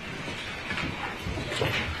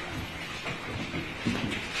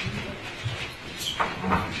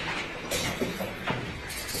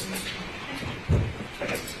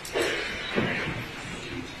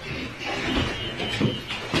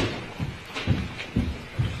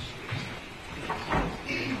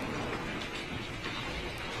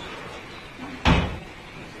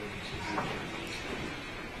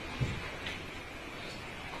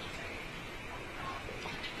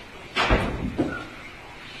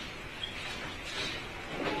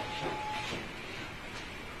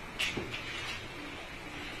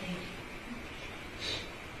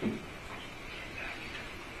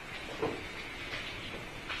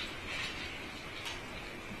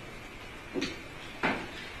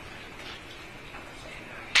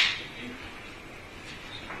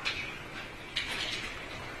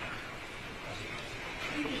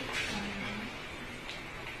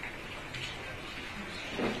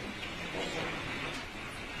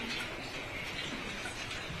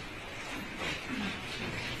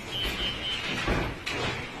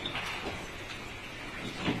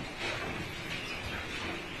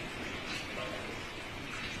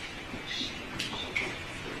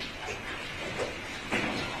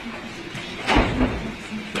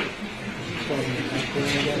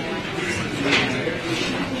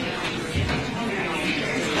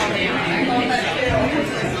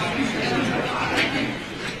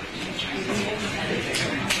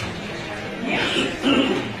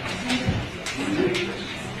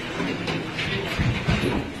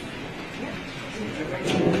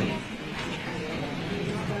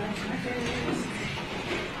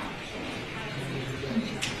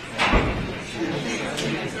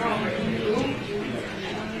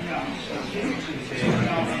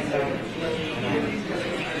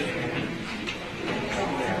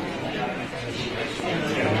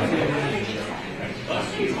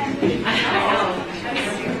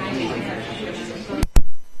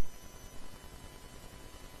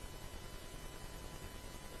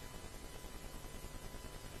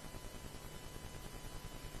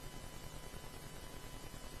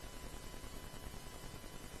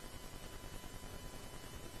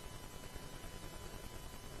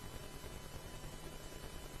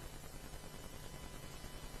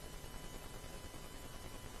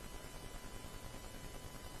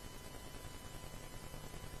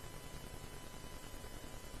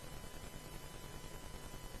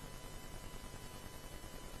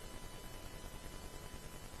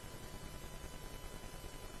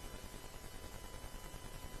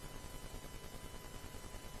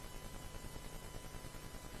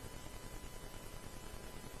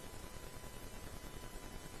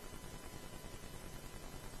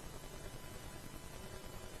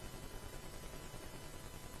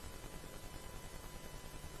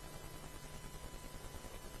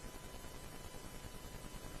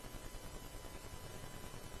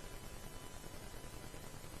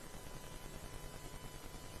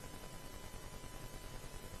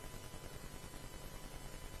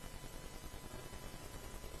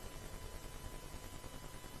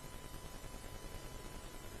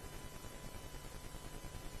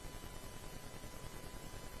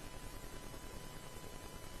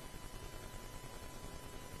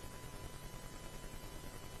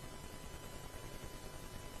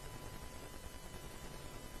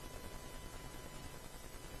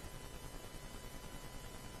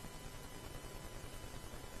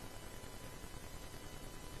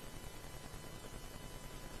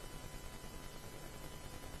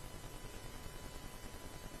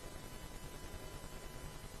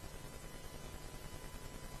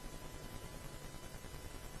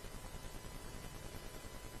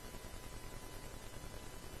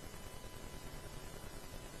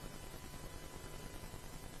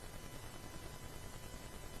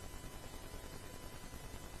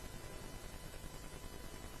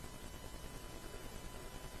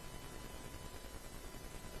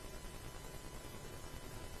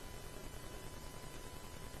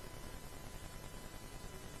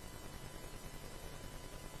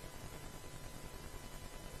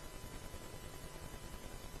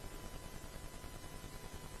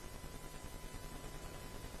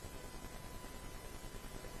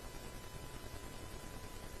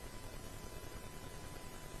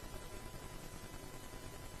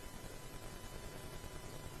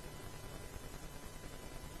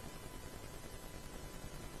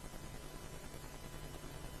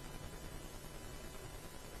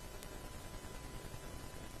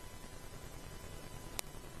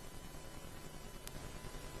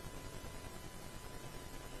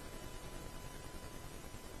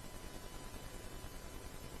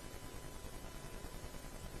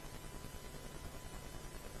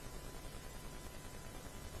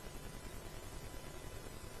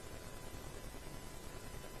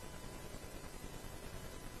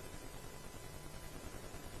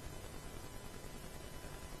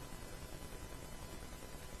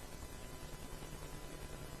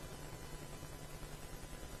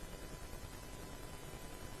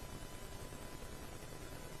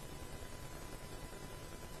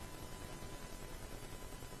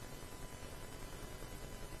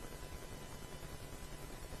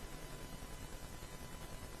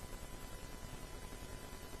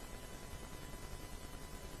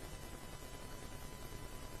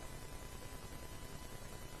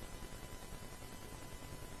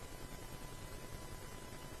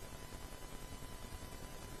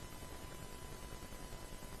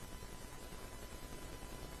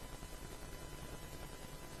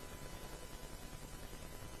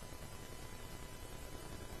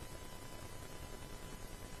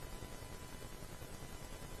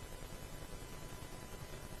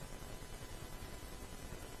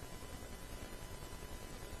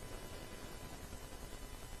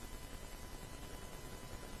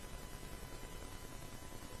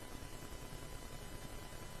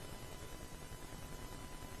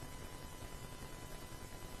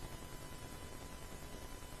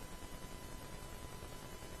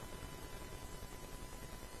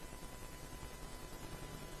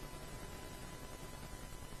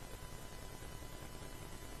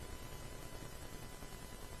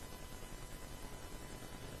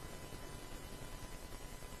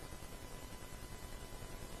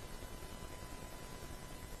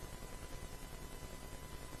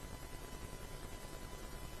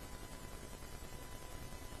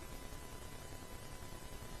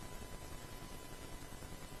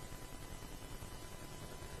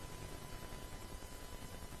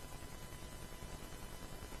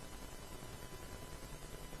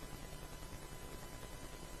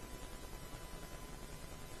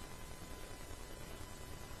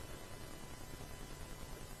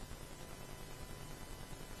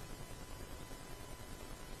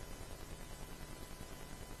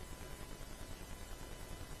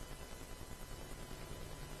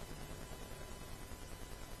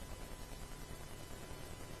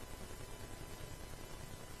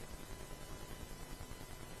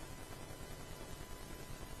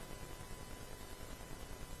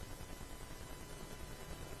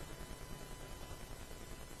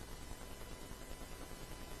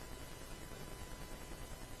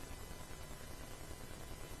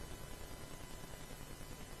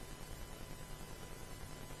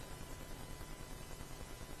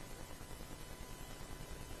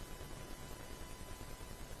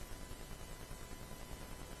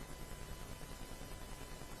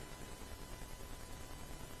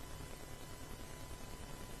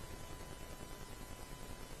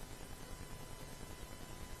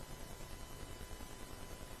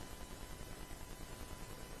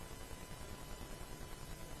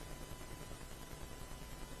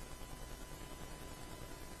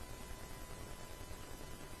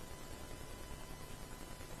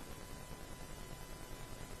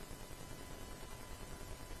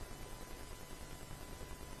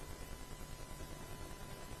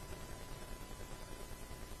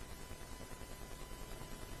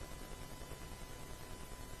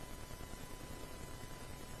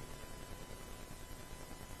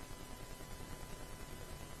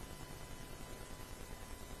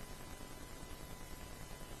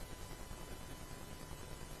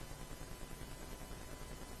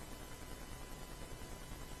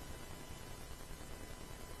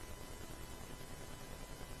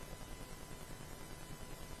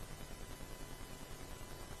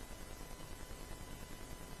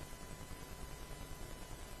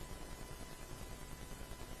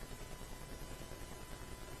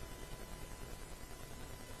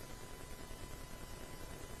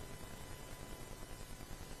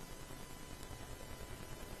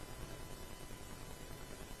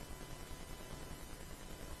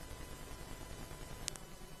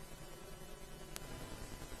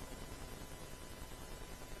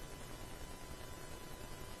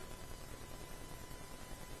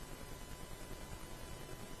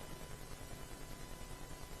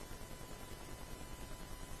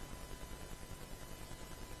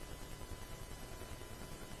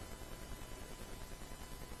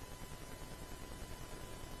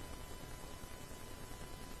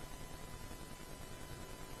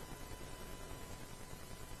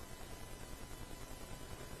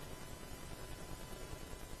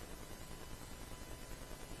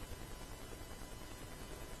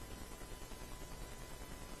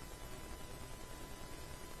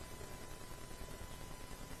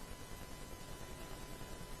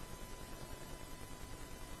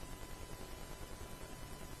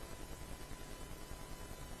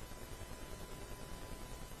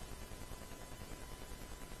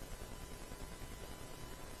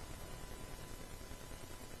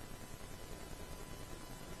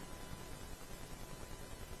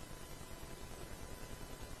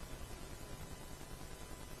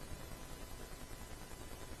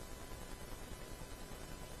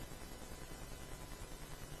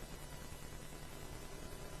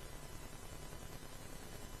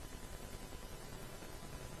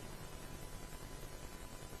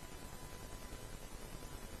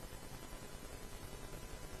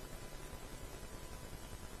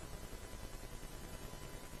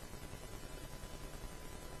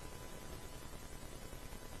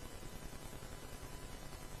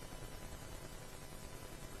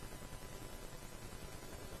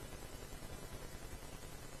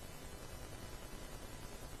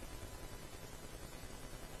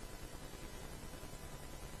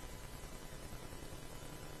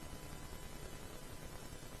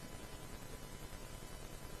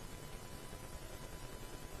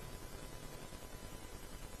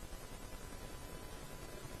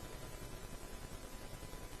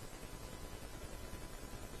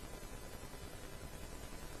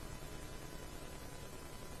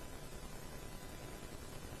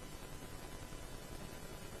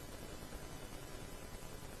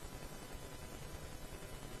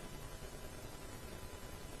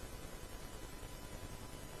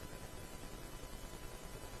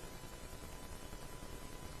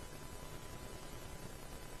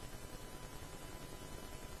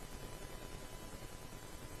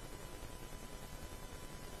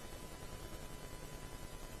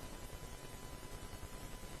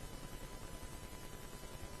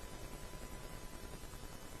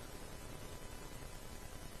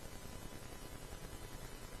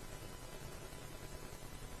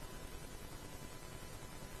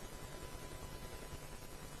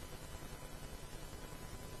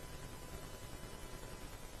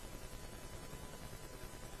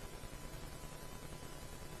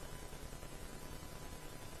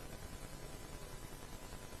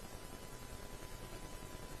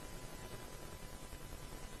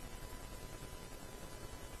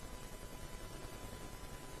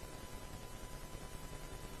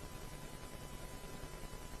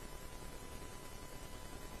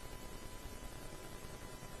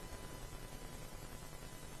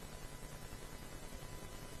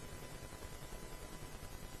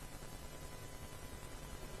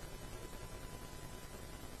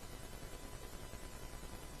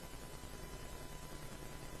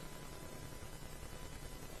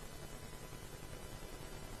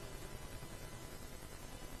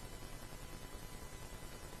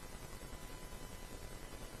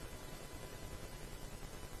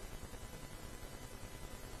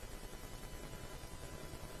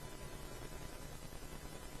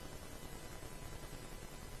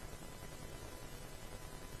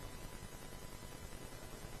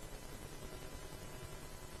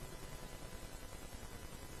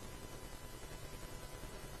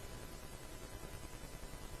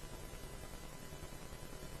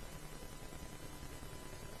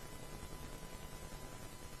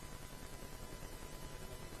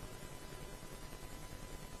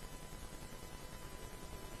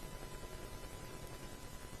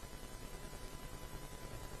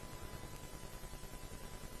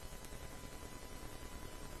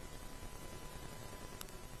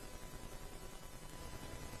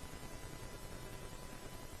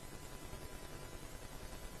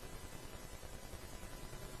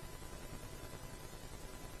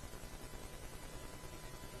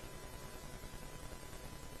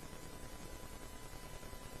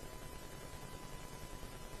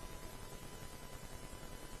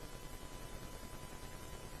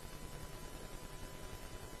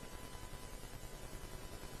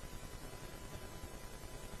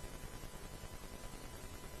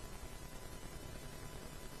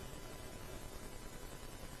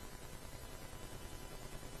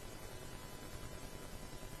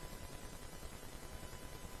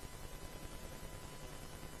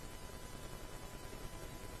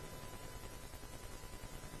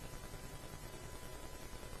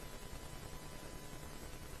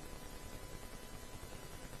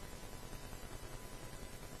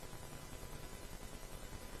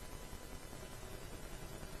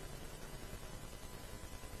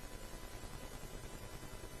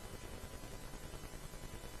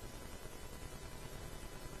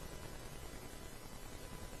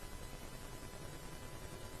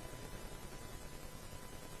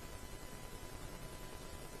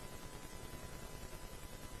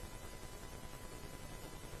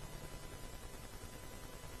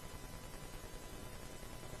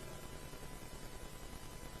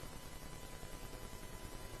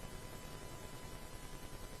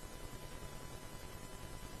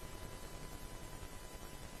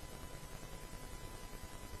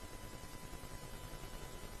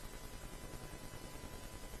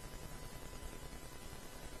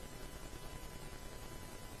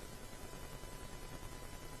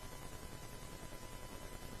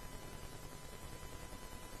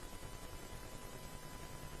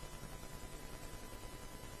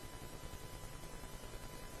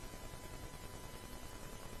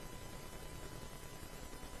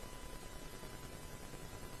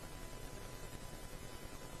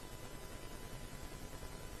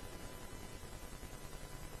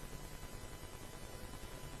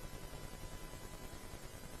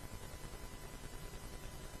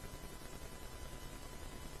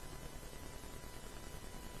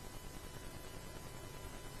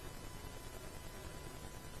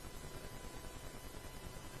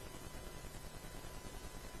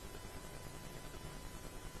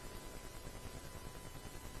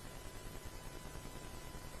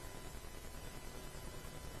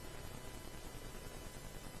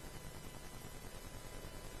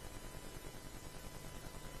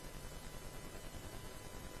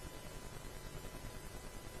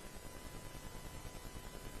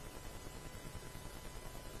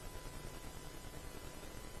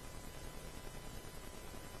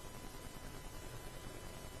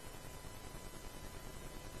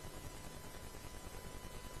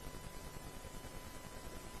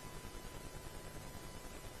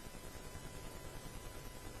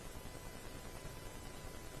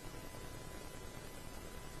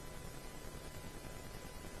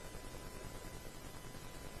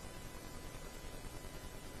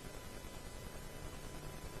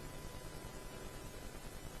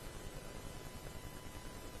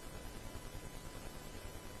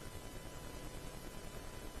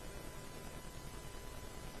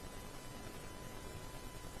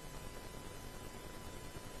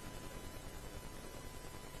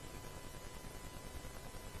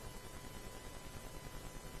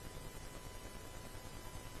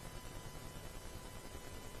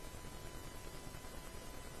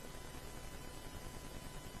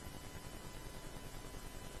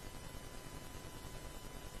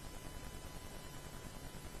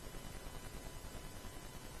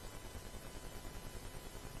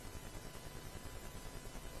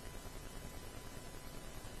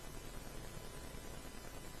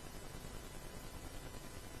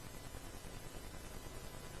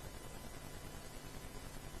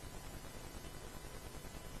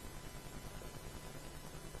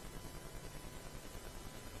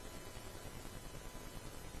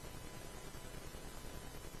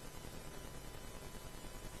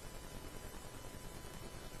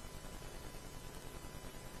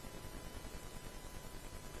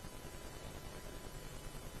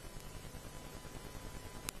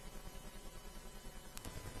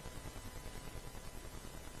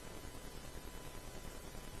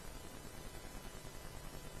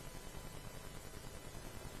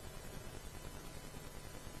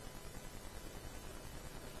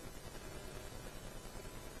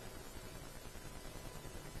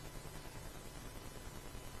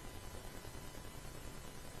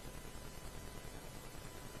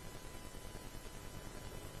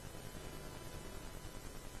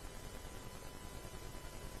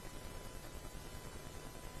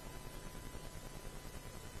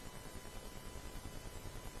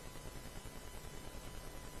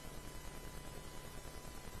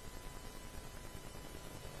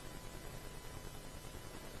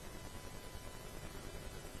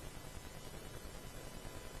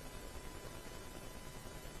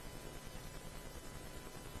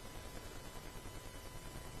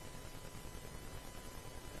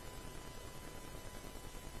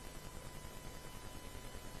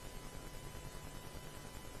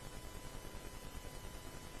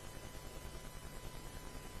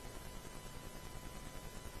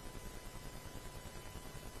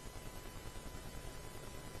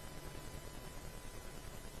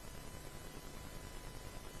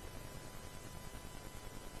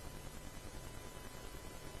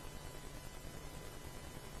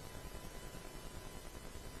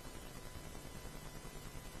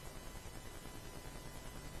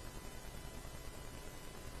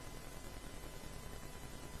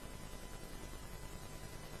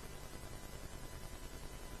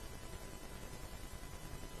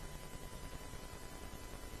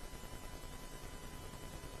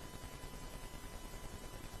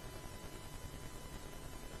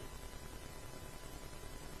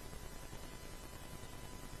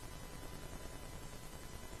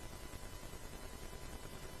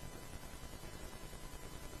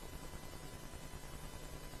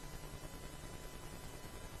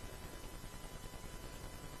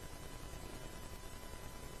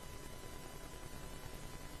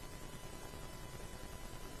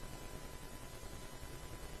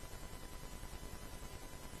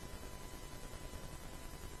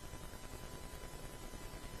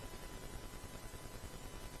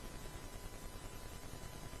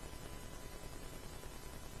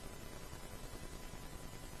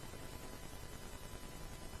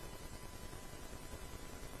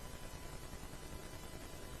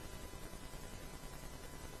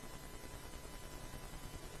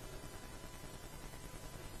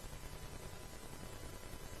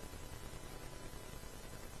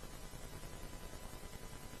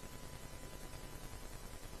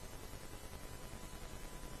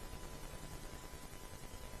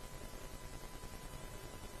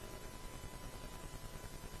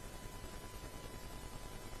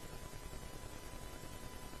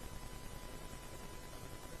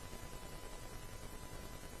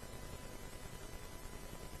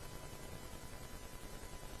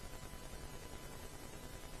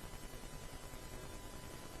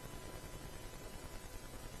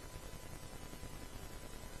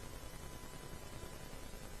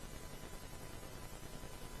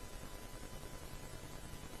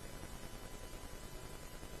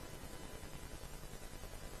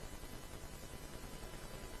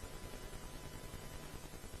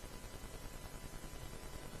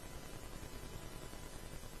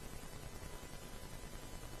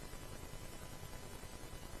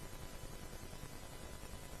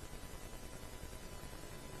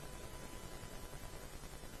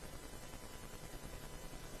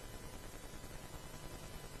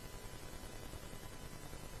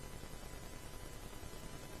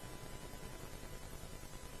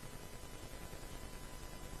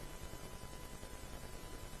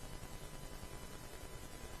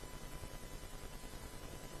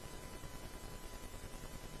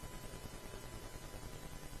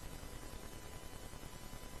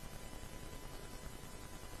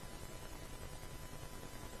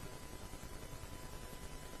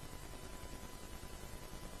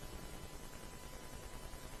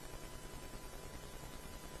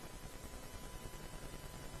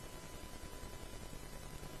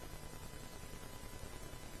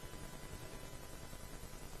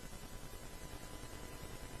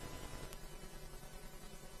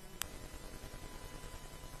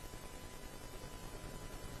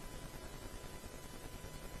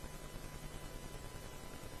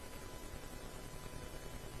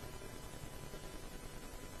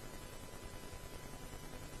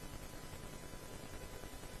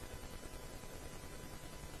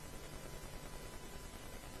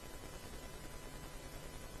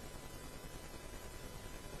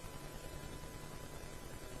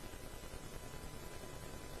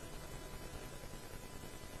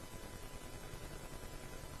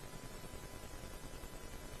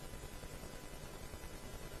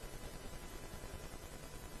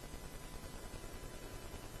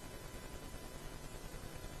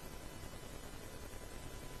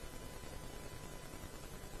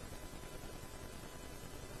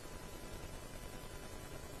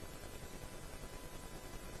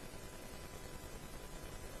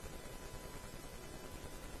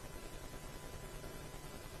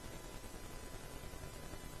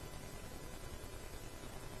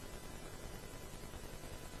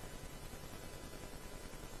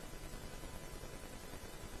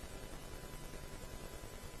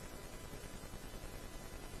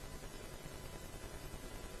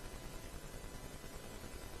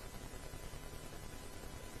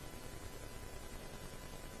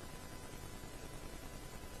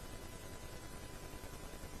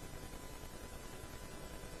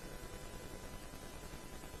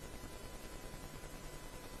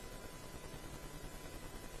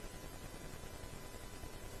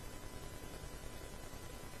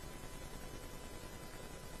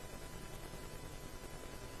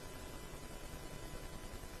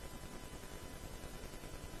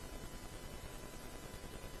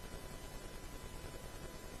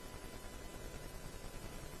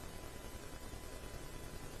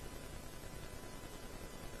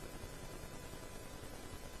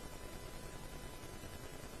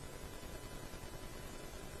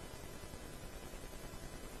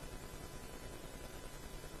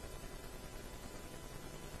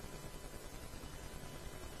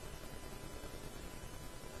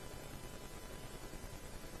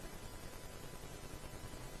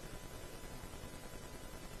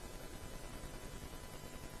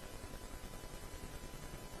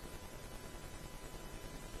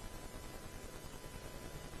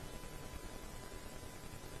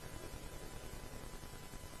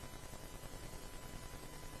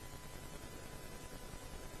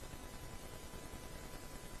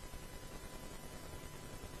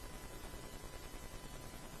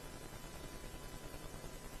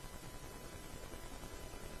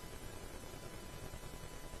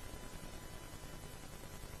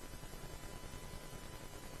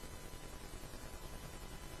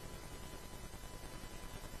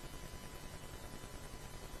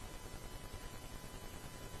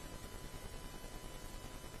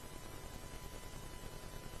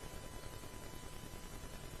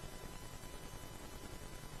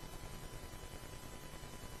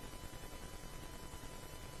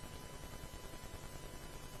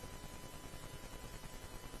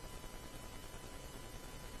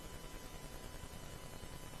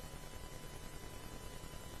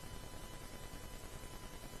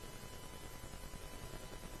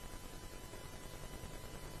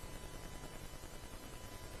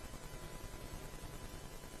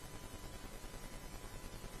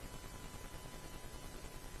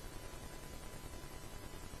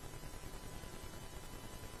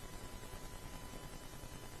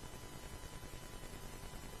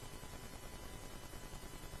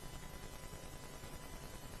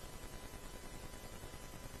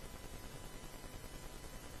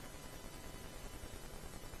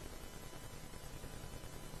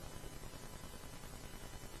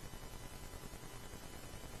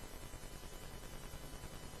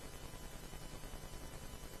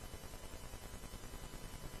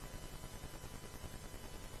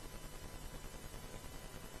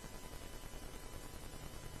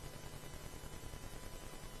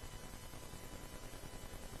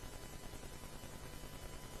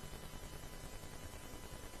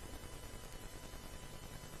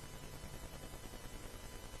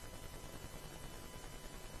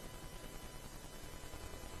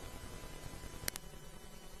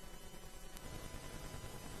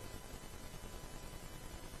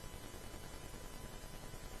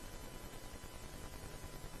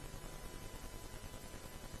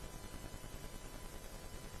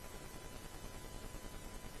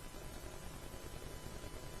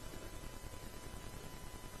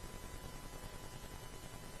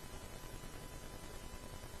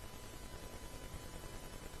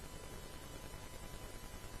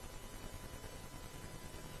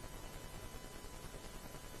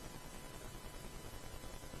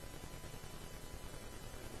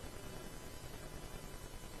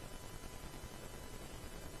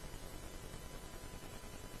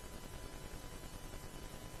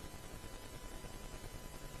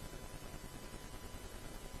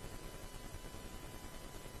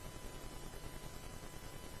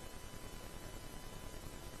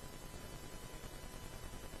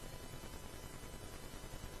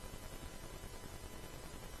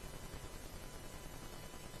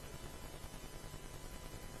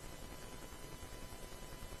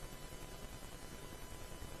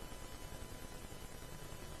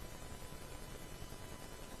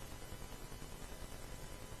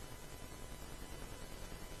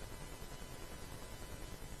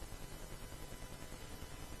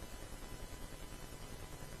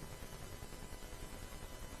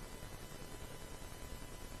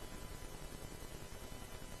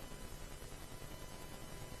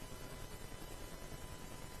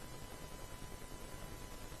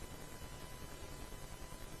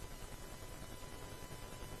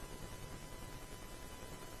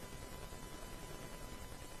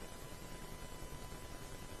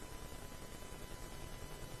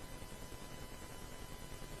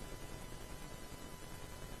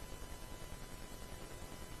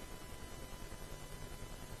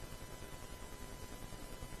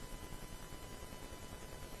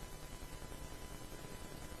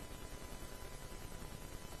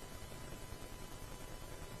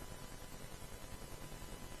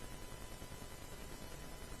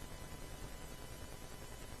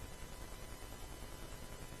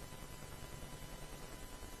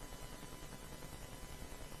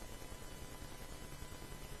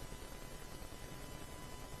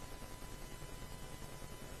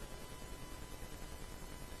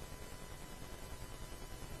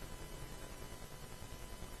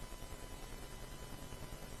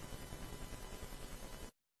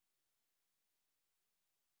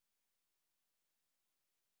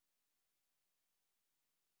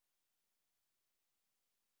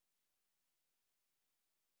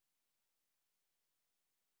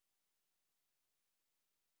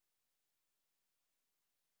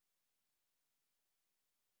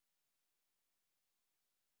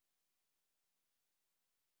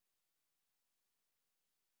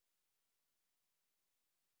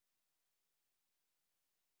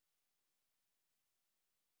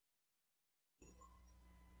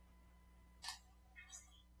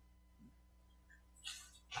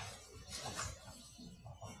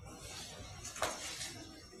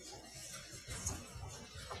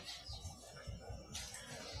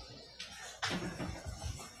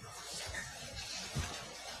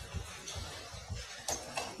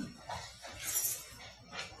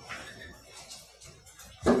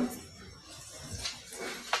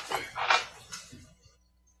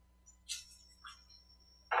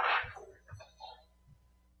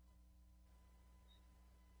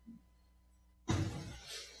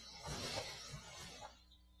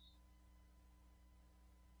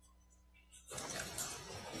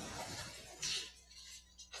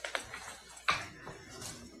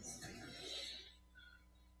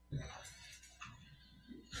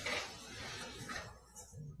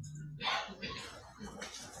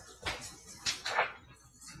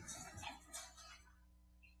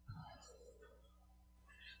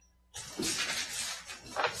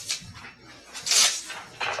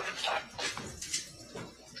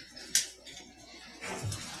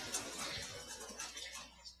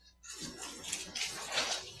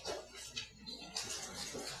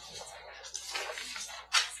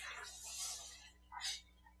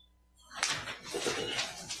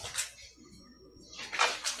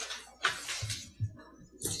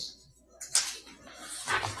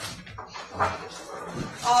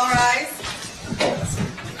 All rise.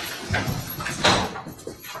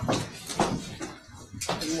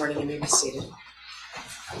 Good morning, you may be seated.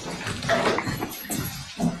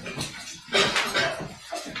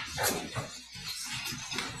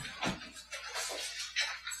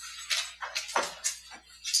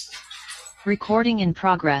 Recording in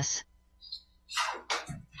progress.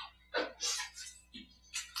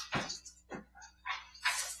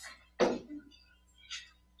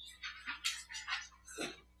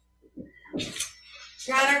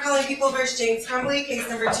 Your Honor, calling People v. James Crumbley, case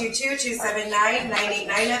number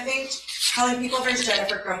 22279-989-FH. Calling People v.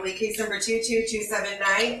 Jennifer Crumbley, case number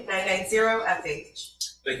 22279-990-FH.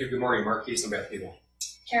 Thank you. Good morning. Mark Case on behalf of people.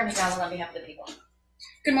 Karen McDonald on behalf of the people.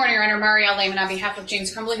 Good morning, Your Honor. Marielle Lehman on behalf of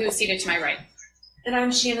James Crumbley, who is seated to my right. And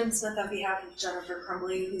I'm Shannon Smith on behalf of Jennifer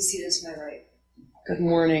Crumbley, who's seated to my right. Good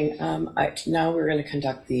morning. Now we're going to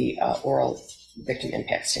conduct the oral victim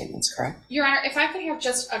impact statements, correct? Your Honor, if I could have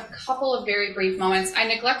just a couple of very brief moments. I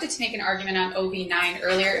neglected to make an argument on OB9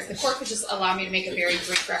 earlier. If the court could just allow me to make a very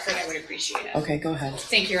brief record, I would appreciate it. Okay, go ahead.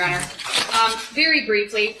 Thank you, Your Honor. Very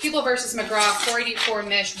briefly, People v. McGraw 484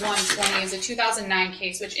 Mich 120 is a 2009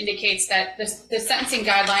 case which indicates that the sentencing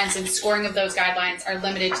guidelines and scoring of those guidelines are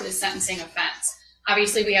limited to the sentencing offense.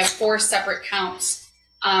 Obviously, we have 4 separate counts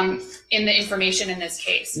in the information in this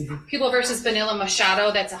case. People v. Vanilla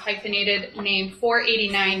Machado, that's a hyphenated name,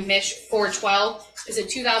 489 Mich 412, is a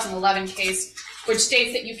 2011 case which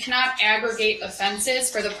states that you cannot aggregate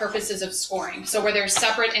offenses for the purposes of scoring. So where they're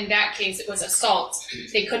separate, in that case it was assaults.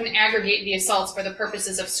 They couldn't aggregate the assaults for the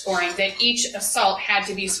purposes of scoring, that each assault had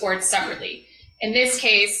to be scored separately. In this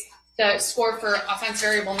case, the score for offense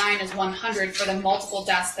variable 9 is 100 for the multiple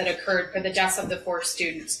deaths that occurred for the deaths of the 4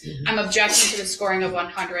 students. I'm objecting to the scoring of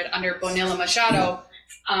 100 under Bonilla Machado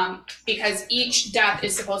because each death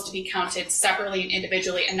is supposed to be counted separately and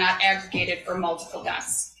individually and not aggregated for multiple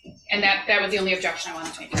deaths. And that was the only objection I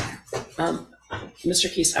wanted to make. Mr.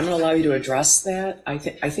 Keese, I'm going to allow you to address that. I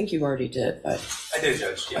think you already did, but I did,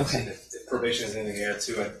 Judge. Yes. Okay. If probation has anything to add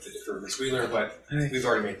to it, for Ms. Wheeler, but right. we've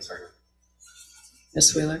already made this argument.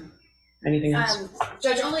 Ms. Wheeler, anything else?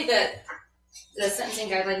 Judge, only the sentencing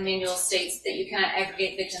guideline manual states that you cannot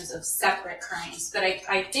aggregate victims of separate crimes, but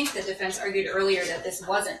I think the defense argued earlier that this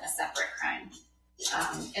wasn't a separate crime.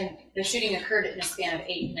 And the shooting occurred in a span of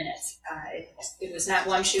 8 minutes. It was not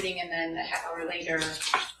one shooting and then a half hour later, it was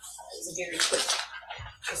a very quick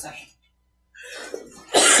procession.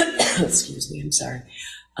 Excuse me, I'm sorry.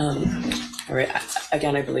 All right,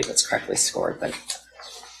 again, I believe it's correctly scored, but.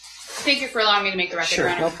 Thank you for allowing me to make the record, Sure,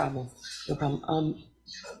 Your Honor. no problem, no problem.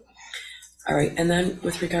 All right, and then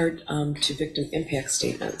with regard to victim impact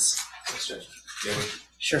statements. Yes, Judge. Yeah.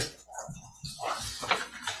 Sure.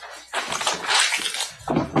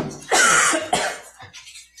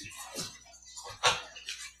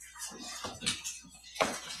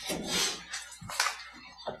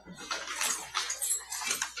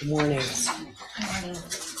 Good morning. Good morning.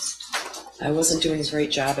 I wasn't doing a great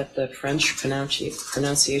job at the French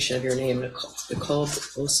pronunciation of your name, Nicole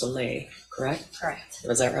Beausoleil, correct? Correct.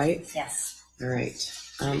 Was that right? Yes. All right.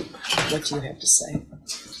 What do you have to say?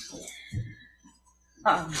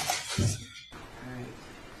 All right.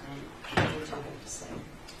 What do you have to say?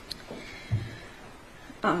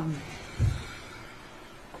 I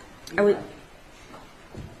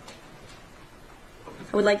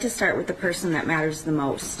would like to start with the person that matters the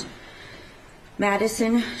most.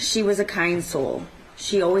 Madison, she was a kind soul.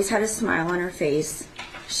 She always had a smile on her face.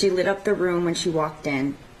 She lit up the room when she walked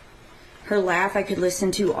in. Her laugh I could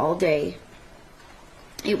listen to all day.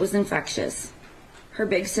 It was infectious. Her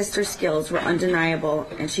big sister skills were undeniable,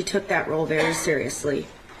 and she took that role very seriously.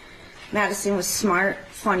 Madison was smart,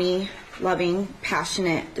 funny, loving,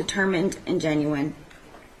 passionate, determined, and genuine.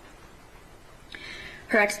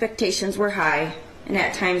 Her expectations were high, and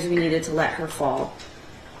at times we needed to let her fall.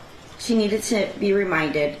 She needed to be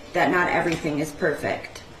reminded that not everything is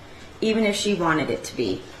perfect, even if she wanted it to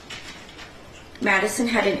be. Madison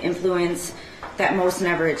had an influence that most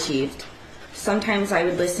never achieved. Sometimes I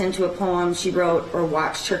would listen to a poem she wrote or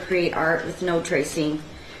watched her create art with no tracing,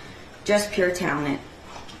 just pure talent.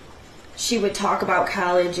 She would talk about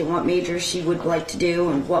college and what majors she would like to do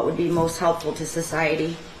and what would be most helpful to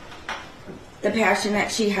society. The passion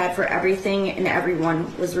that she had for everything and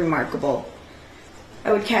everyone was remarkable.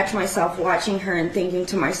 I would catch myself watching her and thinking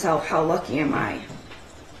to myself, how lucky am I?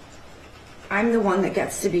 I'm the one that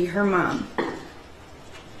gets to be her mom.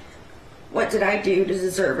 What did I do to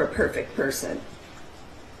deserve a perfect person?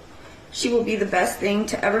 She will be the best thing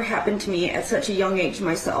to ever happen to me at such a young age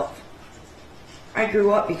myself. I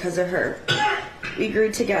grew up because of her. We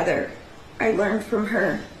grew together. I learned from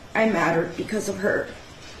her. I mattered because of her.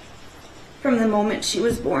 From the moment she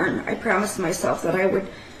was born, I promised myself that I would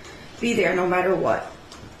be there no matter what.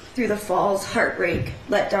 Through the falls, heartbreak,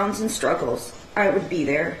 letdowns, and struggles, I would be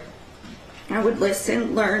there. I would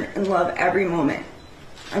listen, learn, and love every moment.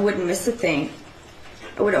 I wouldn't miss a thing.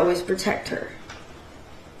 I would always protect her.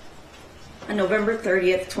 On November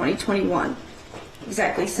 30th, 2021,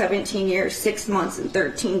 exactly 17 years, 6 months, and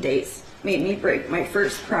 13 days made me break my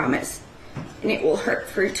first promise, and it will hurt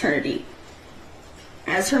for eternity.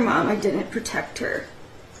 As her mom, I didn't protect her.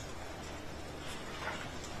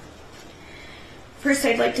 First,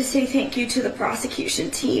 I'd like to say thank you to the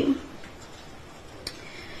prosecution team.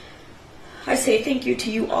 I say thank you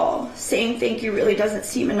to you all. Saying thank you really doesn't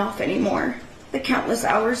seem enough anymore. The countless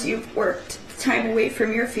hours you've worked, the time away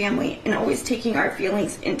from your family, and always taking our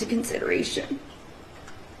feelings into consideration.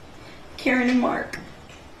 Karen and Mark,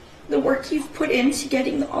 the work you've put into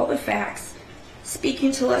getting all the facts,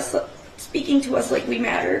 speaking to us like we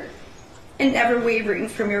matter, and never wavering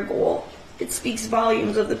from your goal. It speaks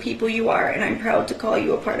volumes of the people you are, and I'm proud to call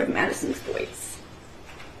you a part of Madison's voice.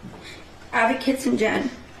 Advocates and Jen,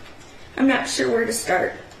 I'm not sure where to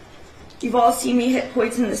start. You've all seen me hit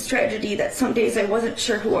points in this tragedy that some days I wasn't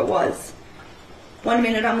sure who I was. One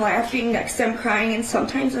minute I'm laughing, next I'm crying, and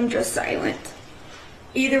sometimes I'm just silent.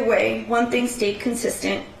 Either way, one thing stayed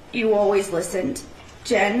consistent. You always listened.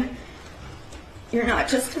 Jen, you're not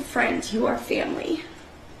just a friend, you are family.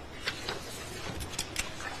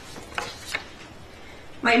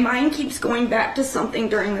 My mind keeps going back to something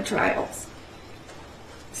during the trials.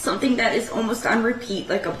 Something that is almost on repeat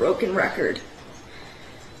like a broken record.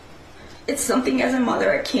 It's something as a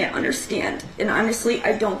mother I can't understand, and honestly,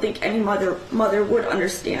 I don't think any mother would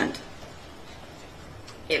understand.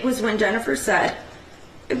 It was when Jennifer said,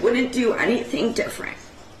 I wouldn't do anything different.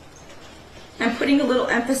 I'm putting a little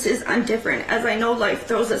emphasis on different, as I know life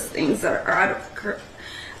throws us things that are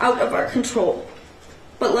out of our control.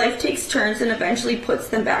 But life takes turns and eventually puts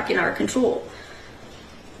them back in our control.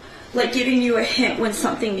 Like giving you a hint when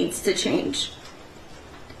something needs to change.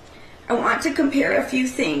 I want to compare a few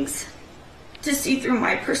things to see through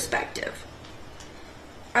my perspective.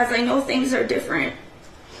 As I know things are different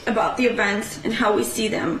about the events and how we see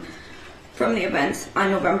them from the events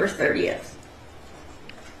on November 30th.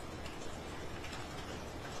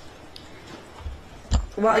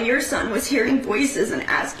 While your son was hearing voices and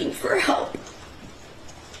asking for help,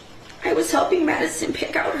 I was helping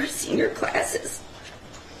pick out her senior classes.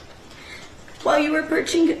 While you were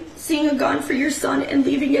purchasing a gun for your son and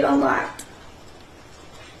leaving it unlocked,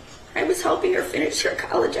 I was helping her finish her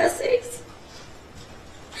college essays.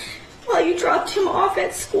 While you dropped him off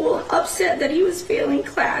at school, upset that he was failing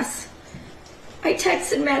class, I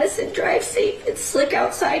texted Madison, drive safe, it's slick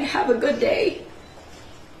outside, have a good day.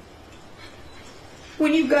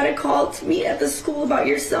 When you got a call to me at the school about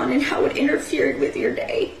your son and how it interfered with your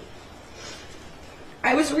day,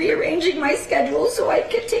 I was rearranging my schedule so I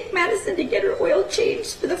could take Madison to get her oil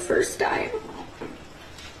changed for the first time.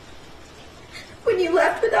 When you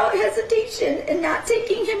left without hesitation and not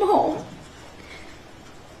taking him home,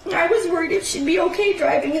 I was worried if she'd be okay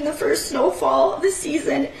driving in the first snowfall of the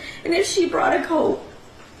season and if she brought a coat.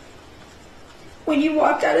 When you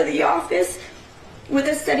walked out of the office with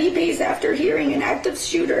a steady pace after hearing an active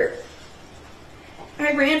shooter,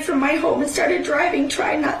 I ran from my home and started driving,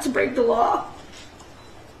 trying not to break the law.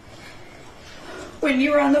 When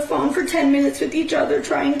you were on the phone for 10 minutes with each other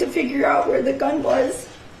trying to figure out where the gun was,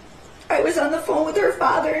 I was on the phone with her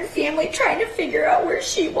father and family trying to figure out where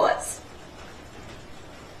she was.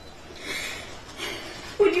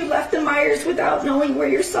 When you left the Myers without knowing where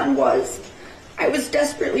your son was, I was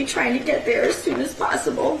desperately trying to get there as soon as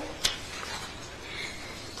possible.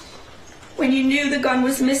 When you knew the gun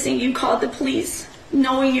was missing, you called the police,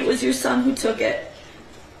 knowing it was your son who took it.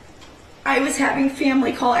 I was having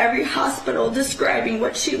family call every hospital describing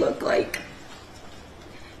what she looked like.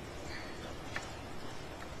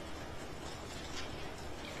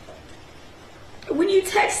 When you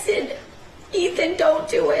texted, Ethan, don't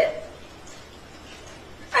do it,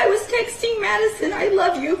 I was texting Madison, I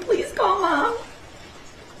love you, please call Mom.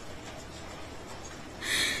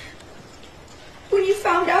 When you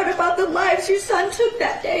found out about the lives your son took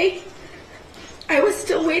that day, I was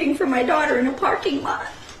still waiting for my daughter in a parking lot.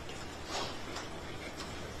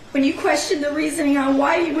 When you questioned the reasoning on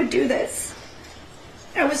why you would do this,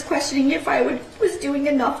 I was questioning if I was doing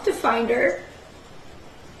enough to find her.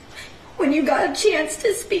 When you got a chance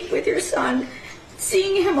to speak with your son,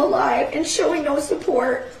 seeing him alive and showing no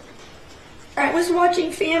support, I was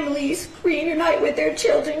watching families reunite with their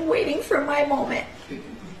children, waiting for my moment.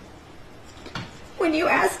 When you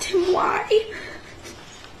asked him why,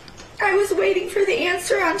 I was waiting for the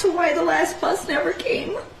answer onto why the last bus never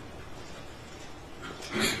came.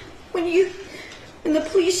 When the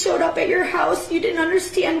police showed up at your house, you didn't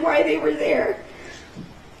understand why they were there.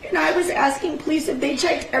 And I was asking police if they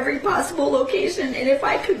checked every possible location and if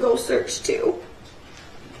I could go search too.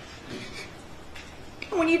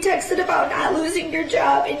 When you texted about not losing your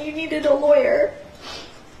job and you needed a lawyer,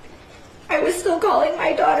 I was still calling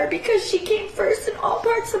my daughter because she came first in all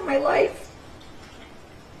parts of my life.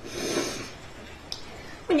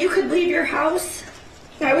 When you could leave your house,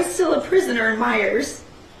 I was still a prisoner in Myers.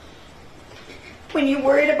 When you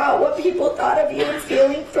worried about what people thought of you and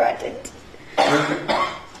feeling threatened,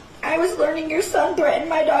 I was learning your son threatened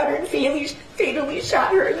my daughter and fatally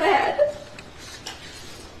shot her in the head.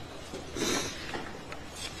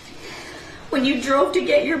 When you drove to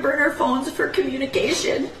get your burner phones for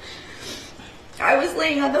communication, I was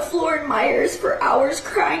laying on the floor in Myers for hours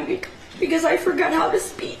crying because I forgot how to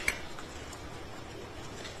speak.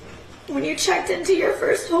 When you checked into your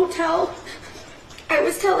first hotel, I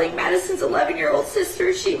was telling Madison's 11-year-old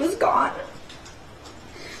sister she was gone.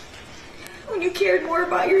 When you cared more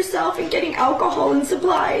about yourself and getting alcohol and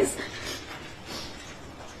supplies,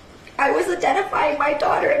 I was identifying my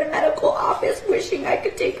daughter in a medical office wishing I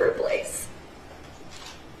could take her place.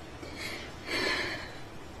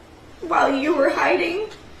 While you were hiding,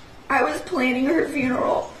 I was planning her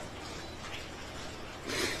funeral.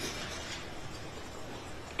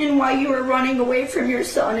 And while you were running away from your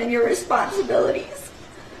son and your responsibilities,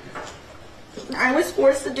 I was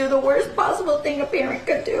forced to do the worst possible thing a parent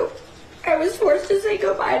could do. I was forced to say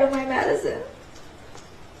goodbye to my Madison.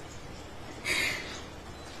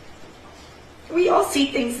 We all see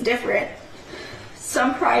things different.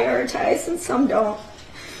 Some prioritize and some don't.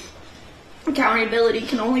 Accountability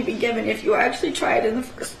can only be given if you actually tried in the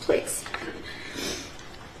first place.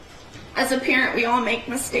 As a parent, we all make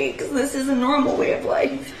mistakes. This is a normal way of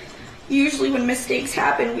life. Usually when mistakes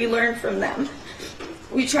happen, we learn from them.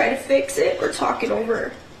 We try to fix it or talk it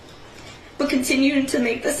over. But continuing to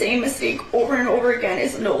make the same mistake over and over again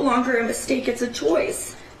is no longer a mistake, it's a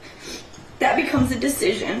choice. That becomes a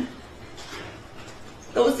decision.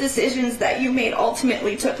 Those decisions that you made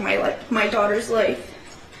ultimately took my daughter's life.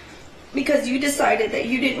 Because you decided that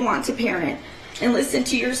you didn't want to parent and listen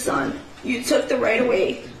to your son. You took the right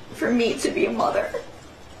away for me to be a mother.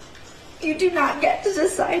 You do not get to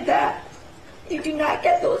decide that. You do not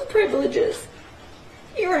get those privileges.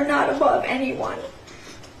 You are not above anyone.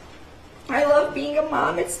 I love being a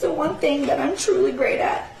mom. It's the one thing that I'm truly great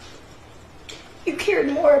at. You cared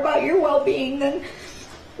more about your well-being than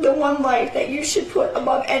the one life that you should put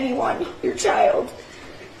above anyone, your child.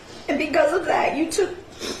 And because of that, you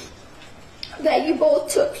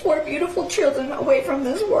both took 4 beautiful children away from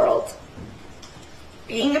this world.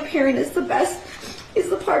 Being a parent is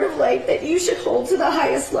the part of life that you should hold to the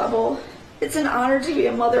highest level. It's an honor to be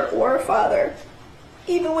a mother or a father.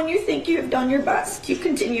 Even when you think you have done your best, you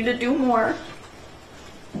continue to do more.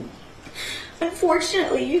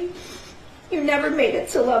 Unfortunately, you never made it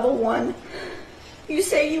to level 1. You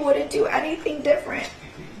say you wouldn't do anything different.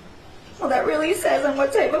 Well, that really says on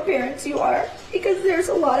what type of parents you are, because there's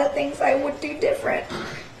a lot of things I would do different.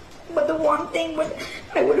 But the one thing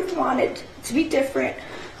I would have wanted to be different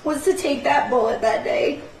was to take that bullet that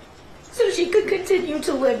day so she could continue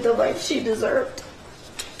to live the life she deserved.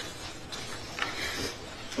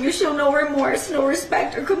 You show no remorse, no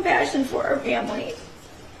respect or compassion for our family.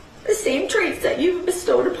 The same traits that you've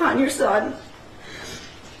bestowed upon your son.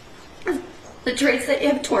 The traits that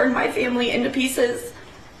have torn my family into pieces.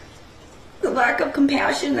 The lack of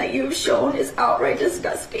compassion that you have shown is outright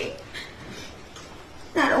disgusting.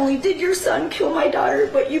 Not only did your son kill my daughter,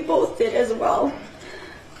 but you both did as well.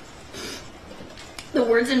 The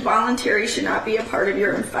words involuntary should not be a part of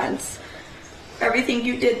your offense. Everything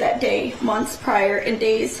you did that day, months prior, and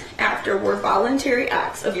days after were voluntary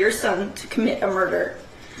acts of your son to commit a murder.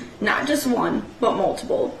 Not just one, but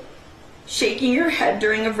multiple. Shaking your head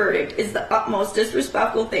during a verdict is the utmost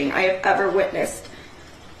disrespectful thing I have ever witnessed.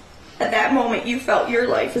 At that moment, you felt your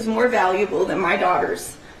life is more valuable than my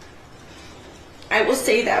daughter's. I will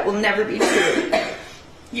say that will never be true.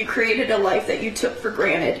 You created a life that you took for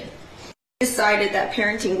granted. You decided that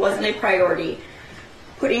parenting wasn't a priority.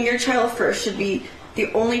 Putting your child first should be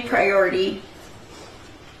the only priority.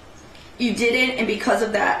 You didn't, and because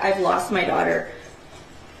of that, I've lost my daughter.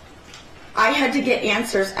 I had to get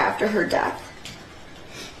answers after her death.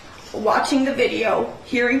 Watching the video,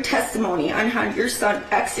 hearing testimony on how your son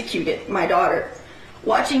executed my daughter,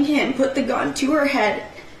 watching him put the gun to her head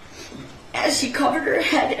as she covered her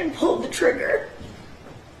head and pulled the trigger,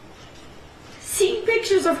 seeing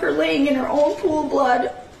pictures of her laying in her own pool of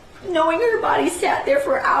blood, knowing her body sat there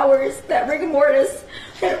for hours, that rigor mortis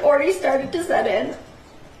had already started to set in.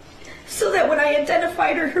 So that when I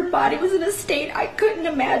identified her, her body was in a state I couldn't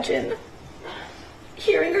imagine.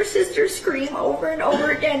 Hearing her sister scream over and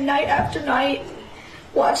over again night after night,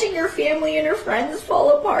 watching her family and her friends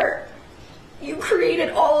fall apart. You created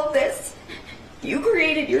all of this. You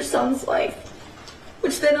created your son's life,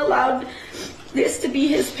 which then allowed this to be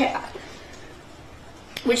his path,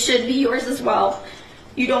 which should be yours as well.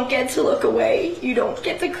 You don't get to look away. You don't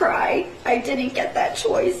get to cry. I didn't get that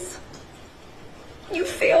choice. You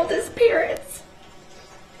failed as parents.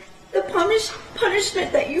 The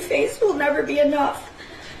punishment that you face will never be enough.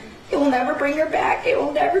 It will never bring her back. It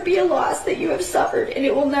will never be a loss that you have suffered, and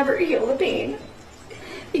it will never heal the pain.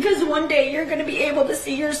 Because one day you're going to be able to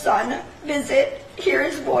see your son, visit, hear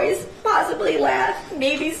his voice, possibly laugh,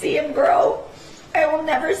 maybe see him grow. I will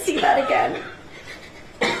never see that again.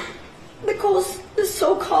 The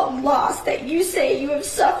so-called loss that you say you have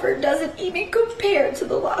suffered doesn't even compare to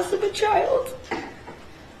the loss of a child.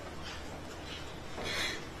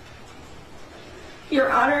 Your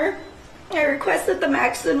Honor, I request that the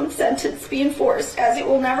maximum sentence be enforced, as it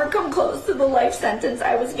will never come close to the life sentence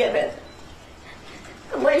I was given.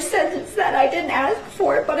 A life sentence that I didn't ask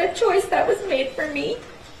for, but a choice that was made for me.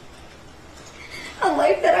 A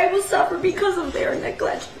life that I will suffer because of their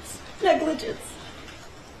negligence. Thank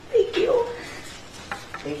you.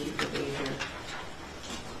 Thank you for being here.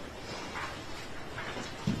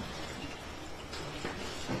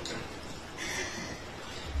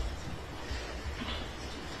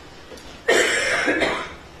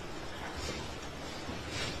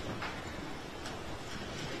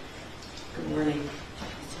 Good morning.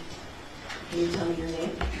 Can you tell me your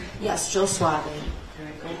name? Yes, Joe Suave. All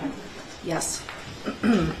right, go ahead. Yes.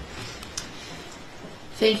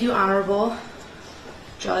 Thank you, Honorable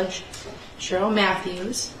Judge Cheryl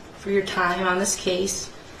Matthews, for your time on this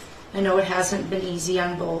case. I know it hasn't been easy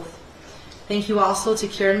on both. Thank you also to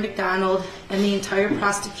Karen McDonald and the entire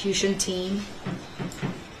prosecution team.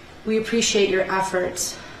 We appreciate your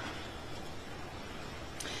efforts.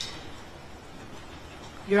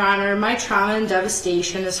 Your Honor, my trauma and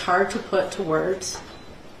devastation is hard to put to words,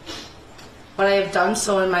 but I have done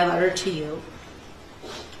so in my letter to you.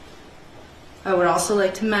 I would also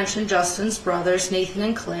like to mention Justin's brothers, Nathan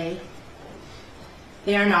and Clay.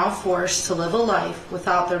 They are now forced to live a life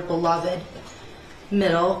without their beloved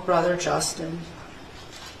middle brother, Justin.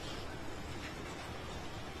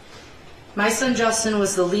 My son Justin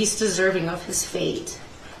was the least deserving of his fate.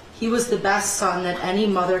 He was the best son that any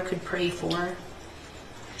mother could pray for.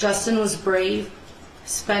 Justin was brave,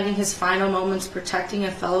 spending his final moments protecting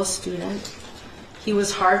a fellow student. He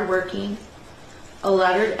was hardworking, a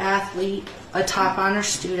lettered athlete, a top honor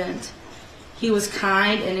student. He was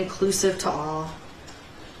kind and inclusive to all.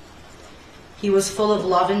 He was full of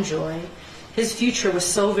love and joy. His future was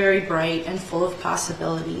so very bright and full of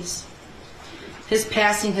possibilities. His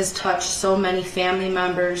passing has touched so many family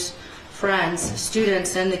members, friends,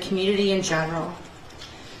 students, and the community in general.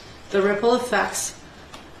 The ripple effects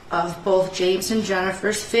of both James and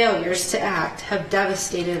Jennifer's failures to act have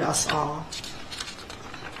devastated us all.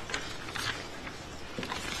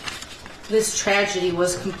 This tragedy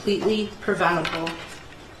was completely preventable.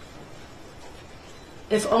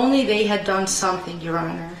 If only they had done something, Your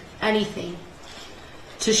Honor, anything,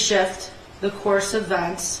 to shift the course of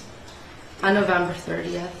events on November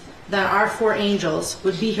 30th, then our four angels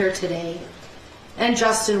would be here today, and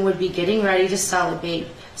Justin would be getting ready to celebrate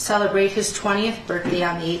his 20th birthday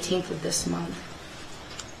on the 18th of this month.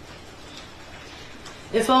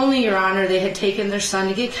 If only, Your Honor, they had taken their son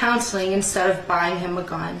to get counseling instead of buying him a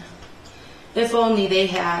gun. If only they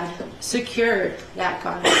had secured that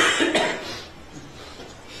gun.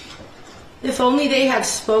 If only they had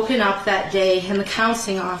spoken up that day in the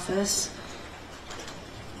counseling office.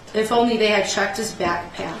 If only they had checked his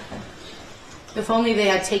backpack. If only they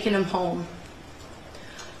had taken him home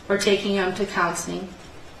or taking him to counseling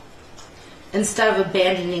instead of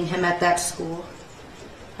abandoning him at that school,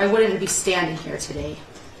 I wouldn't be standing here today.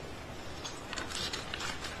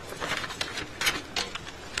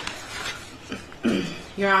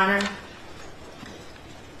 Your Honor,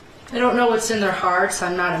 I don't know what's in their hearts.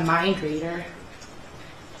 I'm not a mind reader.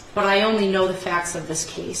 But I only know the facts of this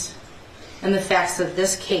case. And the facts of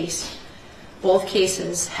this case, both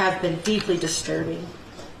cases, have been deeply disturbing.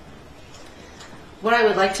 What I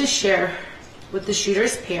would like to share with the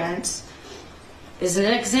shooter's parents is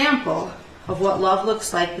an example of what love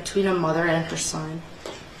looks like between a mother and her son.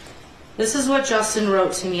 This is what Justin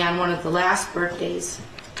wrote to me on one of the last birthdays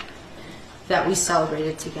that we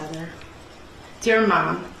celebrated together. Dear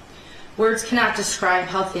Mom, Words cannot describe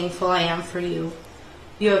how thankful I am for you.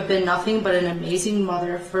 You have been nothing but an amazing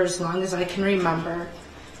mother for as long as I can remember.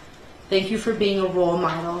 Thank you for being a role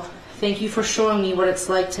model. Thank you for showing me what it's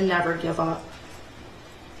like to never give up.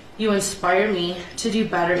 You inspire me to do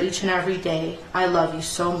better each and every day. I love you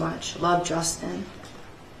so much. Love, Justin.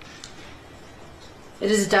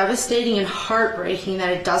 It is devastating and heartbreaking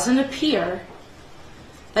that it doesn't appear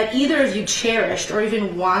that either of you cherished or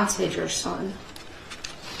even wanted your son.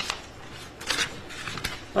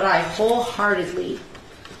 But I wholeheartedly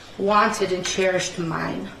wanted and cherished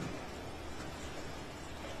mine.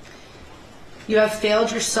 You have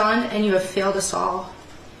failed your son and you have failed us all.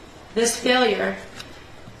 This failure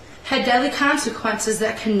had deadly consequences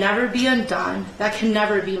that can never be undone, that can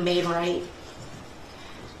never be made right.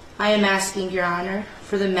 I am asking, Your Honor,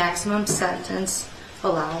 for the maximum sentence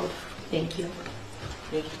allowed. Thank you.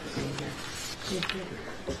 Thank you for being here. Thank you.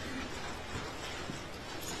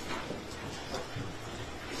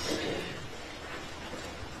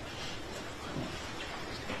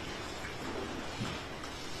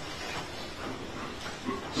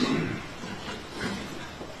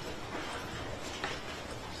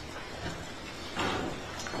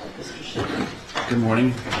 Good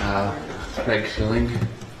morning. Craig Schilling,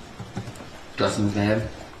 Justin's dad.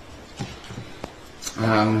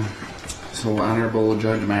 So, Honorable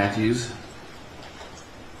Judge Matthews,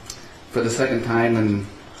 for the second time in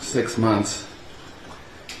 6 months,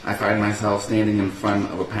 I find myself standing in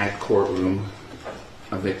front of a packed courtroom,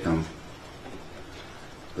 a victim.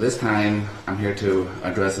 This time, I'm here to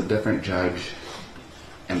address a different judge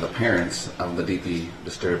and the parents of the deeply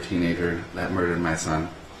disturbed teenager that murdered my son.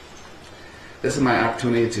 This is my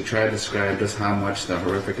opportunity to try to describe just how much the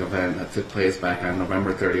horrific event that took place back on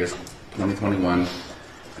November 30th, 2021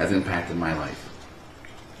 has impacted my life.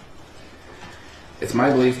 It's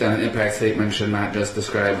my belief that an impact statement should not just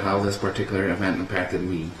describe how this particular event impacted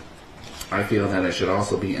me. I feel that it should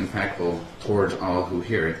also be impactful towards all who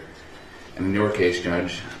hear it. And in your case,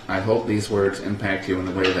 Judge, I hope these words impact you in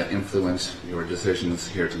a way that influence your decisions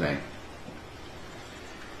here today.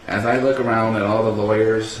 As I look around at all the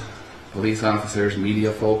lawyers, police officers,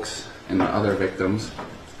 media folks, and the other victims,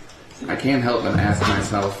 I can't help but ask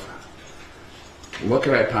myself, what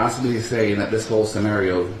could I possibly say that this whole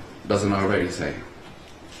scenario doesn't already say?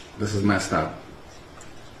 This is messed up.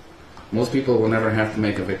 Most people will never have to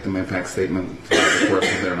make a victim impact statement throughout the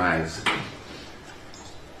course of their lives.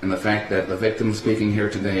 And the fact that the victims speaking here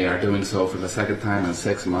today are doing so for the second time in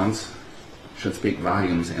 6 months should speak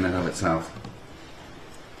volumes in and of itself.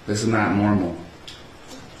 This is not normal.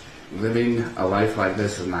 Living a life like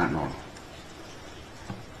this is not normal.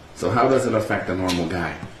 So how does it affect a normal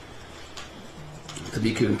guy? To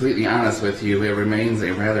be completely honest with you, it remains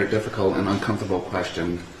a rather difficult and uncomfortable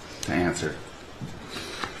question to answer.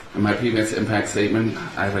 In my previous impact statement,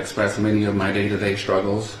 I've expressed many of my day-to-day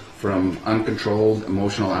struggles, from uncontrolled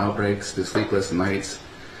emotional outbreaks to sleepless nights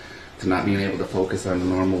to not being able to focus on the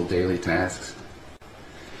normal daily tasks.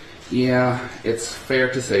 Yeah, it's fair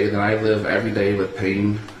to say that I live every day with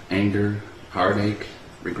pain, anger, heartache,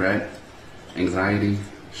 regret, anxiety,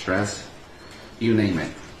 stress, you name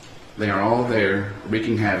it. They are all there,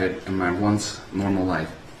 wreaking havoc in my once normal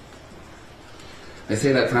life. They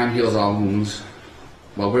say that time heals all wounds.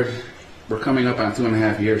 Well, we're coming up on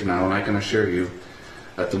 2.5 years now, and I can assure you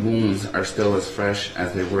that the wounds are still as fresh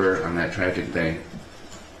as they were on that tragic day.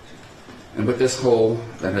 And with this hole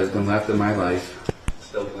that has been left in my life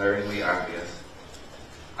still glaringly obvious,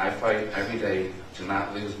 I fight every day to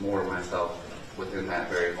not lose more of myself within that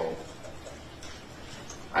very hole.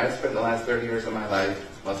 I have spent the last 30 years of my life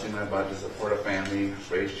busting my butt to support a family,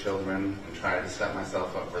 raise children, and try to set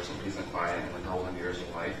myself up for some peace and quiet in the golden years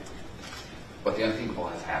of life. But the unthinkable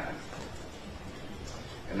has happened.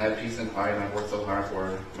 And that peace and quiet I've worked so hard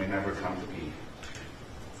for may never come to be.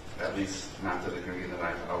 At least not to the degree that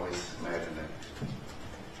I've always imagined it.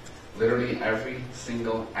 Literally every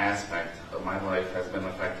single aspect of my life has been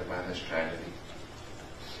affected by this tragedy.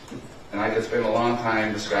 And I could spend a long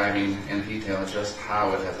time describing in detail just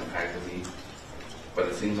how it has impacted me, but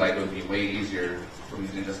it seems like it would be way easier for me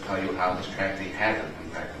to just tell you how this tragedy hasn't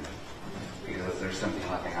impacted me, because there's simply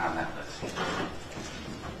nothing on that list.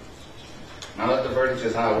 Now that the verdict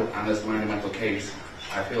is out on this monumental case,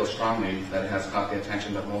 I feel strongly that it has caught the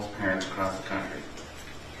attention of most parents across the country.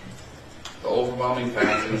 The overwhelming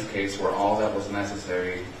facts in this case were all that was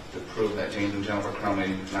necessary to prove that James and Jennifer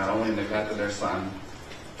Crumbley not only neglected their son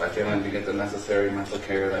by failing to get the necessary mental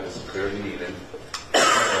care that was clearly needed,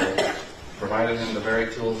 but provided him the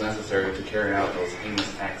very tools necessary to carry out those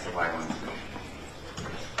heinous acts of violence.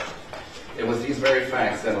 It was these very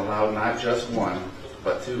facts that allowed not just one,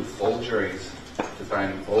 but 2 full juries to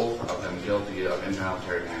find both of them guilty of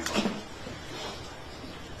involuntary manslaughter.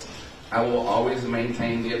 I will always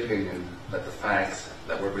maintain the opinion that the facts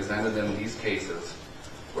that were presented in these cases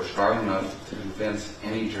were strong enough to convince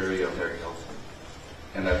any jury of their guilt,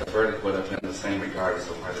 and that the verdict would have been the same regardless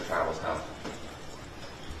of where the trial was held.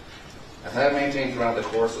 As I have maintained throughout the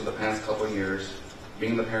course of the past couple of years,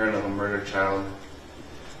 being the parent of a murdered child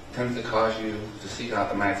tends to cause you to seek out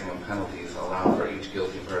the maximum penalties allowed for each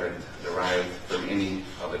guilty verdict derived from any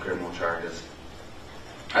of the criminal charges.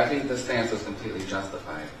 I think this stance is completely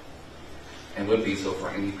justified, and would be so for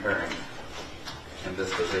any parent in the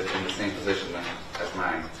same position as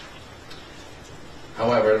mine.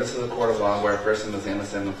 However, this is a court of law where a person is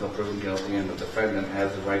innocent until proven guilty, and the defendant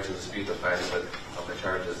has the right to dispute the facts of the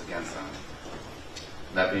charges against them.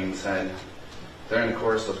 That being said, during the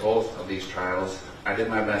course of both of these trials, I did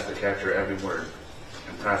my best to capture every word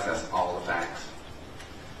and process all the facts.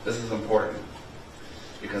 This is important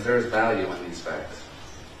because there is value in these facts,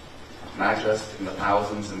 not just in the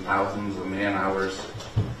thousands and thousands of man-hours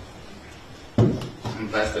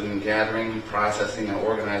invested in gathering, processing, and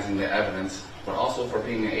organizing the evidence, but also for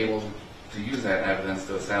being able to use that evidence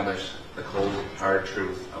to establish the cold, hard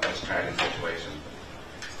truth of this tragic situation,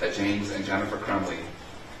 that James and Jennifer Crumbley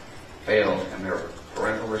failed in their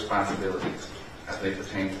parental responsibilities as they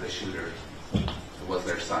pertain to the shooter, who was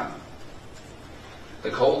their son. The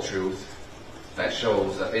cold truth that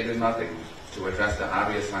shows that they did nothing to address the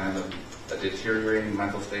obvious signs of a deteriorating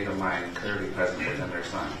mental state of mind clearly present within their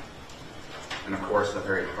son. And of course, the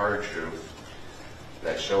very hard truth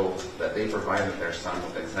that shows that they provided their son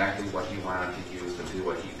with exactly what he wanted to use to do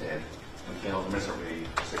what he did, and failed miserably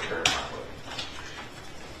to secure it properly.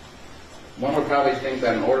 One would probably think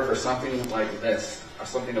that in order for something like this, or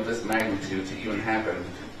something of this magnitude to even happen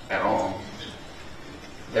at all,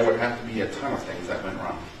 there would have to be a ton of things that went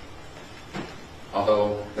wrong.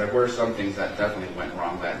 Although there were some things that definitely went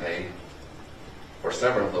wrong that day, for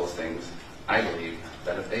several of those things, I believe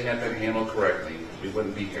that if they had been handled correctly, we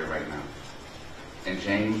wouldn't be here right now. And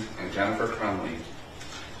James and Jennifer Crumbley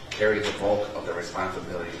carried the bulk of the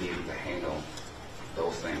responsibility needed to handle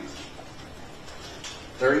those things.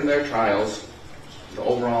 During their trials, the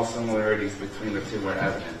overall similarities between the two were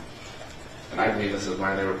evident, and I believe this is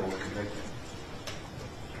why they were both convicted.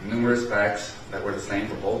 Numerous facts that were the same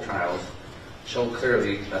for both trials showed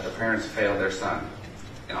clearly that the parents failed their son,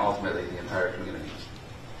 and ultimately the entire community.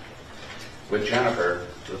 With Jennifer,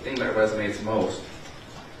 the thing that resonates most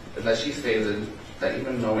is that she stated that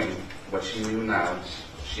even knowing what she knew now,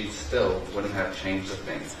 she still wouldn't have changed a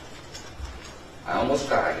thing. I almost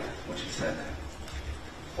died when she said that.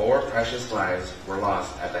 4 precious lives were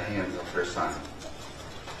lost at the hands of her son,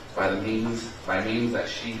 by means that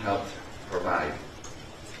she helped provide.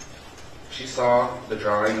 She saw the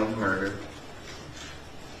drawing of murder,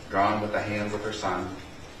 drawn with the hands of her son.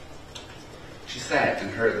 She sat and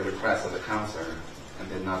heard the request of the counselor and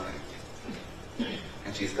did nothing.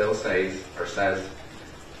 And she still says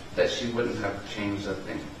that she wouldn't have changed a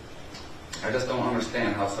thing. I just don't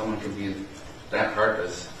understand how someone can be that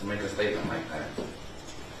heartless to make a statement like that.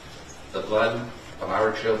 The blood of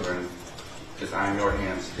our children is on your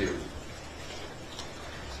hands too.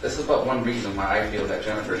 This is but one reason why I feel that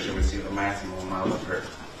Jennifer should receive the maximum amount of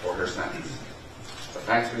for her sentence. The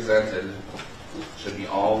facts presented should be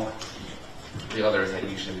all the others that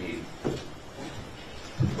you should need.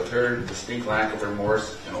 With her distinct lack of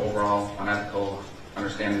remorse and overall unethical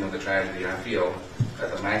understanding of the tragedy, I feel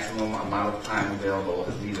that the maximum amount of time available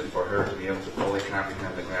is needed for her to be able to fully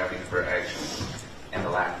comprehend the gravity of her actions and the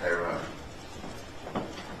lack thereof.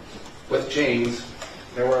 With James,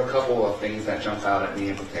 there were a couple of things that jumped out at me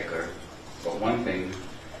in particular, but one thing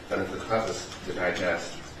that is the toughest to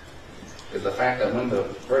digest is the fact that when the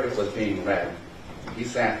verdict was being read, he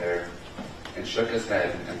sat there and shook his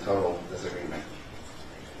head in total disagreement,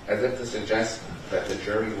 as if to suggest that the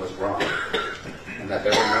jury was wrong and that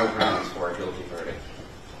there were no grounds for a guilty verdict.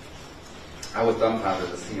 I was dumbfounded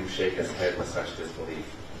to see him shake his head with such disbelief,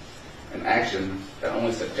 an action that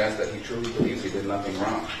only suggests that he truly believes he did nothing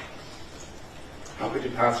wrong. How could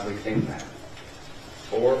you possibly think that?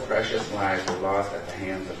 4 precious lives were lost at the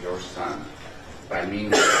hands of your son by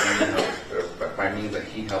means that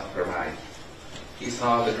he helped provide. He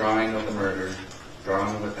saw the drawing of the murder,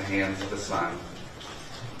 drawn with the hands of the son.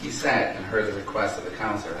 He sat and heard the request of the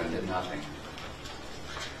counselor and did nothing.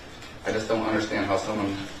 I just don't understand how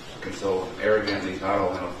someone can so arrogantly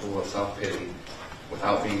dawdle in a pool of self-pity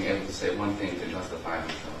without being able to say one thing to justify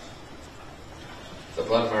themselves. The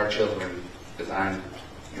blood of our children is on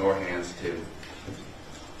your hands too.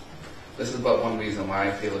 This is but one reason why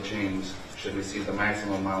I feel James should receive the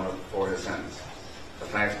maximum amount for his sentence. The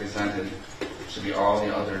facts presented should be all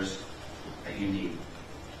the others that you need.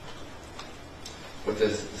 With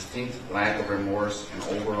this distinct lack of remorse and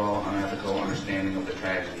overall unethical understanding of the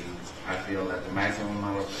tragedy, I feel that the maximum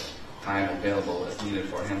amount of time available is needed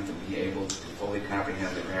for him to be able to fully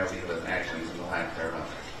comprehend the gravity of his actions and the lack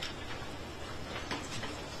thereof.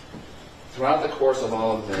 Throughout the course of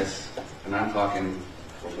all of this, and I'm talking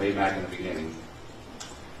from way back in the beginning,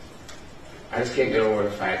 I just can't get over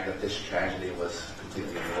the fact that this tragedy was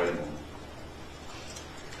completely avoidable.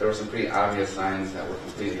 There were some pretty obvious signs that were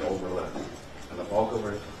completely overlooked, and the bulk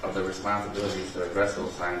of the responsibilities to address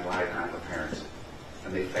those signs lied on the parents,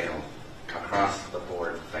 and they failed. Across the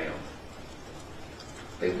board, failed.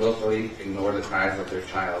 They willfully ignored the cries of their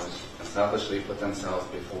child and selfishly put themselves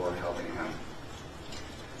before helping him.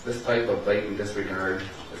 This type of blatant disregard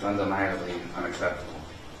is undeniably unacceptable.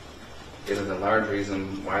 It is a large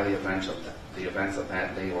reason why the events of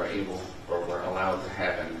that day were were allowed to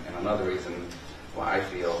happen, and another reason why I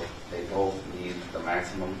feel they both need the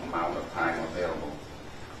maximum amount of time available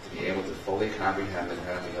to be able to fully comprehend the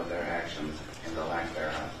gravity of their actions and the lack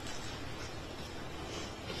thereof.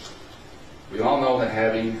 We all know that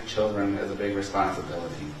having children is a big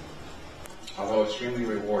responsibility. Although extremely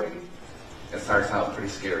rewarding, it starts out pretty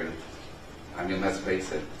scary. I mean, let's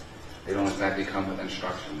face it, they don't exactly come with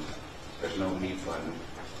instructions. There's no mute button,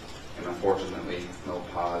 and unfortunately, no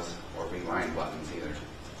pause or rewind buttons either.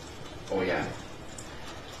 Oh yeah,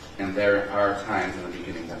 and there are times in the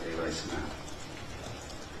beginning that they really smell.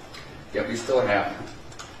 Yet we still have them.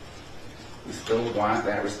 We still want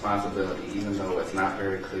that responsibility, even though it's not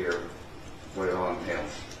very clear what it all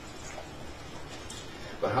entails.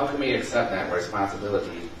 But how can we accept that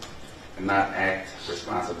responsibility and not act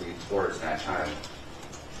responsibly towards that child?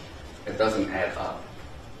 It doesn't add up.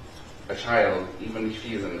 A child, even if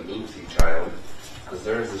he is an oopsie child,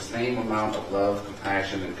 deserves the same amount of love,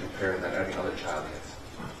 compassion, and care that every other child gets.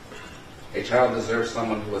 A child deserves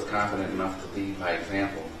someone who is confident enough to lead by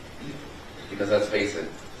example. Because let's face it,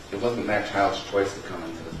 it wasn't that child's choice to come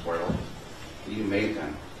into this world. You made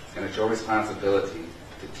them. And it's your responsibility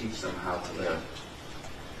to teach them how to live.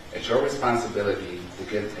 It's your responsibility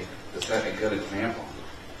to set a good example.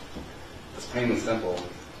 It's plain and simple,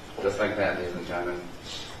 just like that, ladies and gentlemen.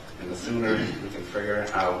 And the sooner we can figure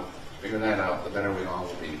that out, the better we all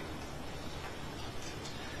will be.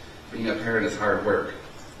 Being a parent is hard work,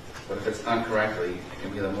 but if it's done correctly, it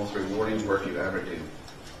can be the most rewarding work you ever do.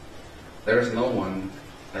 There is no one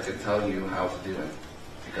that can tell you how to do it,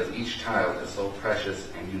 because each child is so precious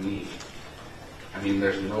and unique. I mean,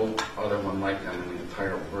 there's no other one like them in the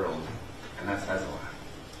entire world, and that says a lot.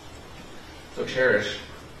 So cherish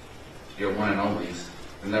your one and onlys,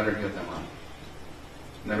 and never give them up.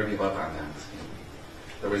 Never give up on them.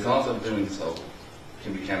 The results of doing so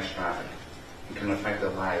can be catastrophic and can affect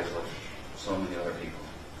the lives of so many other people.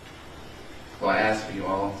 Well, I ask for you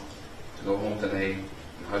all to go home today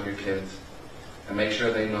and hug your kids and make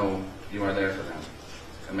sure they know you are there for them,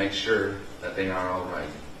 and make sure that they are all right.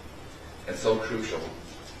 It's so crucial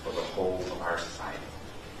for the whole of our society.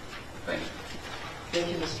 Thank you.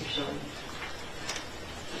 Thank you, Mr. Shelley.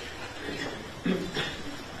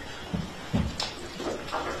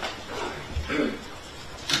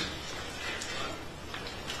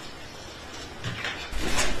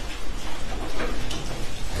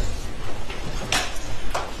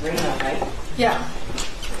 Raina, right? Yeah.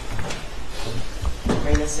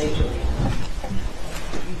 Raina St. Julian.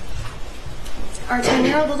 Our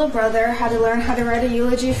 10-year-old little brother had to learn how to write a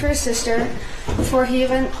eulogy for his sister before he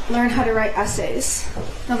even learned how to write essays.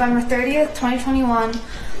 November 30th, 2021,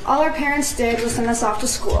 all our parents did was send us off to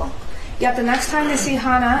school. Yet the next time they see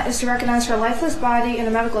Hannah is to recognize her lifeless body in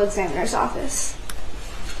a medical examiner's office.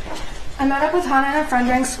 I met up with Hannah and a friend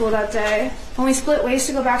during school that day. When we split ways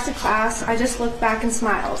to go back to class, I just looked back and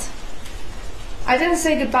smiled. I didn't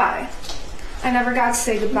say goodbye. I never got to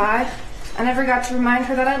say goodbye. I never got to remind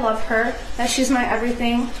her that I love her, that she's my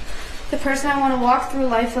everything, the person I want to walk through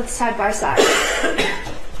life with side by side.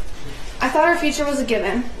 I thought our future was a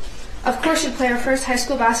given. Of course, she'd play her first high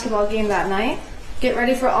school basketball game that night, get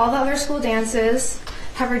ready for all the other school dances,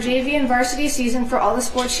 have her JV and varsity season for all the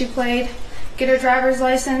sports she played, get her driver's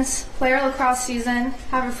license, play her lacrosse season,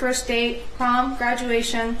 have her first date, prom,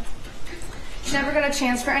 graduation. She never got a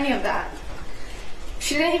chance for any of that.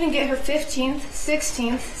 She didn't even get her 15th,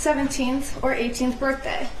 16th, 17th, or 18th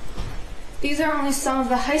birthday. These are only some of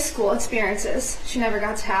the high school experiences she never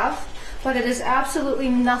got to have, but it is absolutely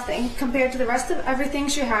nothing compared to the rest of everything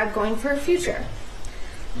she had going for her future.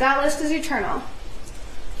 That list is eternal.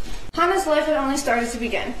 Hannah's life had only started to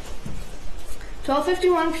begin.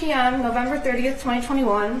 12:51 p.m., November 30th,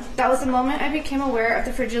 2021, that was the moment I became aware of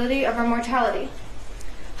the fragility of our mortality.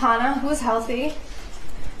 Hannah, who was healthy,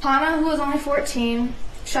 Hannah, who was only 14,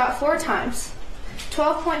 shot 4 times.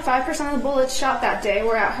 12.5% of the bullets shot that day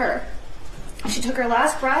were at her. She took her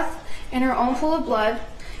last breath in her own pool of blood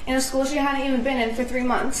in a school she hadn't even been in for 3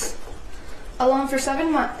 months. Alone for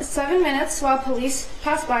 7 minutes while police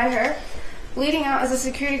passed by her, bleeding out as a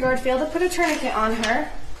security guard failed to put a tourniquet on her,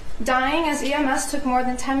 dying as EMS took more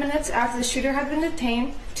than 10 minutes after the shooter had been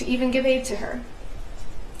detained to even give aid to her.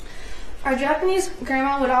 Our Japanese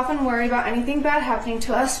grandma would often worry about anything bad happening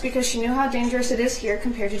to us because she knew how dangerous it is here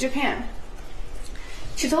compared to Japan.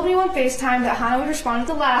 She told me on FaceTime that Hannah would respond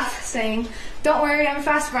with a laugh, saying, "Don't worry, I'm a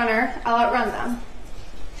fast runner, I'll outrun them."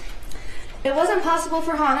 It wasn't possible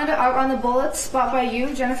for Hannah to outrun the bullets bought by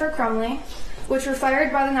you, Jennifer Crumbley, which were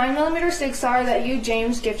fired by the 9mm Sig Sauer that you,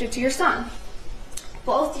 James, gifted to your son.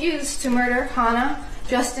 Both used to murder Hannah,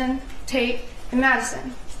 Justin, Tate, and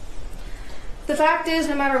Madison. The fact is,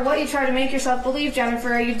 no matter what you try to make yourself believe,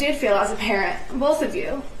 Jennifer, you did fail as a parent, both of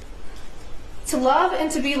you. To love and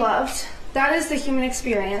to be loved, that is the human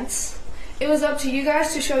experience. It was up to you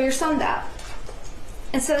guys to show your son that.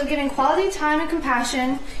 Instead of giving quality time and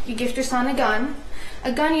compassion, you gift your son a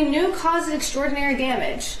gun you knew causes extraordinary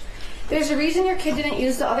damage. There's a reason your kid didn't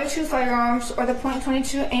use the other 2 firearms or the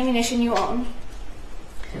 .22 ammunition you own.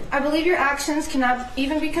 I believe your actions cannot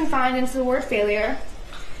even be confined into the word failure.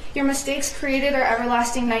 Your mistakes created our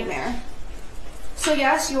everlasting nightmare. So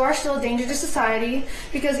yes, you are still a danger to society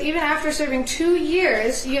because even after serving 2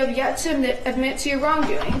 years, you have yet to admit to your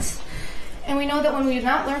wrongdoings. And we know that when we do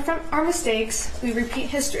not learn from our mistakes, we repeat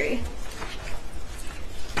history.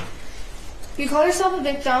 You call yourself a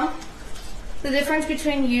victim. The difference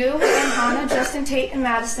between you and Hannah, Justin, Tate, and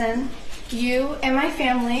Madison, you and my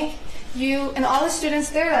family, you and all the students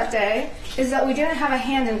there that day, is that we didn't have a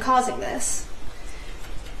hand in causing this.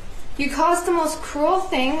 You caused the most cruel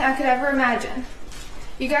thing I could ever imagine.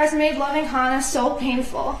 You guys made loving Hannah so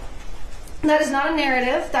painful. That is not a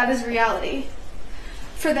narrative, that is reality.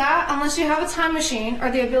 For that, unless you have a time machine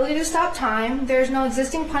or the ability to stop time, there is no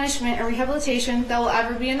existing punishment or rehabilitation that will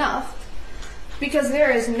ever be enough. Because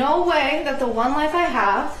there is no way that the one life I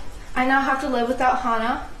have, I now have to live without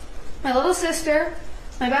Hannah, my little sister,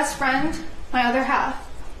 my best friend, my other half.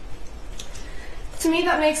 To me,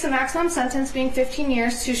 that makes the maximum sentence being 15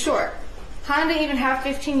 years too short. Hannah didn't even have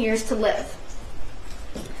 15 years to live.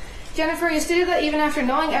 Jennifer, you stated that even after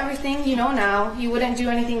knowing everything you know now, you wouldn't do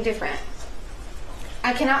anything different.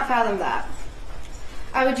 I cannot fathom that.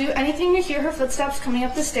 I would do anything to hear her footsteps coming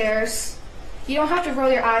up the stairs. You don't have to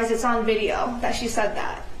roll your eyes, it's on video that she said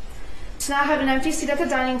that. To not have an empty seat at the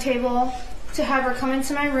dining table, to have her come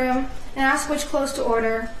into my room and ask which clothes to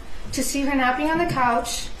order, to see her napping on the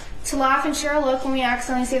couch, to laugh and share a look when we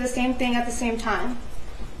accidentally say the same thing at the same time.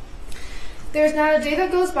 There's not a day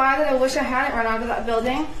that goes by that I wish I hadn't run out of that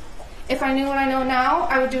building. If I knew what I know now,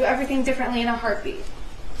 I would do everything differently in a heartbeat.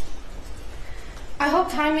 I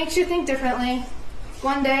hope time makes you think differently.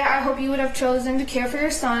 One day, I hope you would have chosen to care for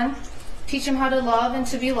your son, teach him how to love and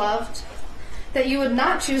to be loved, that you would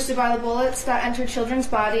not choose to buy the bullets that enter children's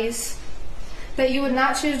bodies, that you would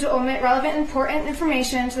not choose to omit relevant important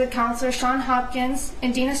information to the counselor Sean Hopkins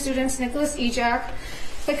and Dean of Students Nicholas Ejak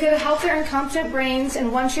that could have helped their incompetent brains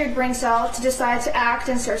in one shared brain cell to decide to act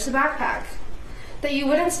and search the backpack, that you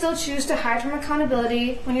wouldn't still choose to hide from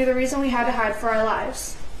accountability when you're the reason we had to hide for our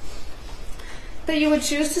lives, that you would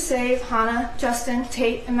choose to save Hannah, Justin,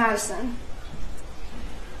 Tate, and Madison.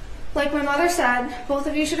 Like my mother said, both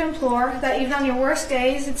of you should implore that even on your worst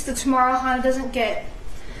days, it's the tomorrow Hannah doesn't get.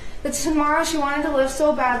 The tomorrow she wanted to live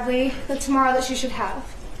so badly, the tomorrow that she should have.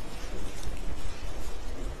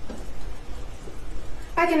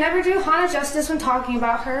 I can never do Hannah justice when talking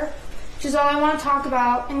about her. She's all I want to talk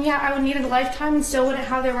about, and yet I would need a lifetime and still wouldn't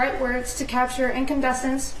have the right words to capture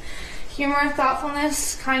incandescence, humor,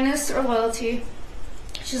 thoughtfulness, kindness, or loyalty.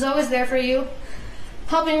 She's always there for you,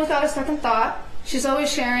 helping without a second thought. She's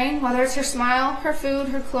always sharing, whether it's her smile, her food,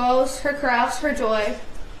 her clothes, her crafts, her joy.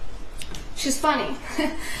 She's funny.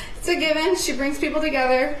 It's a given. She brings people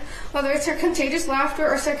together. Whether it's her contagious laughter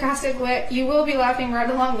or sarcastic wit, you will be laughing right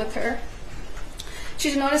along with her.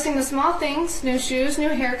 She's noticing the small things, new shoes, new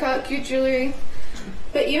haircut, cute jewelry,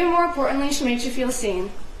 but even more importantly, she makes you feel seen.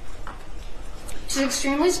 She's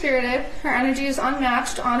extremely spirited. Her energy is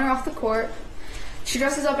unmatched on or off the court. She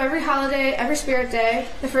dresses up every holiday, every spirit day,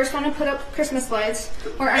 the first one to put up Christmas lights,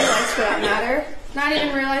 or any lights for that matter, not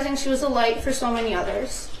even realizing she was a light for so many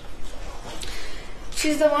others.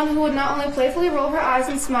 She's the one who would not only playfully roll her eyes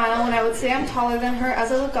and smile when I would say I'm taller than her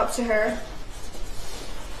as I look up to her.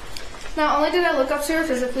 Not only did I look up to her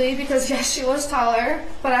physically, because yes, she was taller,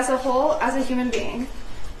 but as a whole, as a human being.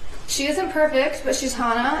 She isn't perfect, but she's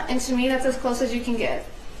Hannah, and to me, that's as close as you can get.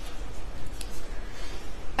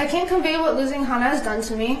 I can't convey what losing Hannah has done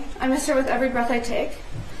to me. I miss her with every breath I take.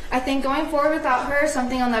 I think going forward without her is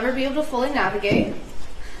something I'll never be able to fully navigate.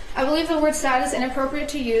 I believe the word sad is inappropriate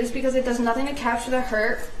to use because it does nothing to capture the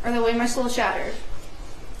hurt or the way my soul shattered.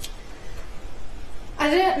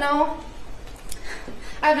 I've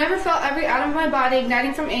never felt every atom of my body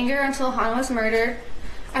igniting from anger until Hannah was murdered.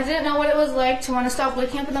 I didn't know what it was like to want to stop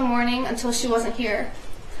waking up in the morning until she wasn't here.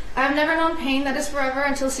 I have never known pain that is forever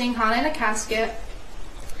until seeing Hannah in a casket.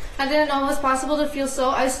 I didn't know it was possible to feel so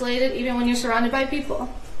isolated even when you're surrounded by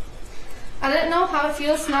people. I didn't know how it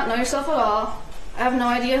feels to not know yourself at all. I have no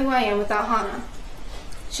idea who I am without Hannah.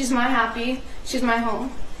 She's my happy, she's my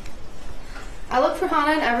home. I look for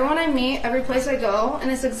Hannah in everyone I meet, every place I go,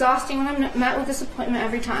 and it's exhausting when I'm met with disappointment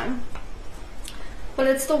every time. But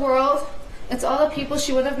it's the world, it's all the people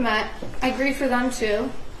she would have met. I grieve for them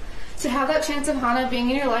too. To have that chance of Hannah being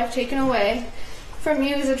in your life taken away from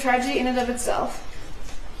you is a tragedy in and of itself.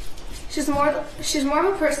 She's more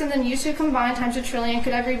of a person than you two combined times a trillion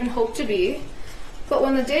could ever even hope to be. But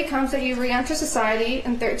when the day comes that you re-enter society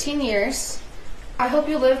in 13 years, I hope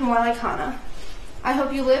you live more like Hannah. I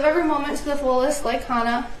hope you live every moment to the fullest like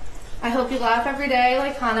Hannah. I hope you laugh every day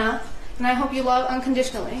like Hannah. And I hope you love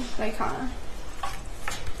unconditionally like Hannah.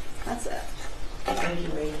 That's it. Thank you,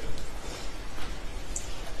 Ray.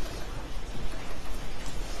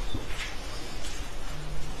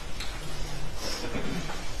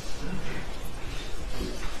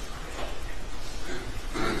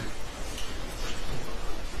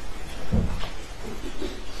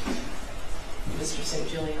 Mr. St.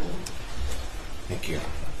 Julian. Thank you. I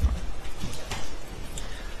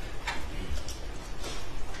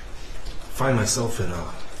find myself in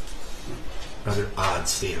a rather odd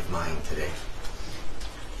state of mind today.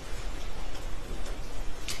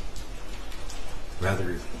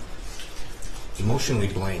 Rather emotionally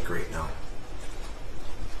blank right now.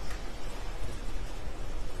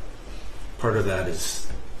 Part of that is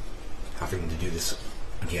having to do this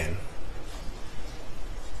again.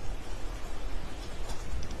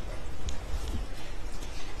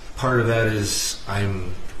 Part of that is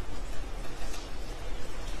I'm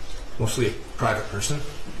mostly a private person,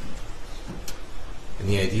 and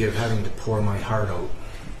the idea of having to pour my heart out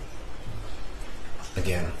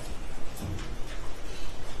again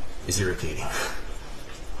is irritating.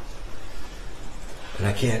 And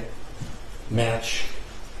I can't match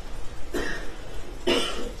the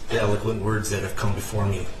eloquent words that have come before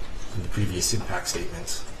me in the previous impact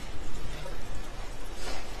statements.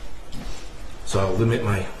 So I'll limit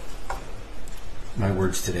my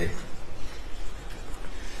words today.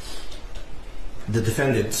 The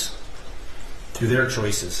defendants, through their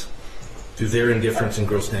choices, through their indifference and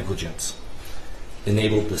gross negligence,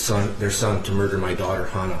 enabled their son to murder my daughter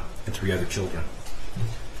Hannah and 3 other children.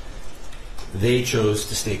 They chose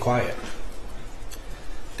to stay quiet.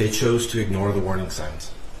 They chose to ignore the warning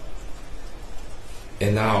signs.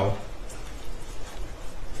 And now,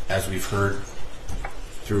 as we've heard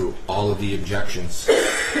through all of the objections,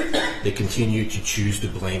 they continue to choose to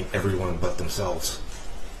blame everyone but themselves.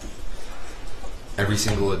 Every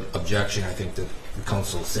single objection, I think, that the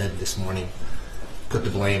council said this morning put the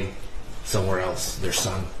blame somewhere else, their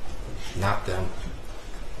son, not them.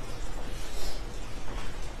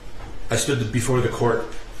 I stood before the court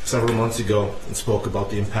several months ago and spoke about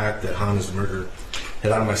the impact that Hannah's murder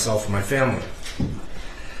had on myself and my family.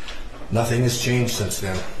 Nothing has changed since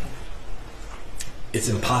then. It's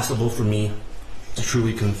impossible for me to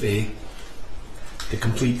truly convey the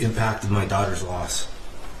complete impact of my daughter's loss.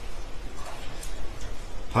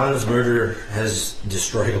 Hannah's murder has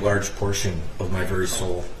destroyed a large portion of my very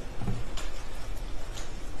soul.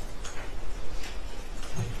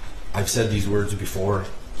 I've said these words before.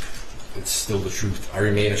 It's still the truth. I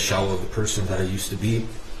remain a shell of the person that I used to be.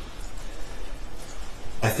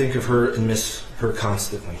 I think of her and miss her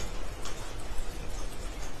constantly.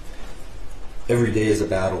 Every day is a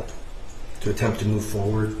battle to attempt to move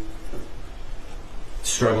forward,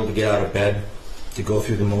 struggle to get out of bed, to go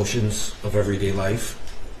through the motions of everyday life.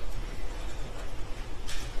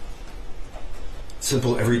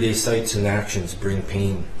 Simple everyday sights and actions bring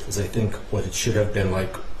pain, as I think what it should have been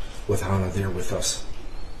like with Hannah there with us.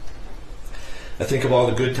 I think of all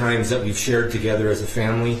the good times that we've shared together as a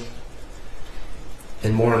family,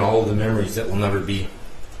 and more on all of the memories that will never be.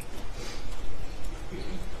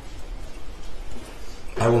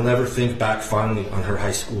 I will never think back fondly on her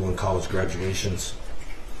high school and college graduations.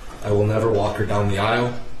 I will never walk her down the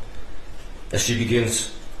aisle as she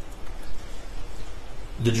begins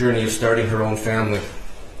the journey of starting her own family.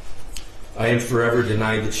 I am forever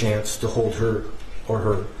denied the chance to hold her or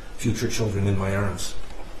her future children in my arms.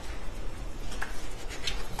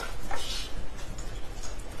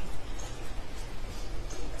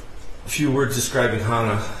 A few words describing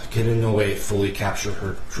Hannah can in no way fully capture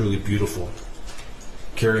her truly beautiful,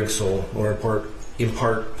 caring soul or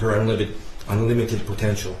impart her unlimited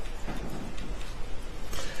potential.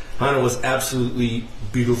 Hannah was absolutely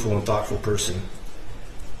beautiful and thoughtful person.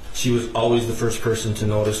 She was always the first person to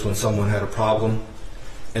notice when someone had a problem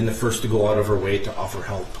and the first to go out of her way to offer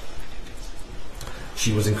help.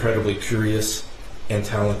 She was incredibly curious and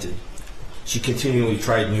talented. She continually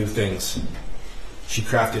tried new things. She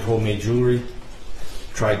crafted homemade jewelry,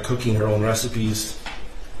 tried cooking her own recipes,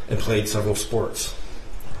 and played several sports.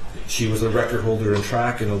 She was a record holder in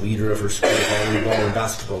track and a leader of her school volleyball and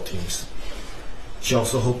basketball teams. She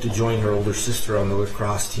also hoped to join her older sister on the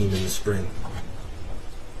lacrosse team in the spring.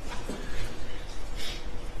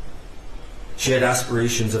 She had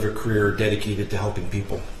aspirations of a career dedicated to helping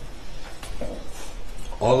people.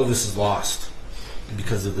 All of this is lost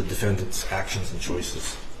because of the defendant's actions and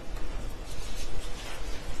choices.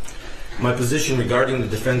 My position regarding the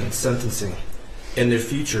defendant's sentencing and their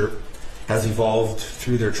future has evolved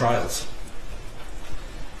through their trials.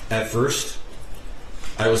 At first,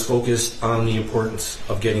 I was focused on the importance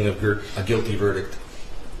of getting a guilty verdict,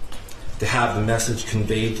 to have the message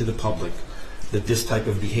conveyed to the public that this type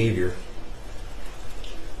of behavior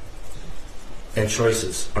and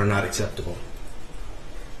choices are not acceptable.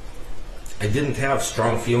 I didn't have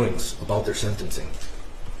strong feelings about their sentencing.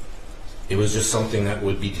 It was just something that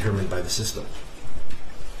would be determined by the system.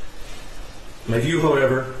 My view,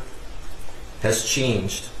 however, has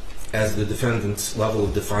changed as the defendant's level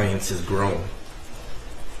of defiance has grown.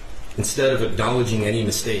 Instead of acknowledging any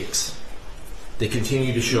mistakes, they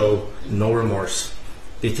continue to show no remorse.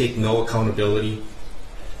 They take no accountability.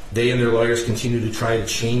 They and their lawyers continue to try to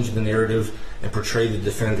change the narrative and portray the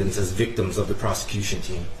defendants as victims of the prosecution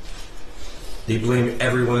team. They blame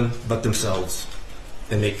everyone but themselves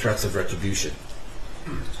and make threats of retribution.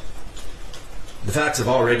 The facts have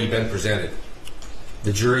already been presented.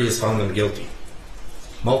 The jury has found them guilty.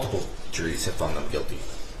 Multiple juries have found them guilty.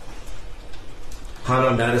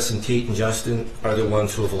 Hannah, Madison, Tate, and Justin are the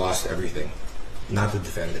ones who have lost everything, not the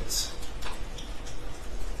defendants.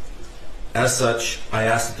 As such, I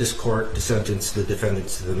ask that this court to sentence the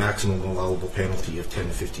defendants to the maximum allowable penalty of 10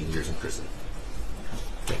 to 15 years in prison.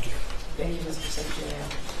 Thank you. Thank you, Mr. Secretary.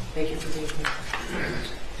 Thank you for being here.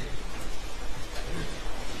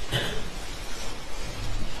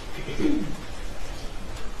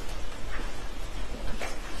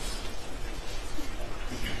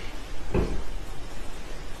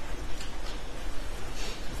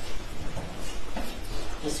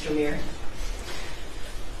 Mr. Muir.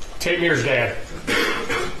 Tate Muir's dad.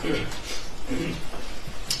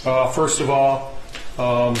 First of all,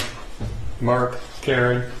 Mark,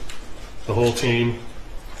 Karen, the whole team,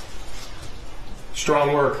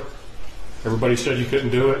 strong work. Everybody said you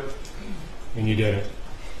couldn't do it, and you did it.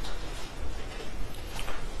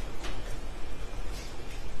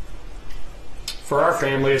 For our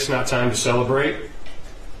family, it's not time to celebrate.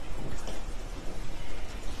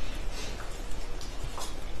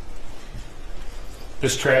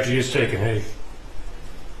 This tragedy has taken an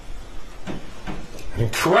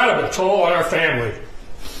incredible toll on our family.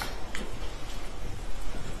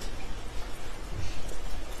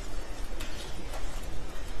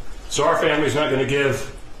 So our family's not going to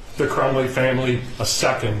give the Crumbley family a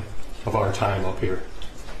second of our time up here.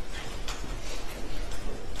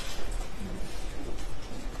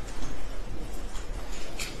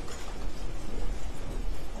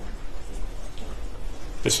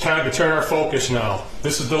 It's time to turn our focus now.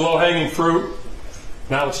 This is the low-hanging fruit.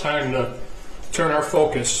 Now it's time to turn our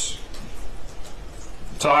focus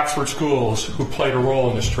to Oxford schools who played a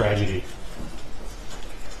role in this tragedy.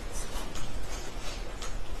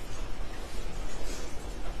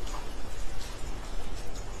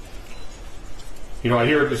 You know, I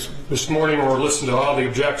hear this morning when we're listening to all the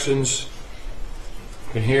objections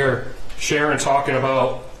and hear Sharon talking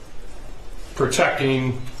about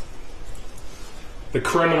protecting the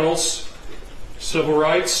criminals' civil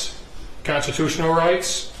rights, constitutional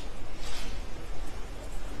rights.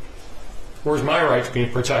 Where's my rights being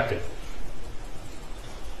protected?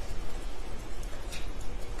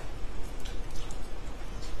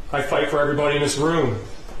 I fight for everybody in this room.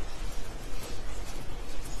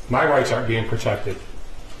 My rights aren't being protected.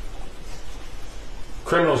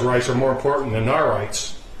 Criminals' rights are more important than our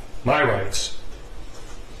rights, my rights.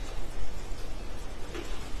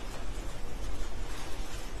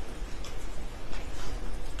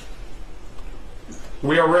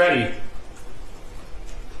 we are ready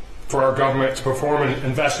for our government to perform an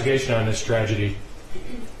investigation on this tragedy.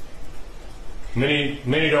 Many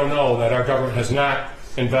don't know that our government has not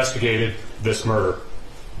investigated this murder.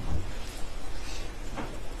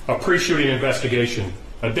 A pre-shooting investigation,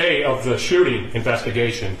 a day of the shooting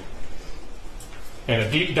investigation, and a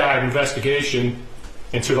deep dive investigation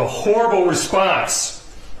into the horrible response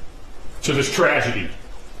to this tragedy,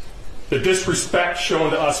 the disrespect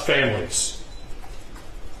shown to us families,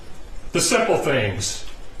 the simple things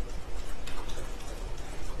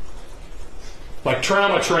like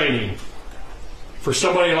trauma training for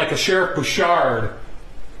somebody like a Sheriff Bouchard,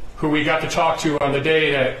 who we got to talk to on the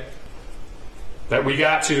day that we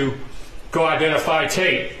got to go identify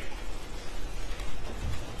Tate.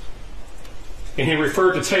 And he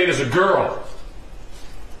referred to Tate as a girl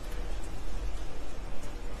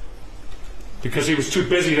because he was too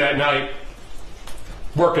busy that night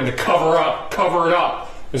working to cover it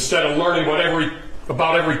up, instead of learning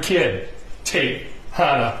about every kid, Tate,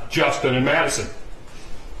 Hannah, Justin, and Madison.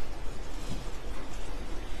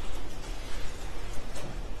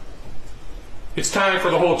 It's time for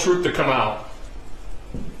the whole truth to come out.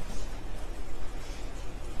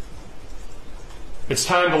 It's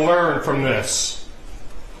time to learn from this,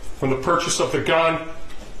 from the purchase of the gun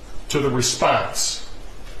to the response.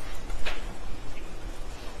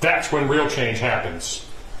 That's when real change happens,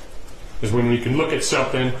 is when we can look at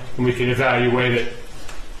something and we can evaluate it,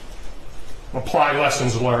 apply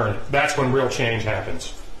lessons learned. That's when real change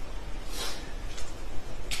happens.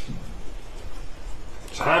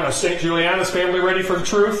 Is Hannah St. Juliana's family ready for the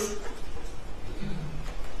truth?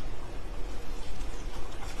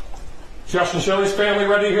 Justin Shelley's family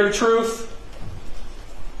ready to hear the truth?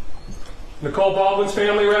 Nicole Baldwin's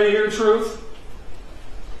family ready to hear the truth?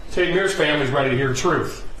 Tate Mears' family's ready to hear the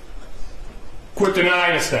truth. Quit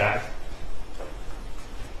denying us that.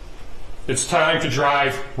 It's time to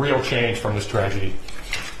drive real change from this tragedy.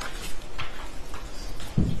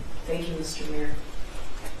 Thank you, Mr. Mayor.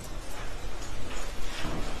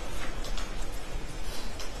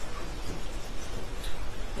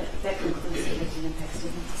 That concludes the victim impact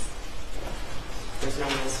statements. There's no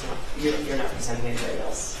one else. You're not presenting anybody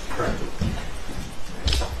else. Correct.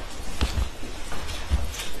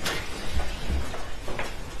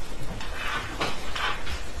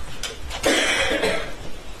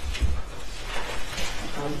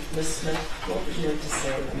 Ms. Smith, what would you like to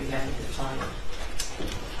say when we have your time?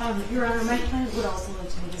 Your Honor, my client would also like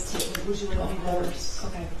to make a statement. Would you like me to? Of course.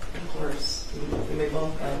 Okay. Of course. You may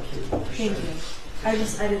both thank you. Thank you. I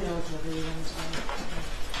didn't know whichever you wanted to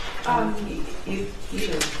do.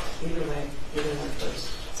 Either way first.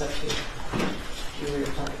 It's up to you. You were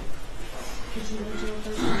your time. Could you want to do it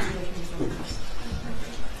first? Or would you like me to go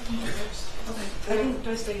first? Okay. Do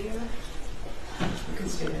I stay here? You can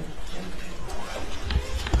stay there.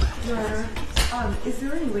 Your Honor, is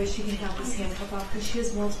there any way she can have this handcuff off? Because she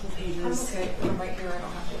has multiple pages. I'm okay. I'm right here. I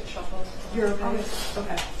don't have to shuffle. You're okay?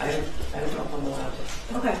 Okay. I don't know if I'm allowed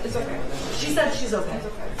to. Okay. It's okay. She said she's okay. It's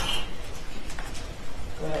okay.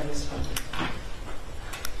 Go ahead, Ms. Hunter.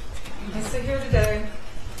 I sit here today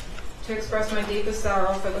to express my deepest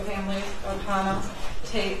sorrow for the families of Hannah,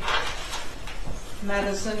 Tate,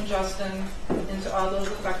 Madison, Justin, and to all those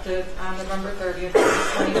affected on November 30th,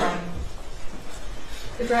 2021.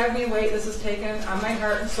 The drag-me weight this has taken on my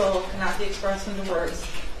heart and soul cannot be expressed into words.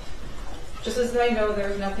 Just as I know there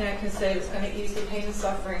is nothing I can say that's going to ease the pain and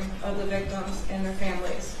suffering of the victims and their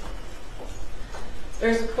families.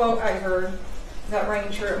 There's a quote I heard that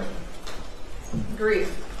rang true. Grief.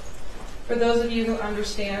 For those of you who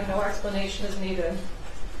understand, no explanation is needed.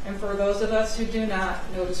 And for those of us who do not,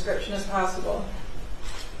 no description is possible.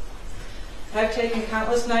 I've taken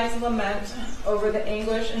countless nights of lament over the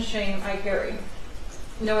anguish and shame I carry,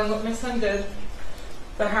 knowing what my son did,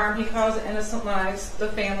 the harm he caused to innocent lives, the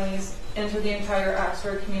families, and to the entire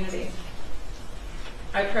Oxford community.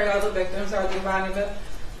 I pray all the victims are the embodiment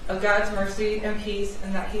of God's mercy and peace,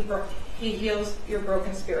 and that He heals your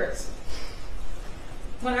broken spirits.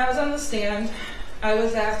 When I was on the stand, I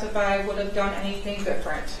was asked if I would have done anything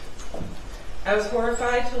different. I was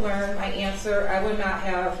horrified to learn my answer I would not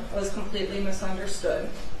have was completely misunderstood.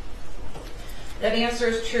 That answer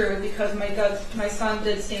is true because my son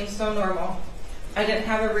did seem so normal. I didn't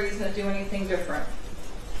have a reason to do anything different.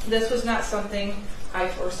 This was not something I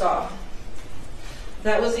foresaw.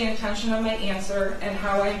 That was the intention of my answer and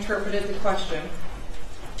how I interpreted the question.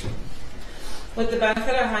 With the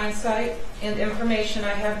benefit of hindsight and the information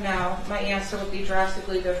I have now, my answer would be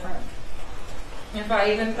drastically different. If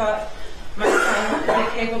I even thought my son could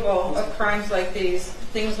be capable of crimes like these,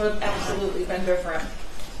 things would have absolutely been different.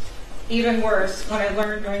 Even worse, when I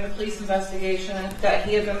learned during the police investigation that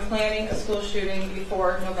he had been planning a school shooting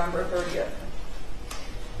before November 30th.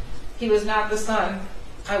 He was not the son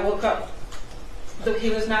I woke up. He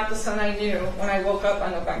was not the son I knew when I woke up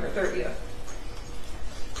on November 30th.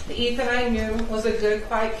 The Ethan I knew was a good,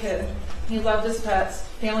 quiet kid. He loved his pets,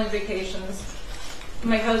 family vacations.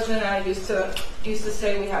 My husband and I used to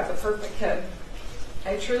say we had the perfect kid.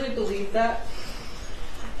 I truly believed that,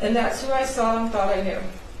 and that's who I saw and thought I knew.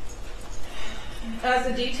 As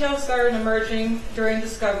the details started emerging during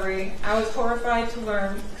discovery, I was horrified to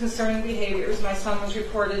learn concerning behaviors my son was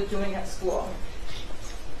reported doing at school.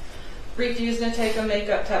 Refusing to take a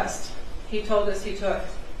makeup test he told us he took.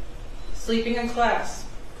 Sleeping in class.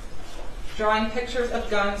 Drawing pictures of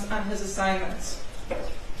guns on his assignments.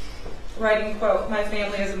 Writing, quote, "My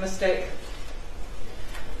family is a mistake."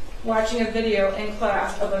 Watching a video in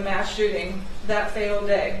class of a mass shooting that fatal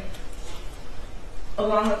day,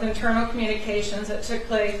 along with internal communications that took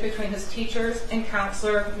place between his teachers and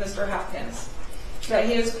counselor, Mr. Hopkins. That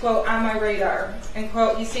he is, quote, "on my radar," and,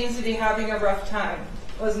 quote, "he seems to be having a rough time,"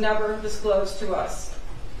 was never disclosed to us,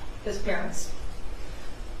 his parents.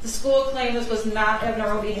 The school claimed this was not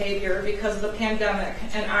abnormal behavior because of the pandemic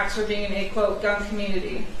and Oxford being a, quote, "gun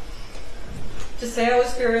community." To say I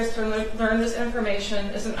was furious to learn this information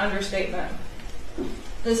is an understatement.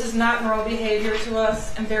 This is not normal behavior to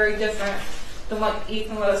us and very different than what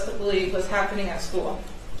Ethan led us to believe was happening at school.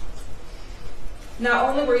 Not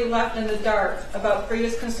only were we left in the dark about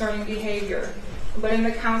previous concerning behavior, but in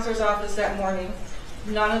the counselor's office that morning,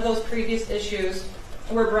 none of those previous issues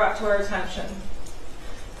were brought to our attention.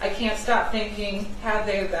 I can't stop thinking, had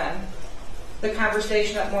they been, the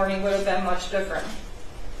conversation that morning would have been much different.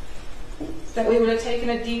 That we would have taken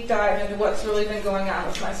a deep dive into what's really been going on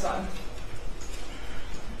with my son.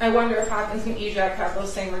 I wonder if Hopkins and EJAC have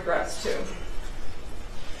those same regrets too.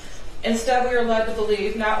 Instead, we were led to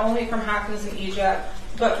believe, not only from Hopkins and EJAC,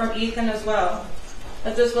 but from Ethan as well,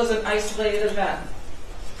 that this was an isolated event.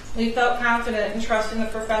 We felt confident in trusting the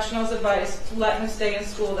professional's advice to let him stay in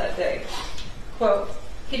school that day. Quote,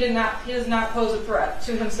 he does not pose a threat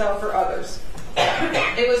to himself or others.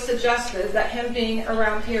 It was suggested that him being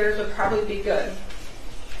around peers would probably be good.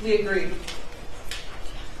 We agreed.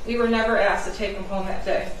 We were never asked to take him home that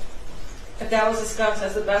day. If that was discussed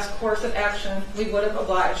as the best course of action, we would have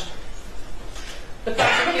obliged. The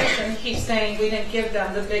prosecution keeps saying we didn't give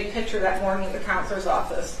them the big picture that morning at the counselor's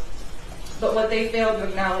office. But what they failed to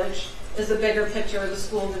acknowledge is the bigger picture the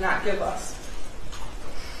school did not give us.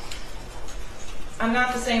 I'm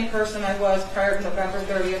not the same person I was prior to November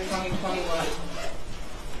 30th, 2021.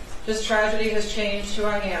 This tragedy has changed who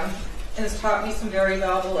I am and has taught me some very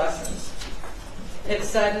valuable lessons. It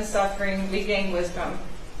said in suffering we gain wisdom.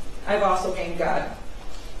 I've also gained God.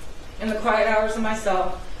 In the quiet hours of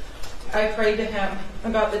myself, I prayed to him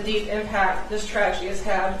about the deep impact this tragedy has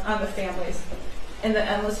had on the families and the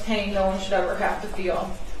endless pain no one should ever have to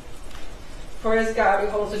feel. For as God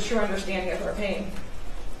who holds a true understanding of our pain.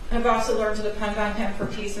 I've also learned to depend on him for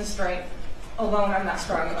peace and strength. Alone, I'm not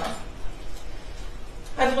strong enough.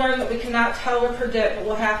 I've learned that we cannot tell or predict what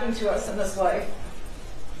will happen to us in this life.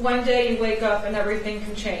 One day you wake up and everything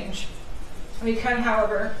can change. We can,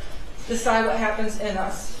 however, decide what happens in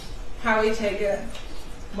us, how we take it,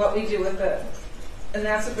 what we do with it. And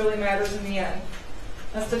that's what really matters in the end.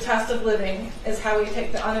 That's the test of living, is how we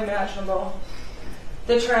take the unimaginable,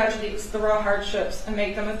 the tragedies, the raw hardships, and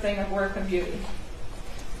make them a thing of worth and beauty.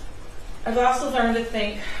 I've also learned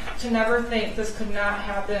to never think this could not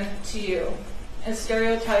happen to you, and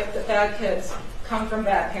stereotype that bad kids come from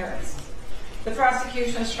bad parents. The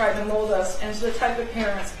prosecution has tried to mold us into the type of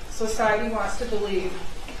parents society wants to believe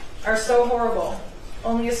are so horrible,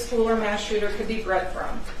 only a school or mass shooter could be bred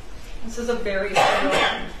from. This is a very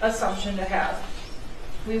trivial assumption to have.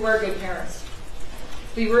 We were good parents.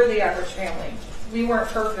 We were the average family. We weren't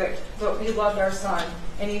perfect, but we loved our son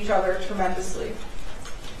and each other tremendously.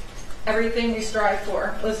 Everything we strived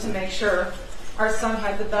for was to make sure our son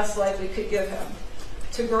had the best life we could give him,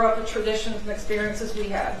 to grow up with traditions and experiences we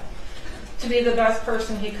had, to be the best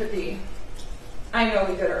person he could be. I know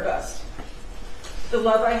we did our best. The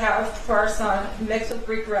love I have for our son, mixed with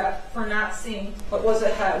regret for not seeing what was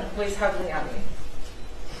ahead, weighs heavily on me.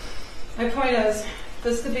 My point is,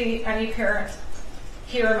 this could be any parent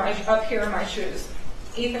up here in my shoes.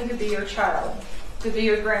 Ethan could be your child, could be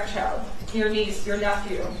your grandchild, your niece, your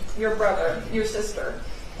nephew, your brother, your sister.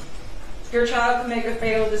 Your child can make a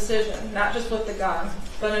fatal decision, not just with the gun,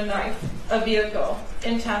 but a knife, a vehicle,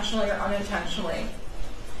 intentionally or unintentionally.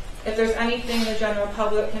 If there's anything the general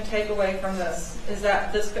public can take away from this, is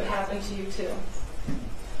that this could happen to you too.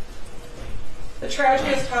 The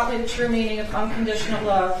tragedy has taught me the true meaning of unconditional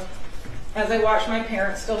love as I watch my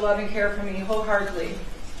parents still love and care for me wholeheartedly,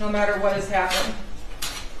 no matter what has happened.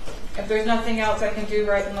 If there's nothing else I can do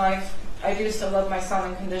right in life, I do still love my son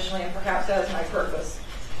unconditionally, and perhaps that is my purpose.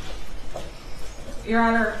 Your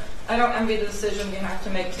Honor, I don't envy the decision we have to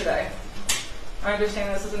make today. I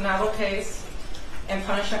understand this is a novel case, and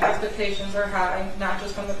punishment expectations are high, not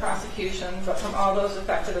just from the prosecution, but from all those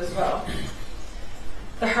affected as well.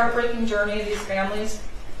 The heartbreaking journey these families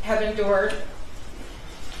have endured.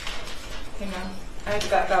 Hang on, I have to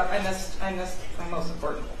back up. I missed my most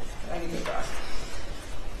important. I need to cross.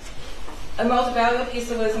 The most valuable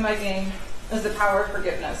piece of wisdom I gained is the power of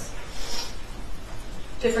forgiveness.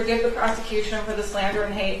 To forgive the prosecution for the slander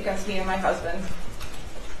and hate against me and my husband.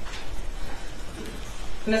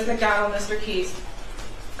 Ms. McDonald, Mr. Keast,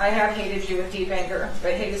 I have hated you with deep anger,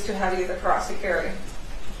 but hate is too heavy of a cross to carry.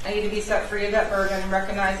 I need to be set free of that burden and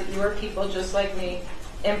recognize that you are people just like me,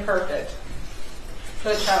 imperfect,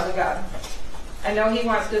 but a child of God. I know He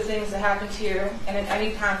wants good things to happen to you, and in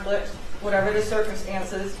any conflict, whatever the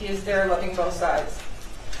circumstances, He is there loving both sides.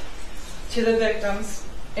 To the victims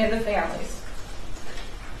and the families,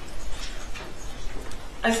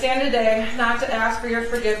 I stand today not to ask for your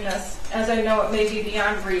forgiveness, as I know it may be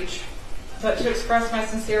beyond reach, but to express my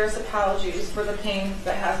sincerest apologies for the pain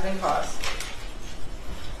that has been caused.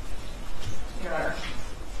 Your Honor,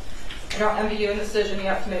 I don't envy you in the decision you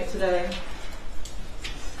have to make today.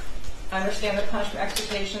 I understand the punishment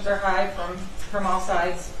expectations are high from all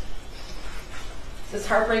sides. This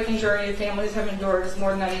heartbreaking journey families have endured is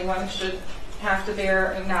more than anyone should have to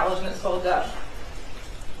bear and acknowledge in its full depth.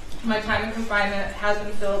 My time in confinement has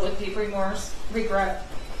been filled with deep remorse, regret,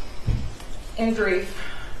 and grief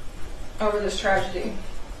over this tragedy.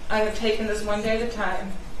 I have taken this one day at a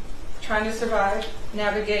time, trying to survive,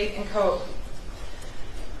 navigate, and cope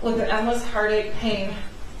with the endless heartache, pain,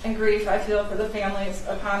 and grief I feel for the families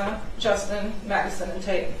of Hannah, Justin, Madison, and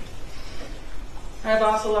Tate. I have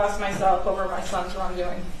also lost myself over my son's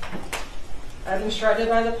wrongdoing. I've been shredded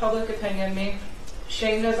by the public opinion of me,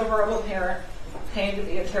 shamed as a horrible parent, pained to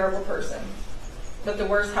be a terrible person. But the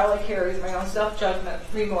worst hell I carry is my own self-judgment,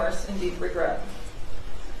 remorse, and deep regret.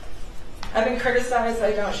 I've been criticized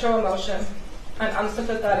I don't show emotion, I'm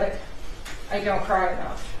unsympathetic, I don't cry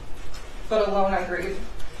enough, but alone I grieve.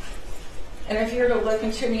 And if you were to look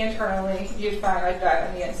into me internally, you'd find I die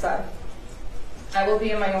on the inside. I will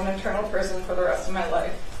be in my own internal prison for the rest of my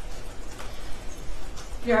life.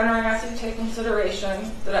 Your Honor, I ask you to take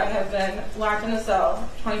consideration that I have been locked in a cell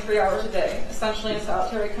 23 hours a day, essentially in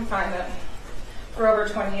solitary confinement, for over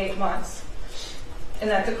 28 months, and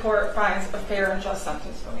that the court finds a fair and just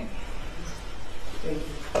sentence for me. Thank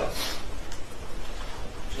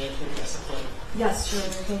you. Yes, sure,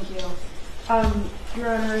 thank you. Your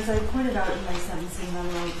Honor, as I pointed out in my sentencing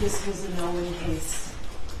memo, this was a no-win case.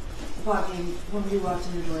 When we walked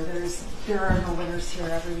in the door, there are no winners here.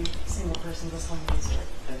 Every single person just loses it.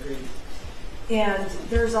 Agreed. And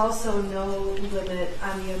there's also no limit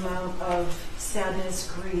on the amount of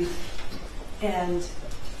sadness, grief, and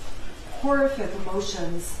horrific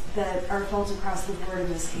emotions that are felt across the board in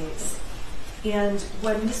this case. And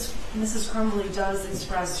when Mrs. Crumbley does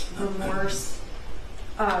express remorse,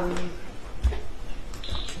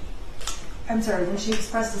 when she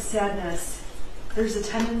expresses sadness, there's a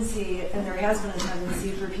tendency, and there has been a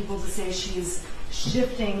tendency, for people to say she's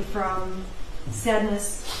shifting from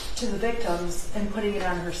sadness to the victims and putting it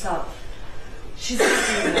on herself. She's not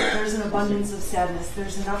doing that. There's an abundance of sadness.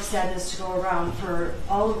 There's enough sadness to go around for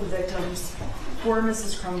all of the victims, for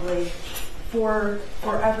Mrs. Crumbley, for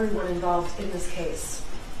everyone involved in this case.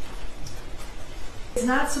 It's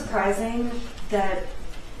not surprising that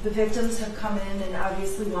the victims have come in and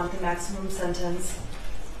obviously want the maximum sentence.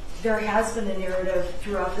 There has been a narrative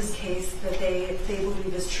throughout this case that they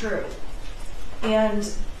believe is true.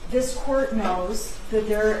 And this court knows that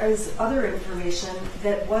there is other information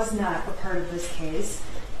that was not a part of this case.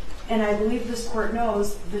 And I believe this court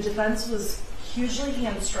knows the defense was hugely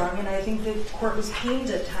hamstrung, and I think the court was pained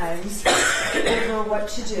at times over what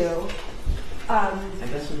to do. I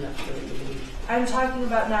guess I'm not sure what you mean. I'm talking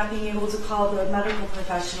about not being able to call the medical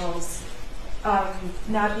professionals,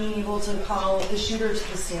 not being able to call the shooter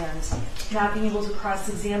to the stand, not being able to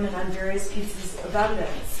cross-examine on various pieces of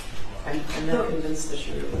evidence. I'm not convinced the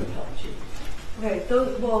shooter would have helped you. Okay,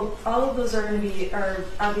 well, all of those are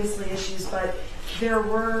obviously issues, but there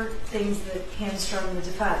were things that hamstrung the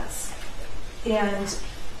defense. And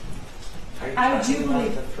I do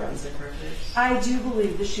believe the forensic records. I do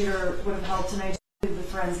believe the shooter would have helped, and I do believe the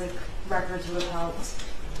forensic records would have helped.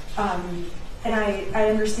 And I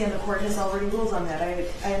understand the court has already ruled on that.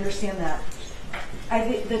 I understand that.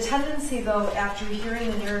 The tendency, though, after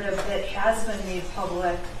hearing the narrative that has been made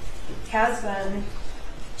public, has been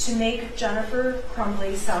to make Jennifer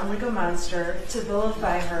Crumbley sound like a monster, to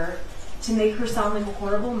vilify her, to make her sound like a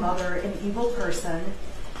horrible mother, an evil person.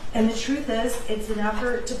 And the truth is, it's an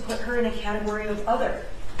effort to put her in a category of other,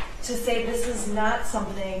 to say this is not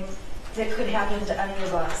something that could happen to any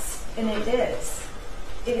of us. And it is.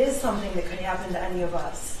 It is something that could happen to any of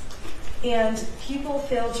us. And people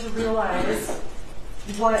fail to realize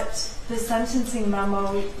what the sentencing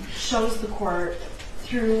memo shows the court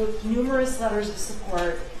through numerous letters of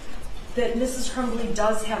support, that Mrs. Crumbley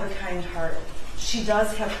does have a kind heart. She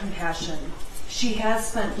does have compassion. She has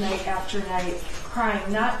spent night after night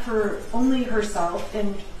crying, not for only herself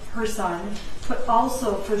and her son, but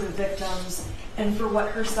also for the victims and for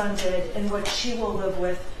what her son did and what she will live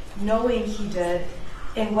with, knowing he did,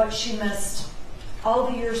 and what she missed all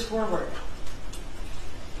the years forward.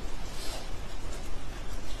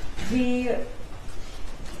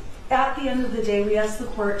 At the end of the day, we asked the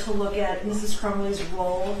court to look at Mrs. Crumbley's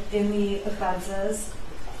role in the offenses.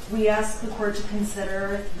 We asked the court to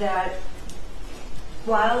consider that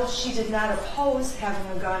while she did not oppose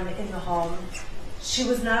having a gun in the home, she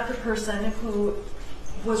was not the person who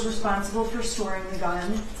was responsible for storing the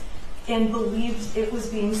gun and believed it was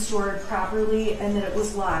being stored properly and that it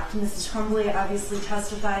was locked. Mrs. Crumbley obviously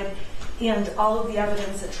testified, and all of the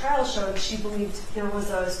evidence at trial showed she believed there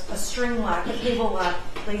was a string lock, a cable lock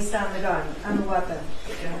placed on the gun, on the weapon.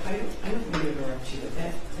 I don't mean to interrupt you,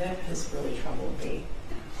 but that has really troubled me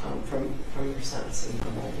from your sentencing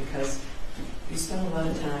memo, because you spent a lot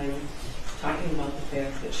of time talking about the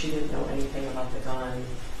fact that she didn't know anything about the gun.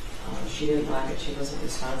 She didn't lock it. She wasn't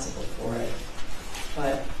responsible for it.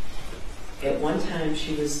 But at one time,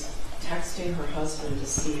 she was texting her husband to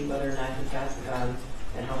see whether or not he got the gun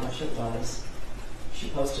and how much it was. She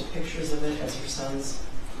posted pictures of it as her son's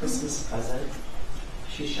Christmas present.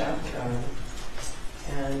 She shot the gun.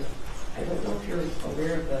 And I don't know if you're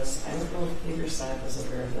aware of this. I don't know if either side was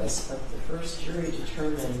aware of this, but the first jury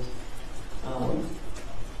determined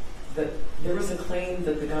that there was a claim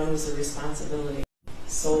that the gun was the responsibility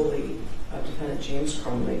solely of defendant James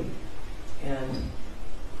Crumbley. And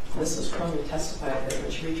Mrs. Crumbley testified that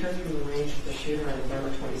when she returned from the range with the shooter on November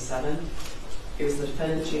 27th, it was the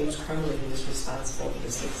defendant James Crumbley who was responsible for the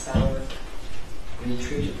 6-hour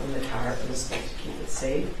retrieve from the car and was supposed to keep it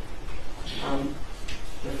safe.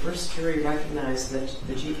 The first jury recognized that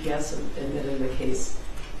the GPS admitted in the case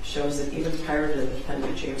shows that even prior to the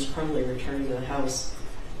defendant James Crumbley returning to the house,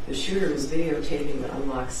 the shooter was videotaping the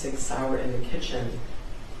unlocked Sig Sauer in the kitchen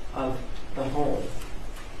of the home.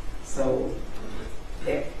 So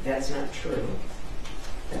that's not true.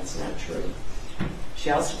 That's not true. She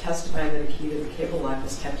also testified that a key to the cable lock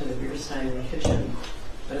was kept in the beer stein in the kitchen,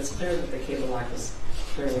 but it's clear that the cable lock was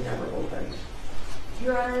clearly never opened.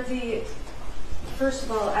 Your Honor, first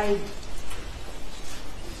of all,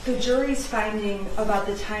 the jury's finding about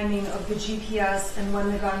the timing of the GPS and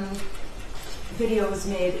when the gun video was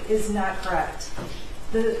made is not correct.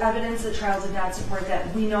 The evidence at trial did not support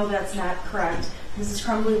that. We know that's not correct. Mrs.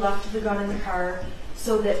 Crumbley left the gun in the car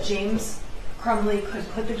so that James Crumbley could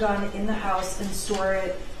put the gun in the house and store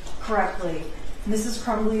it correctly. Mrs.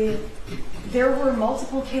 Crumbley, there were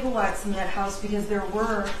multiple cable locks in that house because there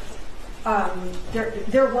was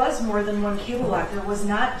more than one cable lock. There was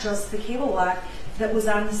not just the cable lock that was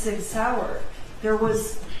on the Sig Sauer. There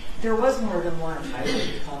was more than one. I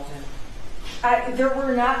don't recall that. There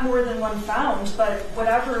were not more than one found, but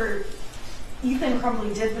whatever Ethan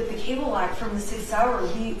Crumbley did with the cable lock from the Sig Sauer,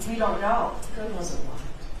 we don't know. The gun wasn't locked.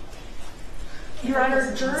 Your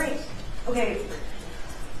Honor,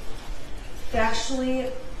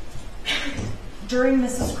 factually, during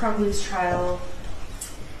Mrs. Crumbley's trial,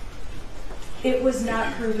 it was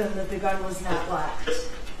not proven that the gun was not locked.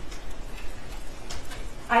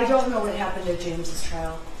 I don't know what happened at James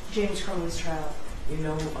Crumbley's trial. You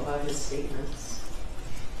know about his statements?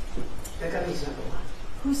 The gun was never locked.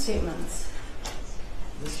 Whose statements?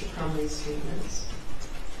 Mr. Crumbley's statements.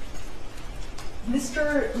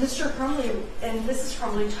 Mr. Crumbley and Mrs.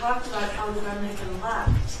 Crumbley talked about how the gun had been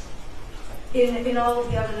locked in all of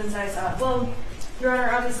the evidence I saw. Well, Your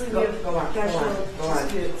Honor, obviously we have factual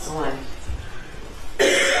disputes. Go on.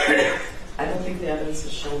 I don't think the evidence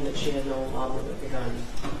has shown that she had no involvement with the gun.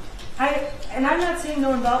 I'm not saying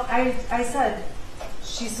no involvement. I said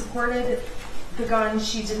she supported the gun.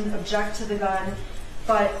 She didn't object to the gun.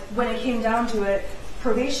 But when it came down to it,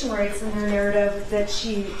 probation writes in her narrative that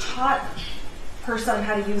she taught her son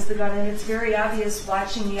how to use the gun, and it's very obvious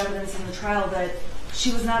watching the evidence in the trial that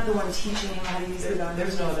she was not the one teaching him how to use the gun.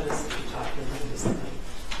 There's no evidence that she taught him how to use the gun.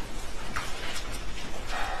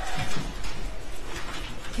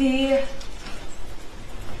 When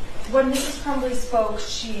Mrs. Crumbley spoke,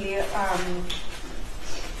 she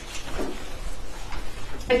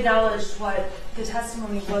acknowledged what the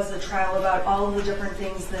testimony was at trial about all of the different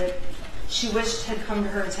things that she wished had come to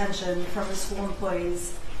her attention from the school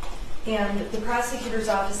employees. And the prosecutor's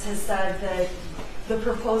office has said that the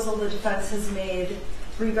proposal the defense has made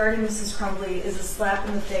regarding Mrs. Crumbley is a slap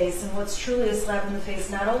in the face. And what's truly a slap in the face,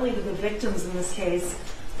 not only to the victims in this case,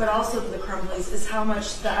 but also to the Crumbleys, is how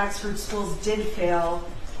much the Oxford schools did fail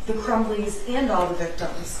the Crumbleys and all the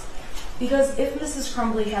victims. Because if Mrs.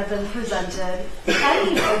 Crumbley had been presented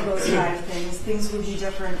any of those 5 things, things would be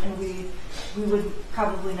different and we would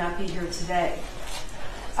probably not be here today.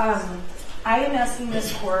 I am asking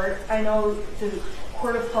this court, I know the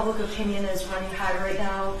court of public opinion is running high right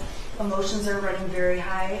now, emotions are running very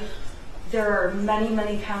high. There are many,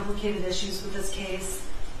 many complicated issues with this case.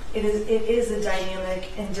 It is a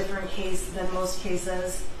dynamic and different case than most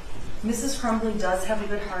cases. Mrs. Crumbley does have a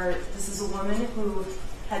good heart. This is a woman who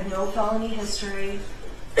had no felony history.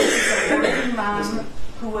 She's a working mom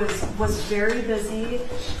who was very busy,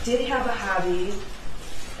 did have a hobby.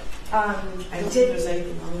 I don't think there's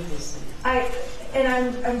anything wrong with these things.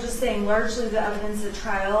 I'm just saying, largely the evidence at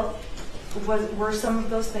trial were some of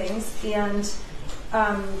those things, and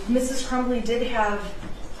Mrs. Crumbley did have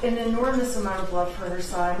an enormous amount of love for her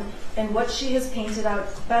son, and what she has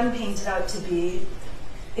been painted out to be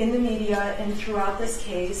in the media and throughout this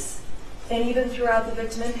case, and even throughout the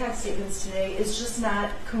victim impact statements today, is just not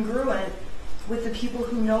congruent with the people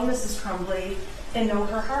who know Mrs. Crumbley and know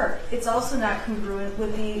her heart. It's also not congruent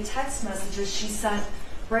with the text messages she sent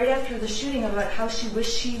right after the shooting about how she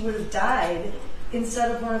wished she would have died instead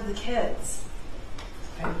of one of the kids.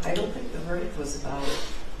 I don't think the verdict was about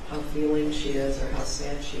how feeling she is or how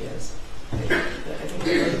sad she is. I think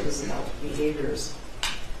the verdict was about behaviors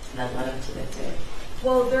that led up to that day.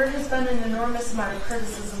 Well, there has been an enormous amount of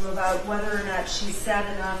criticism about whether or not she's sad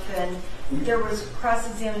enough, and there was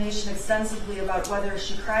cross-examination extensively about whether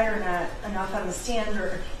she cried or not enough on the stand,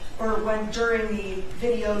 or when during the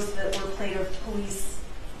videos that were played of police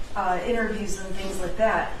interviews and things like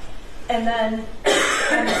that. And then,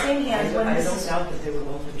 on the same hand, when I don't doubt that they were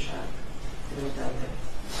both in shock. I don't doubt that.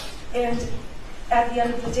 And at the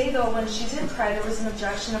end of the day, though, when she did cry, there was an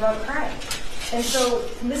objection about crying. And so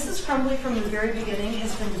Mrs. Crumbley from the very beginning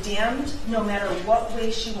has been damned no matter what way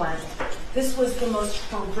she went. This was the most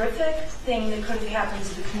horrific thing that could have happened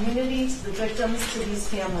to the community, to the victims, to these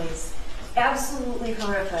families. Absolutely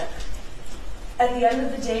horrific. At the end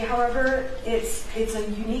of the day, however, it's a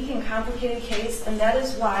unique and complicated case, and that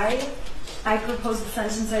is why I proposed the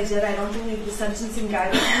sentence I did. I don't believe the sentencing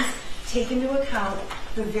guidelines take into account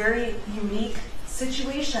the very unique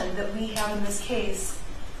situation that we have in this case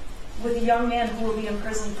with a young man who will be in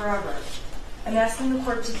prison forever. I'm asking the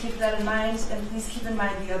court to keep that in mind, and please keep in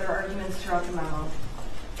mind the other arguments throughout the memo.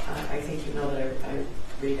 I think you know that I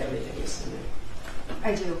read everything you send me.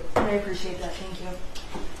 I do, and I appreciate that. Thank you.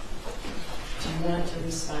 Do you want to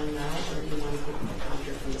respond now, or do you want to put the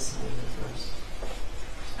counter from the sign first?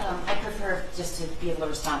 I prefer just to be able to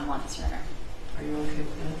respond once, Your Honor. Are you okay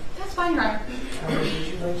with that? That's fine, Your Honor. Would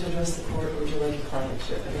you like to address the court, or would you like a client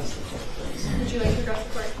to address the court, please? Would you like to address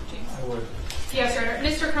the court, James? I would. Yes, Your Honor.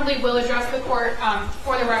 Mr. Crumbley will address the court.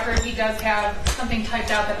 For the record, he does have something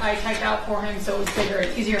typed out that I typed out for him, so it's bigger,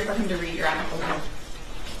 it's easier for him to read, Your Honor.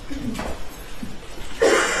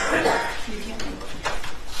 You can't.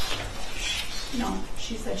 No,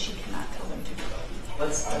 she said she cannot tell him to go.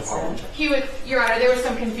 He would, Your Honor, there was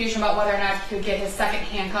some confusion about whether or not he could get his second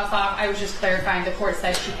handcuff off. I was just clarifying. The court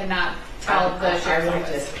said she cannot tell the sheriff's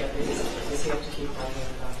office. Does he have to keep on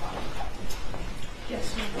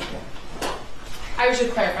Yes. I was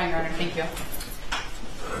just clarifying, Your Honor. Thank you.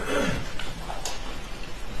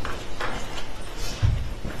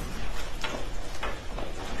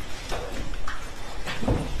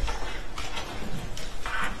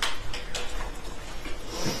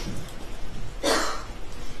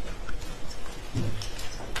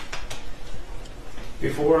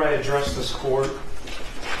 Before I address this court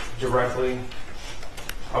directly,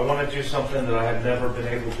 I want to do something that I have never been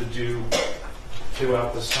able to do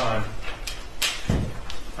throughout this time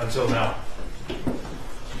until now.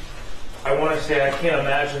 I want to say I can't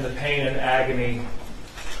imagine the pain and agony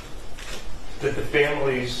that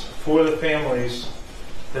for the families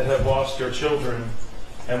that have lost their children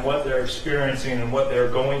and what they're experiencing and what they're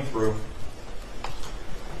going through.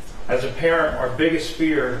 As a parent, our biggest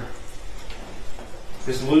fear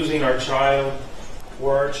is losing our child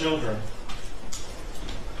or our children.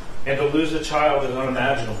 And to lose a child is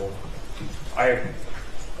unimaginable.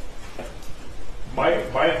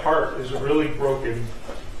 My heart is really broken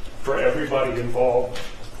for everybody involved.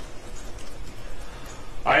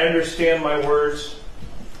 I understand my words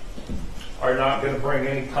are not going to bring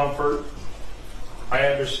any comfort. I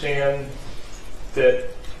understand that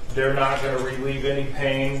they're not going to relieve any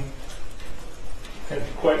pain. And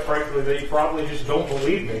quite frankly, they probably just don't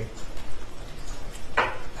believe me.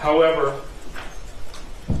 However,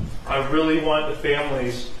 I really want the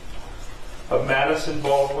families of Madison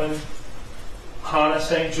Baldwin, Hannah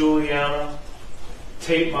St. Juliana,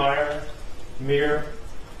 Tate Meyer, Mir,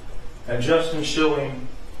 and Justin Schilling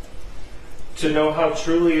to know how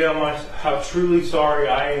truly sorry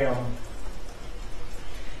I am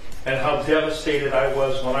and how devastated I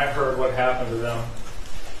was when I heard what happened to them.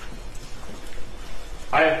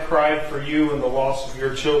 I have cried for you and the loss of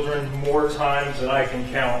your children more times than I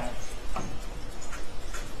can count.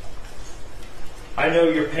 I know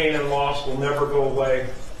your pain and loss will never go away.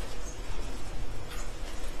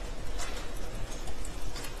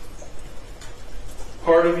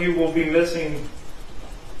 Part of you will be missing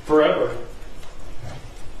forever.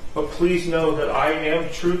 But please know that I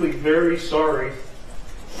am truly very sorry.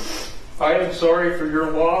 I am sorry for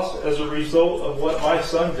your loss as a result of what my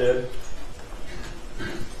son did.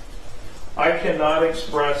 I cannot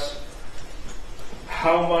express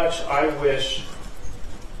how much I wish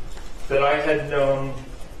that I had known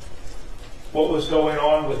what was going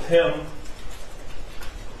on with him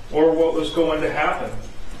or what was going to happen.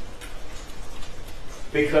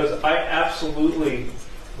 Because I absolutely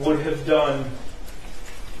would have done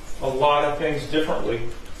a lot of things differently.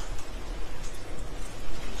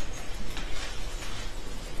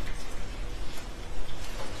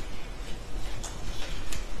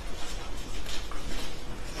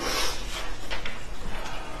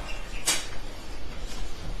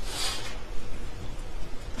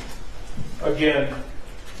 Again,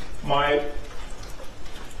 my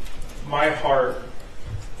heart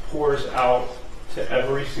pours out to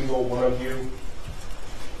every single one of you.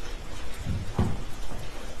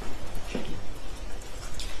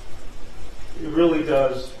 It really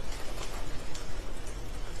does.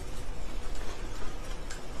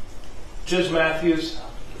 Judge Matthews,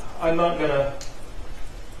 I'm not gonna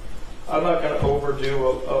overdo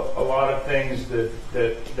a lot of things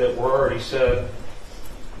that were already said.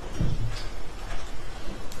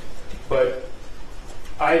 But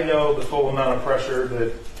I know the full amount of pressure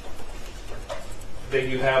that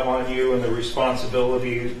you have on you and the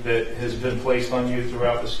responsibility that has been placed on you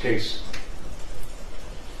throughout this case.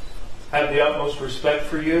 I have the utmost respect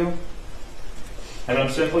for you, and I'm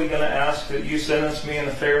simply going to ask that you sentence me in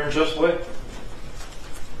a fair and just way.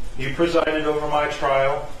 You presided over my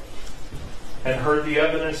trial and heard the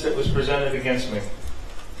evidence that was presented against me.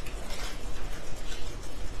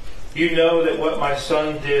 You know that what my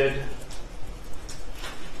son did,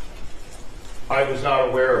 I was not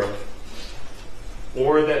aware of,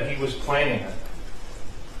 or that he was planning it,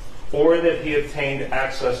 or that he obtained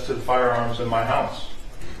access to the firearms in my house.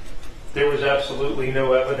 There was absolutely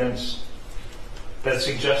no evidence that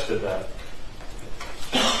suggested that.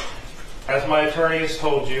 As my attorney has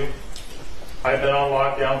told you, I've been on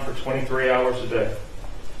lockdown for 23 hours a day.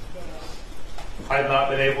 I've not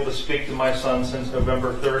been able to speak to my son since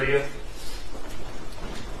November 30th,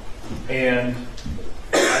 and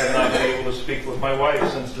I have not been able to speak with my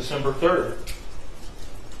wife since December 3rd.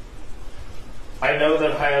 I know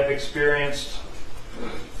that I have experienced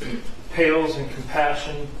pales in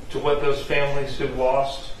compassion to what those families who've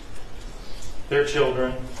lost their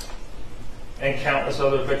children and countless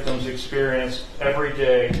other victims experience every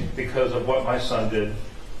day because of what my son did.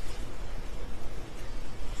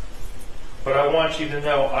 But I want you to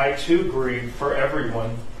know I too grieve for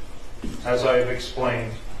everyone, as I have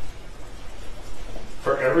explained.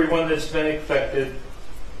 For everyone that's been affected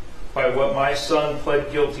by what my son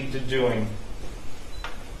pled guilty to doing.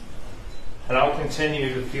 And I'll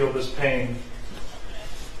continue to feel this pain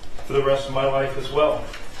for the rest of my life as well.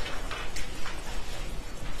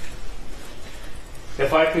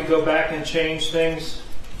 If I could go back and change things,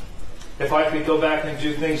 if I could go back and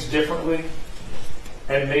do things differently,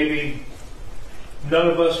 and maybe none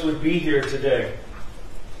of us would be here today.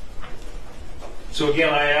 So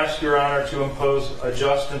again, I ask Your Honor to impose a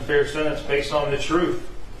just and fair sentence based on the truth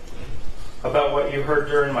about what you heard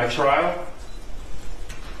during my trial.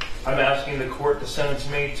 I'm asking the court to sentence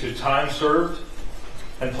me to time served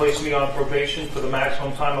and place me on probation for the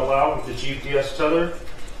maximum time allowed with the GPS tether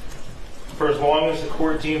for as long as the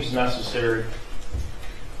court deems necessary.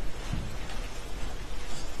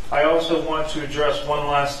 I also want to address one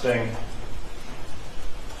last thing.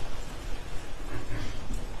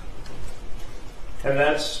 And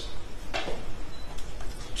that's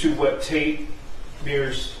to what Tate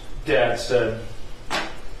Mears Dad said,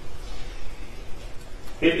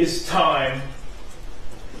 "It is time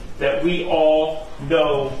that we all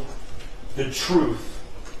know the truth.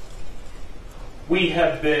 We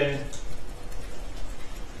have been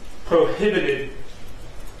prohibited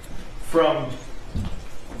from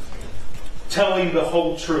telling the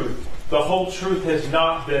whole truth. The whole truth has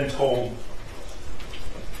not been told."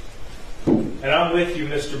 And I'm with you,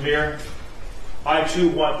 Mr. Muir. I too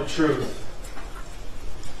want the truth.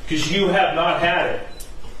 Because you have not had it.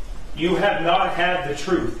 You have not had the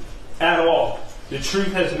truth at all. The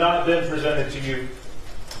truth has not been presented to you.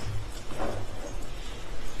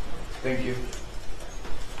 Thank you.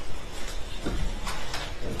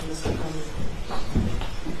 Thank you, Mr. Crumbley.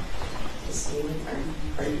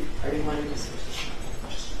 Are you wanting to say something?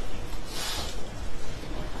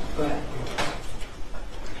 Go ahead.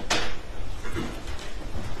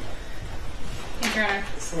 Thank you, Your Honor.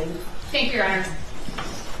 Thank you, Your Honor.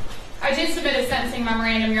 I did submit a sentencing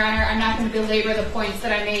memorandum, Your Honor. I'm not going to belabor the points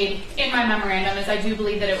that I made in my memorandum, as I do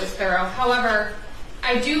believe that it was thorough. However,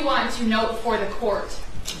 I do want to note for the court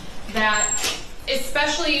that,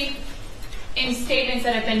 especially in statements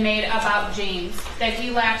that have been made about James, that he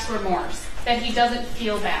lacks remorse, that he doesn't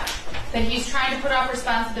feel bad, that he's trying to put off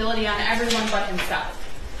responsibility on everyone but himself,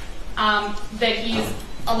 that he's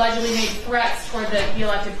allegedly made threats toward the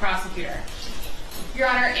elected prosecutor. Your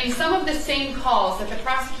Honor, in some of the same calls that the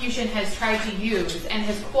prosecution has tried to use and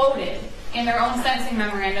has quoted in their own sentencing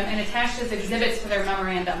memorandum and attached as exhibits to their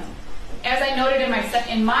memorandum, as I noted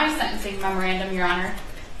in my sentencing memorandum, Your Honor,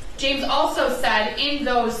 James also said in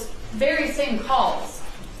those very same calls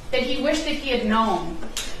that he wished that he had known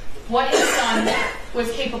what his son was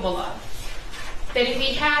capable of. That if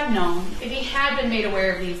he had known, if he had been made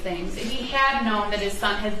aware of these things, if he had known that his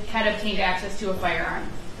son had obtained access to a firearm,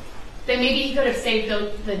 that maybe he could have saved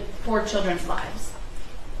the 4 children's lives.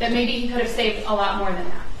 That maybe he could have saved a lot more than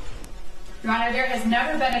that. Your Honor, there has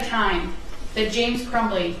never been a time that James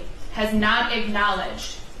Crumbley has not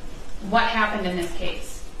acknowledged what happened in this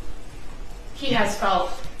case. He has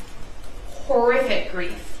felt horrific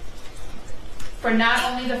grief for not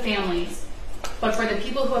only the families, but for the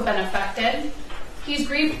people who have been affected. He's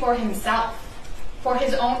grieved for himself, for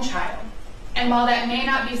his own child. And while that may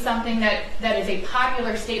not be something that is a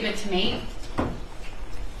popular statement to make,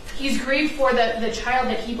 he's grieved for the child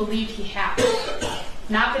that he believed he had.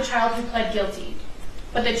 Not the child who pled guilty,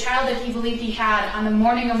 but the child that he believed he had on the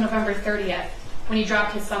morning of November 30th when he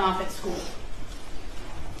dropped his son off at school.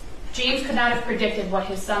 James could not have predicted what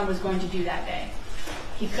his son was going to do that day.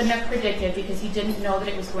 He couldn't have predicted because he didn't know that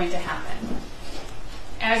it was going to happen.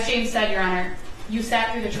 As James said, Your Honor, you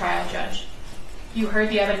sat through the trial, Judge. You heard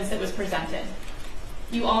the evidence that was presented.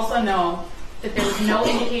 You also know that there was no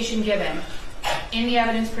indication given in the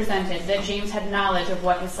evidence presented that James had knowledge of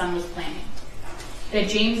what his son was planning. That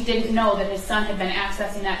James didn't know that his son had been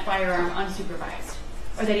accessing that firearm unsupervised,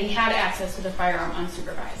 or that he had access to the firearm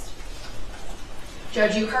unsupervised.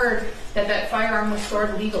 Judge, you heard that that firearm was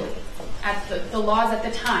stored legally at the laws at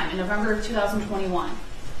the time, in November of 2021.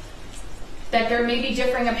 That there may be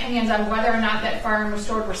differing opinions on whether or not that firearm was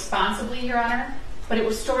stored responsibly, Your Honor, but it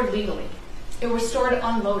was stored legally. It was stored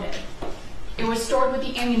unloaded. It was stored with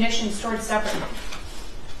the ammunition stored separately.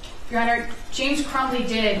 Your Honor, James Crumbley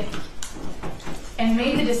did and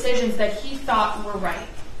made the decisions that he thought were right.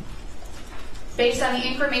 Based on the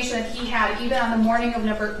information that he had, even on the morning of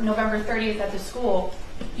November 30th at the school,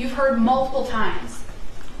 you've heard multiple times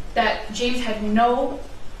that James had no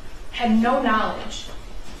knowledge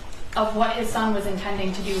of what his son was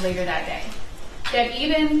intending to do later that day. That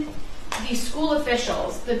even the school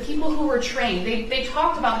officials, the people who were trained, they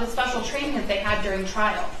talked about the special training that they had during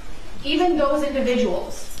trial. Even those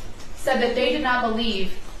individuals said that they did not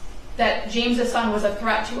believe that James's son was a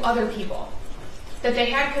threat to other people. That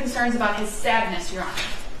they had concerns about his sadness, Your Honor.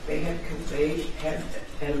 They had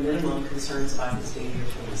at a minimum concerns about his danger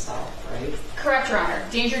to himself, right? Correct, Your Honor.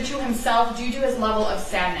 Danger to himself due to his level of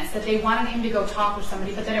sadness, that they wanted him to go talk with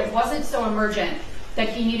somebody, but that it wasn't so emergent that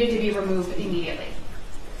he needed to be removed immediately.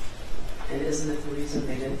 And isn't it the reason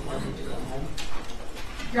they didn't want him to go home?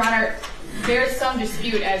 Your Honor, there's some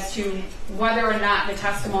dispute as to whether or not the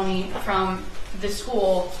testimony from the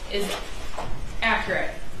school is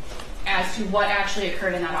accurate as to what actually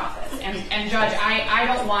occurred in that office. And Judge, I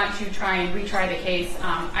don't want to try and retry the case.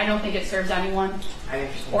 I don't think it serves anyone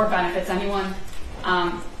or benefits anyone.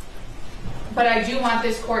 But I do want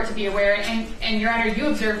this court to be aware, and Your Honor, you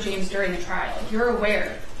observed James during the trial. You're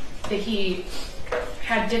aware that he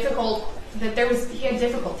had difficulties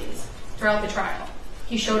throughout the trial.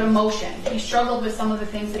 He showed emotion. He struggled with some of the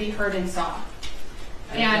things that he heard and saw.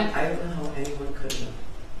 I don't know how anyone could have.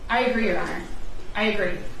 I agree, Your Honor. I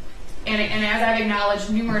agree. And as I've acknowledged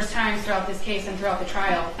numerous times throughout this case and throughout the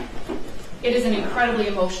trial, it is an incredibly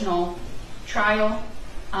emotional trial.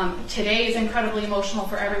 Today is incredibly emotional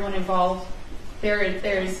for everyone involved. I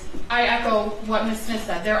echo what Ms. Smith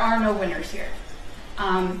said. There are no winners here.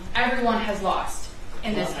 Everyone has lost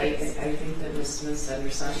in this case. I think that Ms. Smith said in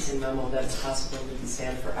her sentencing memo that it's possible to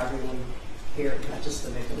stand for everyone here, not just the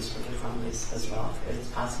victims, but the families as well. It is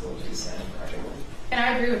possible to be stand for everyone. And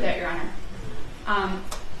I agree with that, Your Honor.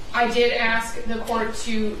 I did ask the court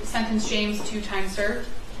to sentence James to time served.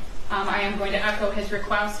 I am going to echo his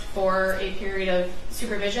request for a period of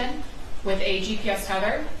supervision with a GPS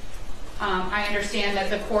tether. I understand that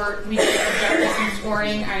the court, we did object to some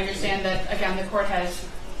scoring. I understand that, again, the court has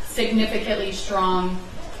significantly strong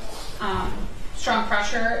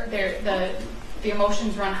pressure. The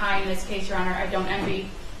emotions run high in this case, Your Honor. I don't envy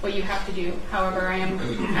what you have to do. However, I am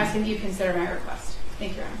asking that you consider my request.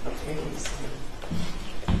 Thank you, Your Honor.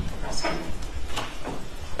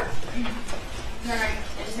 All right,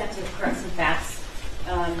 I just have to correct some facts.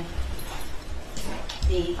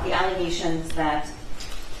 The allegations that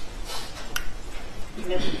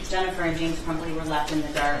Jennifer and James Crumbley were left in the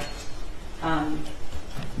dark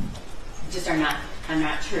just are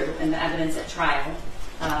not true, and the evidence at trial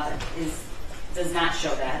does not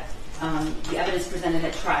show that. The evidence presented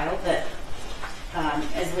at trial that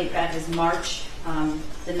as late back as March,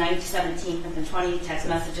 the 9th, 17th, and the 20th text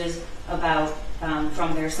messages about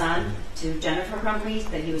from their son to Jennifer Crumbley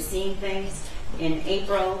that he was seeing things. In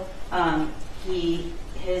April,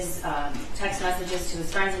 his text messages to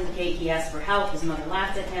his friends indicate he asked for help. His mother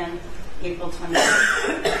laughed at him. April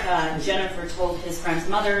 20th, Jennifer told his friend's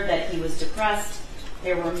mother that he was depressed.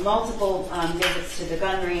 There were multiple visits to the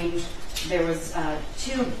gun range. There was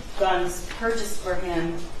 2 guns purchased for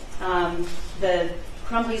him. The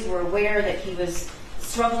Crumbleys were aware that he was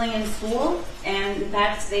struggling in school, and in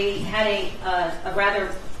fact, they had a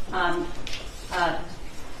rather,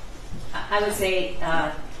 I would say,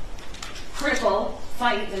 critical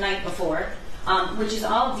fight the night before, which is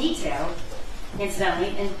all detailed,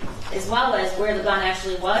 incidentally, and as well as where the gun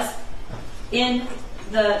actually was in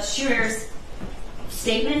the shooter's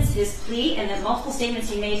statements, his plea, and the multiple statements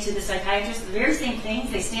he made to the psychiatrist, the very same things.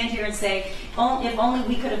 They stand here and say, "Oh, if only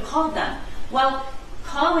we could have called them." Well,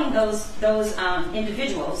 calling those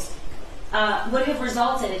individuals would have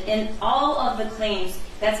resulted in all of the claims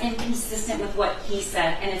that's inconsistent with what he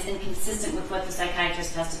said, and it's inconsistent with what the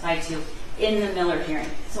psychiatrist testified to in the Miller hearing.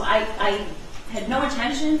 So I had no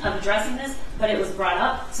intention of addressing this, but it was brought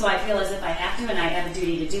up, so I feel as if I have to, and I have a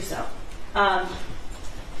duty to do so.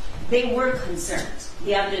 They were concerned.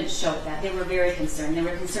 The evidence showed that. They were very concerned. They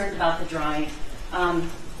were concerned about the drawing,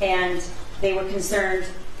 and they were concerned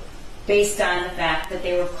based on the fact that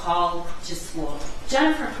they were called to school.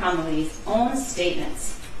 Jennifer Crumbley's own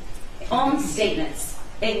statements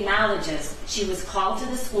acknowledges she was called to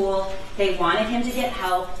the school. They wanted him to get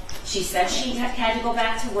help. She said she had to go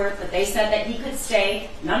back to work, but they said that he could stay.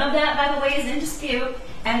 None of that, by the way, is in dispute,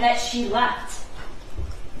 and that she left.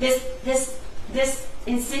 This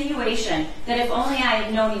insinuation that if only I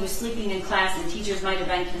had known he was sleeping in class and teachers might have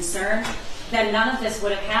been concerned, then none of this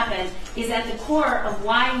would have happened, is at the core of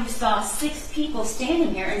why you saw 6 people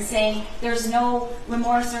standing here and saying there's no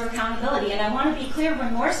remorse or accountability. And I want to be clear,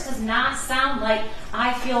 remorse does not sound like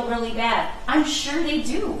I feel really bad. I'm sure they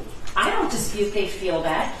do. I don't dispute they feel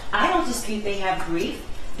bad. I don't dispute they have grief.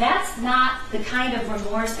 That's not the kind of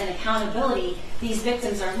remorse and accountability these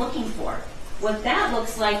victims are looking for. What that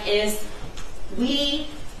looks like is we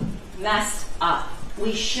messed up.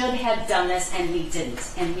 We should have done this and we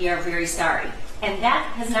didn't, and we are very sorry. And that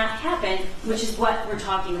has not happened, which is what we're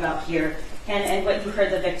talking about here, and what you heard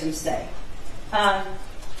the victims say. I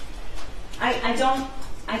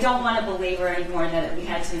don't want to belabor any more than we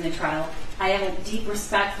had to in the trial. I have a deep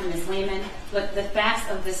respect for Ms. Lehman, but the facts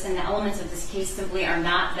of this and the elements of this case simply are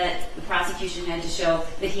not that the prosecution had to show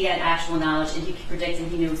that he had actual knowledge and he could predict and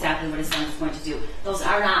he knew exactly what his son was going to do. Those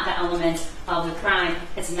are not the elements of the crime.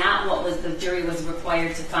 It's not what the jury was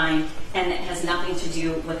required to find, and it has nothing to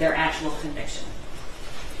do with their actual conviction.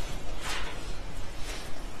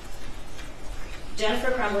 Jennifer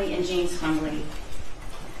Crumbley and James Crumbley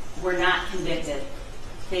were not convicted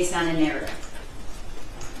based on a narrative.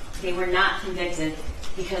 They were not convicted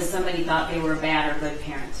because somebody thought they were a bad or good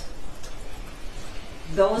parent.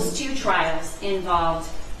 Those 2 trials involved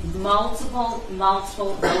multiple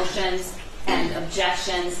motions and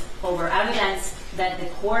objections over evidence that the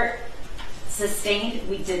court sustained.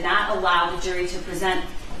 We did not allow the jury to present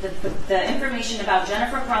the information about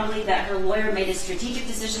Jennifer Crumbley that her lawyer made a strategic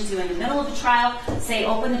decision to in the middle of the trial say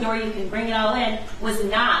open the door, you can bring it all in, was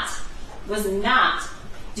not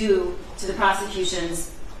due to the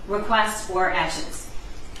prosecution's requests or actions.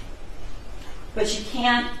 But you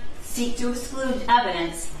can't seek to exclude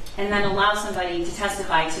evidence and then allow somebody to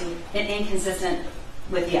testify to an inconsistent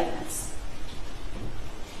with the evidence.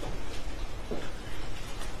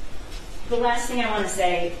 The last thing I want to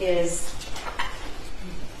say is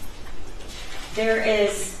there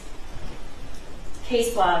is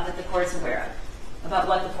case law that the court's aware of about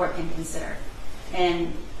what the court can consider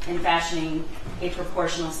in fashioning a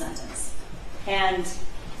proportional sentence. And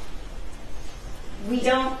we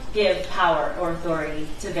don't give power or authority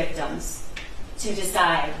to victims to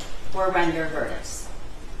decide or render verdicts,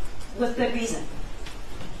 with good reason.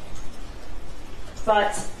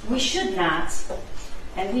 But we should not,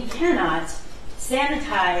 and we cannot,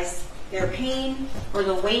 sanitize their pain or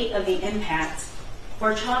the weight of the impact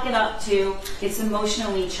or chalk it up to it's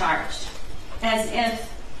emotionally charged, as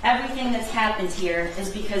if everything that's happened here is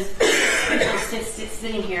because people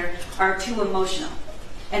sitting here are too emotional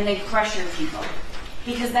and they pressure people,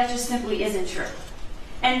 because that just simply isn't true.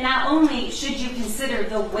 And not only should you consider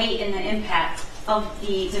the weight and the impact of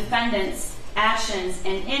the defendant's actions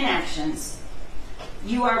and inactions,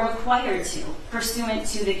 you are required to, pursuant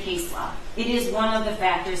to the case law. It is one of the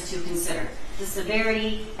factors to consider, the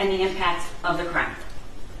severity and the impact of the crime.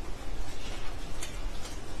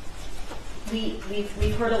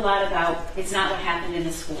 We've heard a lot about it's not what happened in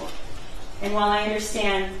the school. And while I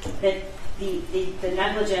understand that the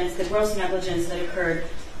negligence, the gross negligence that occurred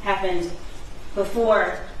happened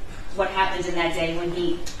before what happened in that day when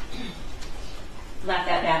he left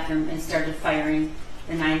that bathroom and started firing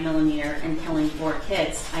the 9mm and killing 4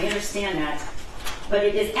 kids. I understand that. But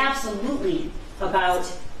it is absolutely about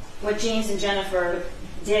what James and Jennifer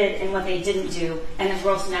did and what they didn't do, and the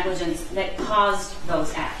gross negligence that caused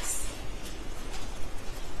those acts.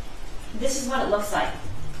 This is what it looks like.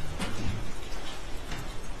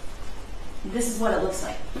 This is what it looks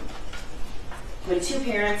like. When 2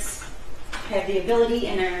 parents have the ability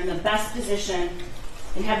and are in the best position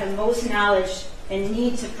and have the most knowledge and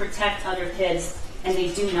need to protect other kids, and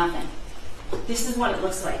they do nothing. This is what it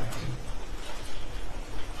looks like.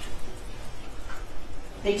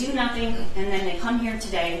 They do nothing, and then they come here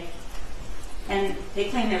today, and they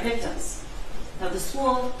claim they're victims of the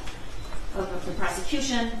school, of the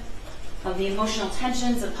prosecution, of the emotional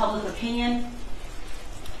tensions of public opinion.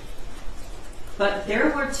 But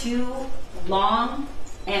there were 2 long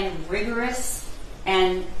and rigorous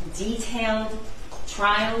and detailed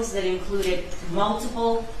trials that included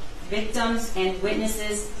multiple victims and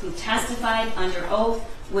witnesses who testified under oath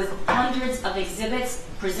with hundreds of exhibits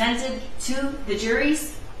presented to the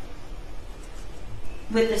juries,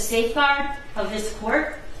 with the safeguard of this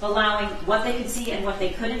court allowing what they could see and what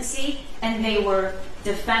they couldn't see, and they were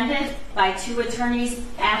defended by 2 attorneys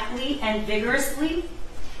aptly and vigorously.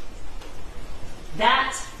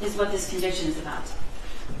 That is what this conviction is about.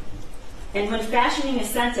 And when fashioning a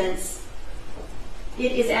sentence,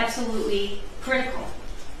 it is absolutely critical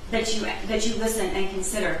that you listen and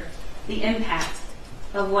consider the impact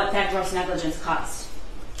of what that gross negligence caused.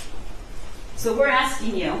 So we're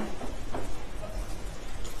asking you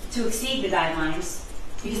to exceed the guidelines,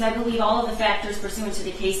 because I believe all of the factors pursuant to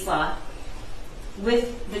the case law,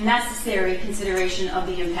 with the necessary consideration of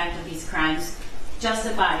the impact of these crimes,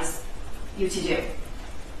 justifies you to do.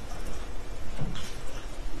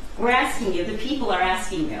 We're asking you, the people are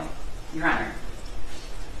asking you, Your Honor,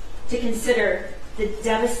 to consider the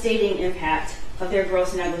devastating impact of their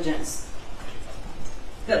gross negligence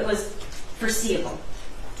that was foreseeable.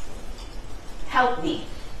 Help me.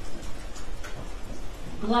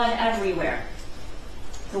 Blood everywhere.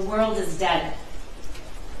 The world is dead.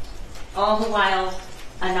 All the while,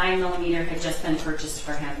 a 9mm had just been purchased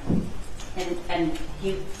for him, and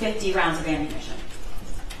 50 rounds of ammunition.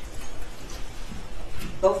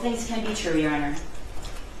 Both things can be true, Your Honor.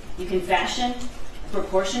 You can fashion a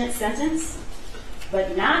proportionate sentence,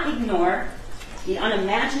 but not ignore the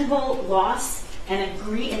unimaginable loss and the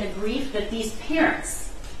grief that these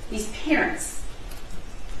parents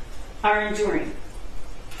are enduring.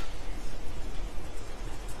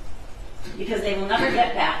 Because they will never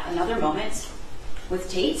get back another moment with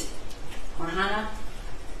Tate, or Hannah,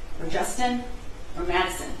 or Justin, or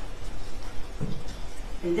Madison.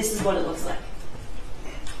 And this is what it looks like.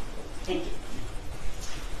 Thank you.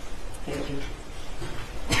 Thank you.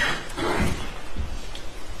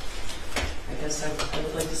 I guess I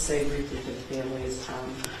would like to say briefly to the families,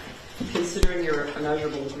 considering you're an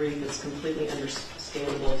immeasurable grief. It's completely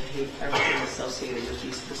understandable to hate everything associated with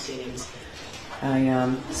these proceedings.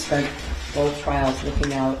 I spent both trials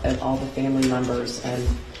looking out at all the family members,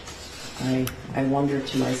 and I wondered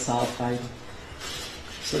to myself, I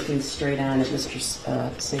was looking straight on at Mr.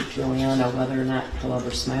 St. Juliano whether or not he'll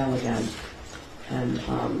ever smile again, and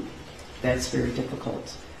that's very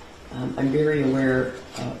difficult. I'm very aware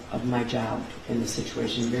of my job in this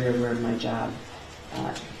situation, very aware of my job,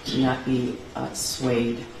 to not be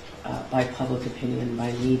swayed by public opinion,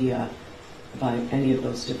 by media, by any of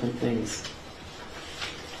those different things.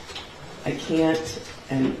 I can't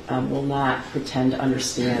and will not pretend to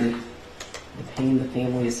understand the pain the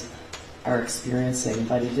families are experiencing,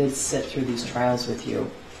 but I did sit through these trials with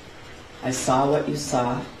you. I saw what you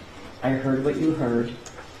saw, I heard what you heard,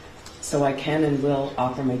 so I can and will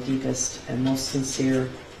offer my deepest and most sincere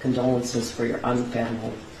condolences for your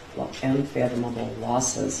unfathomable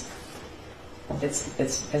losses. It's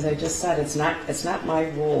as I just said, it's not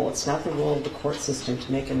my role, it's not the role of the court system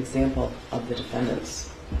to make an example of the defendants.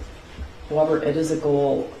 However, it is a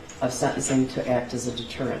goal of sentencing to act as a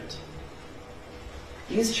deterrent.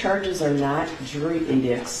 These charges are not jury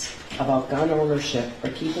edicts about gun ownership or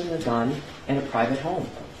keeping a gun in a private home.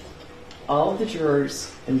 All of the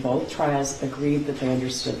jurors in both trials agreed that they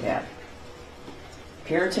understood that.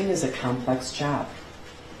 Parenting is a complex job.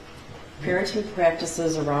 Parenting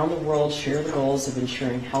practices around the world share the goals of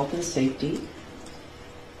ensuring health and safety,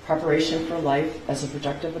 preparation for life as a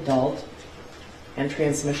productive adult, and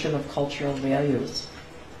transmission of cultural values.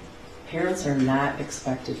 Parents are not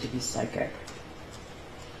expected to be psychic.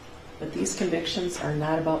 But these convictions are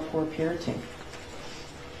not about poor parenting.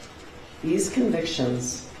 These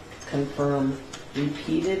convictions confirm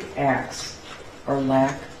repeated acts or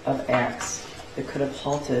lack of acts that could have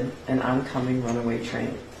halted an oncoming runaway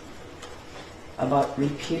train. About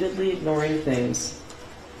repeatedly ignoring things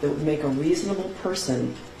that would make a reasonable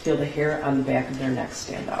person feel the hair on the back of their neck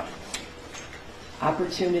stand up.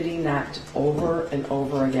 Opportunity knocked over and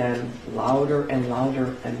over again, louder and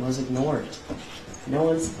louder, and was ignored. No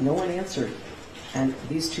one answered, and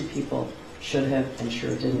these two people should have and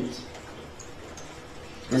sure didn't.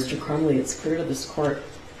 Mr. Crumbley, it's clear to this court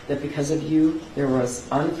that because of you, there was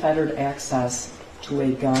unfettered access to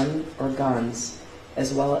a gun or guns,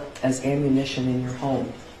 as well as ammunition in your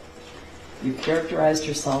home. You characterized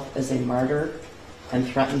yourself as a martyr and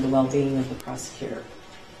threatened the well-being of the prosecutor.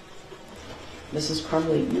 Mrs.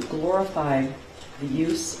 Crumbley, you glorified the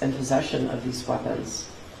use and possession of these weapons.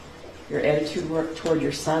 Your attitude toward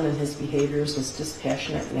your son and his behaviors was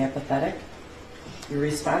dispassionate and apathetic. Your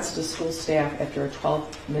response to school staff after a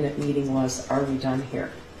 12-minute meeting was, "Are we done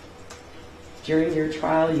here?" During your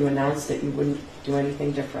trial, you announced that you wouldn't do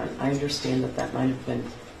anything different. I understand that that might have been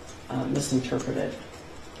misinterpreted,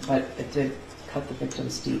 but it did cut the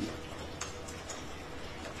victims deep.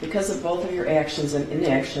 Because of both of your actions and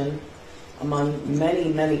inaction, among many,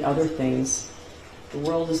 many other things, the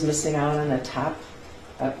world is missing out on a top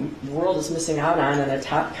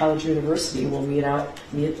college university will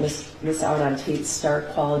miss out on Tate's star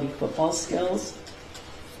quality football skills.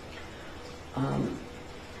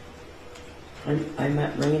 I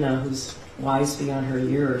met Raina, who's wise beyond her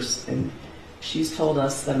years, and she's told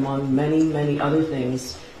us that among many, many other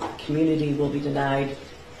things, community will be denied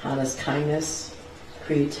Hannah's kindness,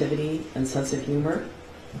 creativity, and sense of humor.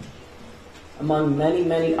 Among many,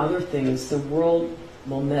 many other things, the world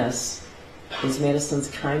will miss is Madison's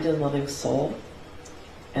kind and loving soul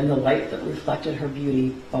and the light that reflected her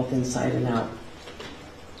beauty both inside and out.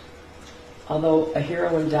 Although a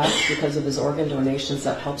hero in death because of his organ donations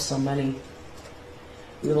that helped so many,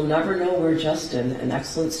 we will never know where Justin, an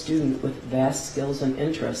excellent student with vast skills and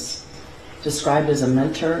interests, described as a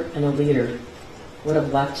mentor and a leader, would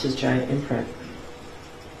have left his giant imprint.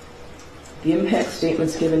 The impact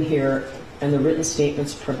statements given here and the written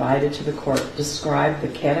statements provided to the court describe the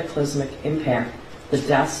cataclysmic impact the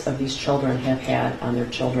deaths of these children have had on their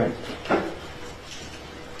children.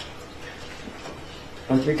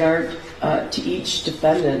 With regard to each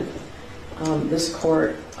defendant, this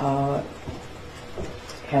court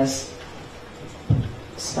has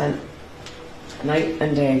spent night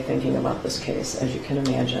and day thinking about this case, as you can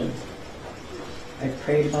imagine. I've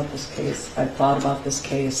prayed about this case, I've thought about this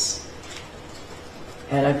case,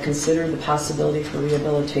 and I've considered the possibility for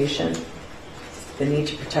rehabilitation, the need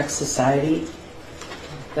to protect society,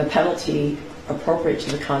 the penalty appropriate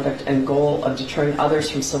to the conduct and goal of deterring others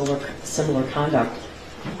from similar conduct.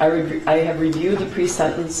 I have reviewed the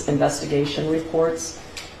pre-sentence investigation reports.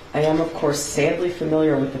 I am, of course, sadly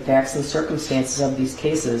familiar with the facts and circumstances of these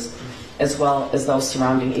cases, as well as those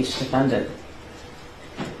surrounding each defendant.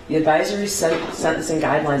 The advisory sentencing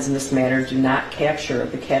guidelines in this matter do not capture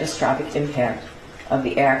the catastrophic impact of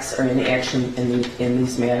the acts or inaction in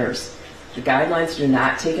these matters. The guidelines do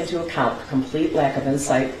not take into account the complete lack of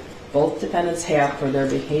insight both defendants have for their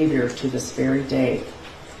behavior to this very day.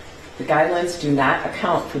 The guidelines do not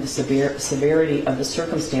account for the severity of the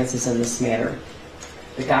circumstances in this matter.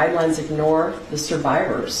 The guidelines ignore the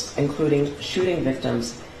survivors, including shooting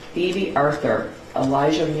victims Phoebe Arthur,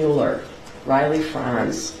 Elijah Mueller, Riley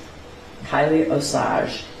Franz, Kylie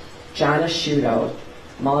Osage, Jonna Shudo,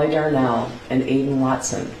 Molly Darnell, and Aiden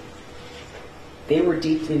Watson. They were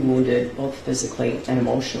deeply wounded, both physically and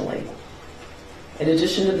emotionally. In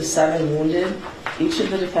addition to the 7 wounded, each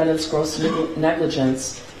of the defendants' gross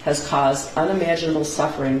negligence has caused unimaginable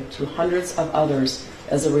suffering to hundreds of others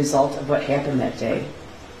as a result of what happened that day.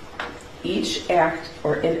 Each act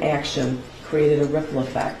or inaction created a ripple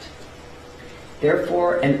effect.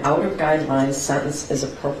 Therefore, an out-of-guidelines sentence is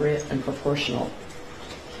appropriate and proportional.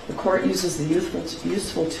 The court uses the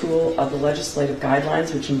useful tool of the legislative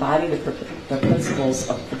guidelines, which embody the principles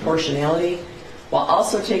of proportionality, while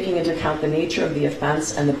also taking into account the nature of the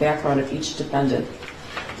offense and the background of each defendant.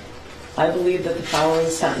 I believe that the following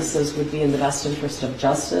sentences would be in the best interest of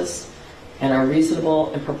justice and are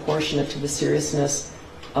reasonable and proportionate to the seriousness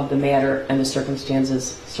of the matter and the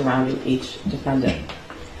circumstances surrounding each defendant.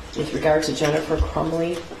 With regard to Jennifer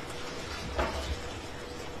Crumbley,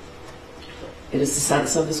 it is the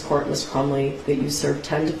sentence of this court, Ms. Crumbley, that you serve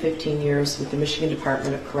 10 to 15 years with the Michigan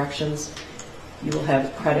Department of Corrections. You will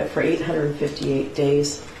have credit for 858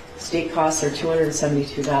 days. State costs are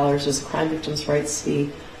 $272. There's a crime victims' rights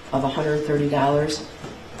fee of $130.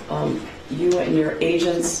 You and your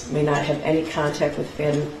agents may not have any contact with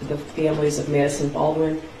the families of Madison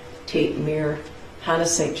Baldwin, Tate Meir, Hannah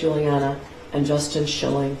St. Juliana, and Justin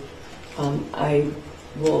Schilling. I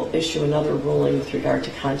will issue another ruling with regard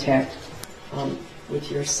to contact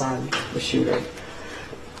with your son, the shooter.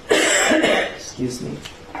 Excuse me.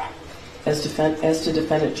 As to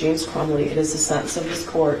defendant James Crumbley, it is the sentence of this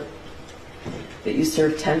court that you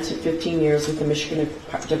serve 10 to 15 years with the Michigan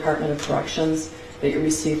Department of Corrections, that you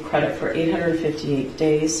receive credit for 858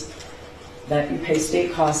 days, that you pay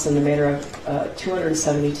state costs in the matter of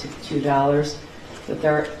 $272, that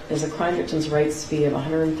there is a crime victims' rights fee of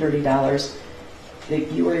 $130,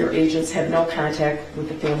 that you or your agents have no contact with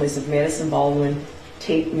the families of Madison Baldwin,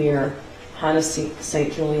 Tate Meir, Hannah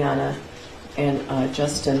St. Juliana, and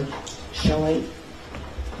Justin Schilling.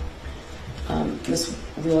 Ms.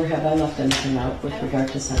 Wheeler, have I left anything out with regard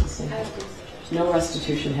to sentencing? No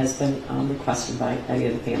restitution has been requested by any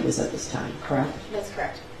of the families at this time, correct? That's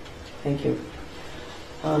correct. Thank you.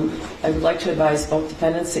 I would like to advise both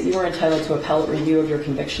defendants that you are entitled to appellate review of your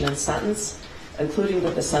conviction and sentence, including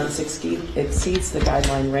that the sentence exceeds the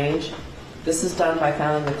guideline range. This is done by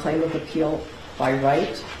filing a claim of appeal by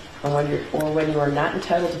right, or when you are not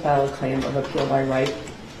entitled to file a claim of appeal by right,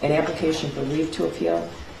 an application for leave to appeal.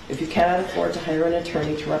 If you cannot afford to hire an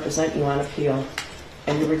attorney to represent you on appeal,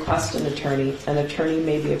 and you request an attorney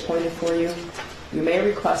may be appointed for you. You may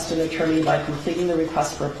request an attorney by completing the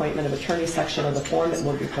request for appointment of attorney section of the form that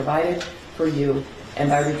will be provided for you, and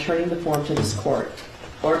by returning the form to this court,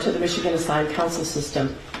 or to the Michigan Assigned Counsel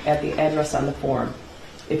System at the address on the form.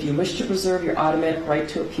 If you wish to preserve your automatic right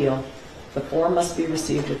to appeal, the form must be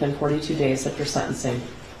received within 42 days after sentencing.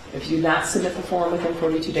 If you do not submit the form within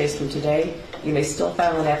 42 days from today, you may still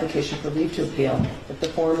file an application for leave to appeal if the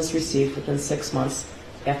form is received within 6 months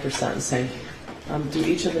after sentencing. Do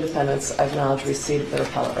each of the defendants acknowledge receipt of their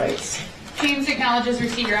appellate rights? James acknowledges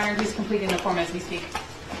receipt, Your Honor. He's completing the form as we speak.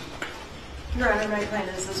 Your Honor, my plan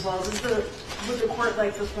is as well. Would the court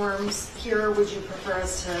like the forms here, or would you prefer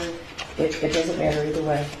us to? It doesn't matter either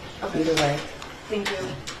way. Okay. Either way. Thank you.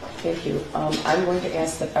 Thank you. I'm going to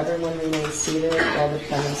ask that everyone remain seated while the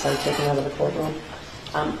defendants are taken out of the courtroom.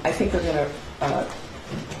 I think they're going to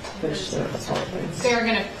finish their appellate rights. They're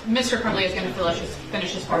going to, Mr. Crumbley is going to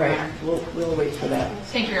finish his form, All Your right, Honor. we'll wait for that.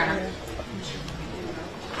 Thank you, Your Honor.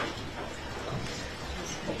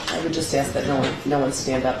 I would just ask that no one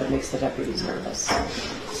stand up. It makes the deputies nervous.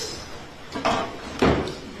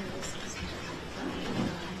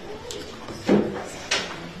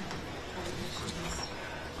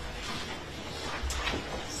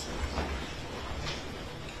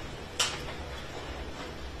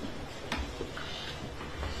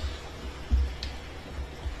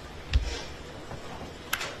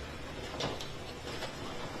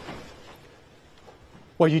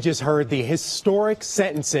 Well, you just heard the historic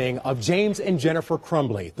sentencing of James and Jennifer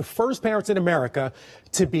Crumbley, the first parents in America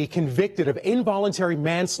to be convicted of involuntary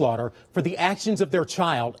manslaughter for the actions of their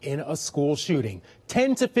child in a school shooting.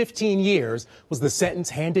 10 to 15 years was the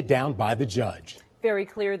sentence handed down by the judge. Very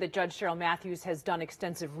clear that Judge Cheryl Matthews has done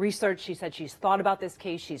extensive research. She said she's thought about this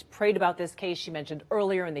case. She's prayed about this case. She mentioned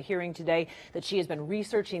earlier in the hearing today that she has been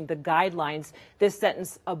researching the guidelines, this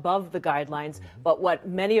sentence above the guidelines. But what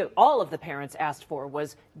all of the parents asked for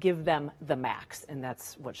was give them the max. And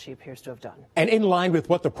that's what she appears to have done. And in line with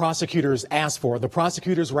what the prosecutors asked for, the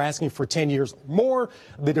prosecutors were asking for 10 years more.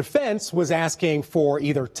 The defense was asking for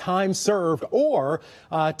either time served or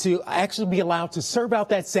to actually be allowed to serve out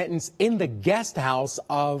that sentence in the guest house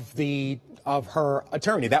of her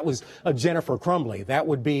attorney. That was Jennifer Crumbley. That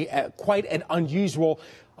would be quite an unusual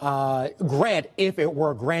grant if it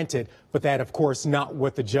were granted, but that, of course, not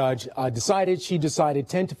what the judge decided. She decided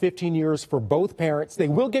 10 to 15 years for both parents. They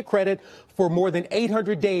will get credit for more than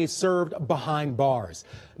 800 days served behind bars.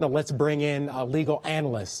 Now, let's bring in legal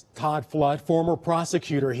analyst Todd Flood, former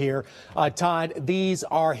prosecutor here. Todd, these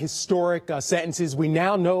are historic sentences. We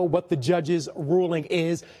now know what the judge's ruling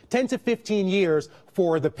is, 10 to 15 years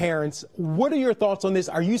for the parents. What are your thoughts on this?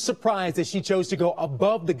 Are you surprised that she chose to go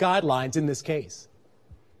above the guidelines in this case?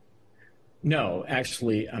 No,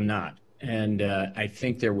 actually, I'm not. And I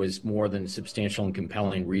think there was more than substantial and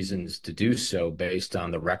compelling reasons to do so based on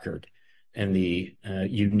the record and the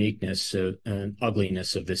uniqueness and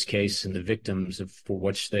ugliness of this case and the victims for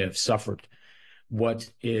which they have suffered. What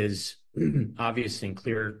is obvious and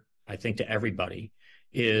clear, I think, to everybody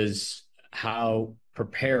is how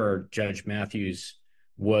prepared Judge Matthews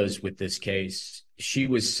was with this case. She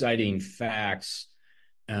was citing facts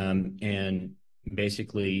and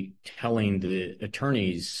basically telling the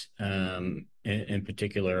attorneys, in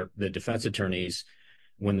particular the defense attorneys,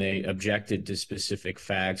 when they objected to specific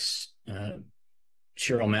facts,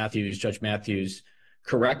 Judge Matthews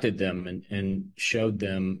corrected them and showed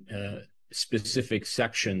them specific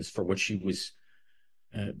sections for which she was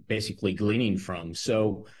basically gleaning from.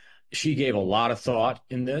 So she gave a lot of thought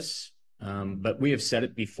in this, but we have said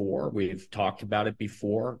it before. We've talked about it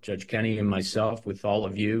before, Judge Kenny and myself, with all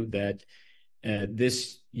of you, that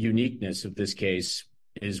this uniqueness of this case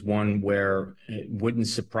is one where it wouldn't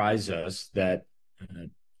surprise us that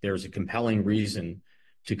there's a compelling reason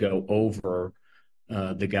to go over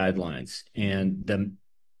the guidelines. And the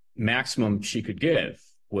maximum she could give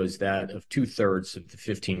was that of 2/3 of the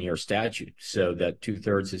 15-year statute. So that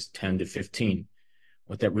 2/3 is 10 to 15.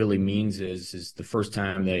 What that really means is the first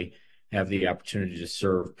time they have the opportunity to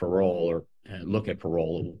serve parole or look at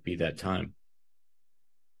parole, it will be that time.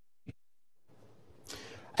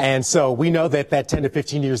 And so we know that 10 to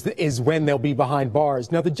 15 years is when they'll be behind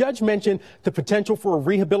bars. Now, the judge mentioned the potential for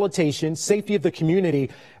rehabilitation, safety of the community,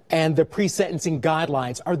 and the pre-sentencing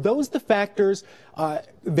guidelines. Are those the factors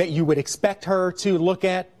that you would expect her to look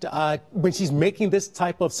at when she's making this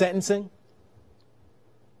type of sentencing?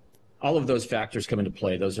 All of those factors come into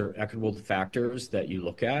play. Those are equitable factors that you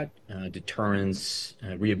look at: deterrence,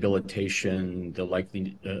 rehabilitation, the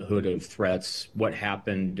likelihood of threats, what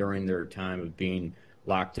happened during their time of being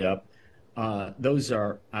locked up. Those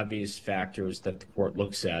are obvious factors that the court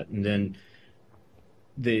looks at. And then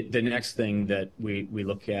the next thing that we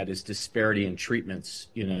look at is disparity in treatments,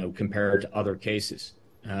 compared to other cases.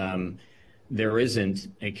 There isn't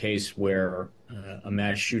a case where a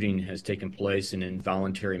mass shooting has taken place and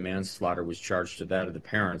involuntary manslaughter was charged to that of the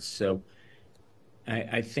parents. So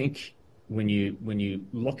I think when you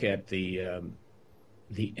look at the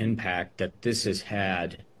impact that this has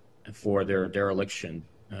had for their dereliction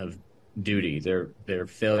of duty, their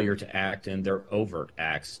failure to act and their overt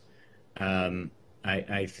acts,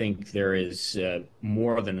 I think there is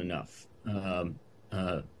more than enough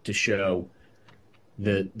to show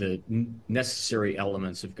the necessary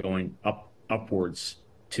elements of going upwards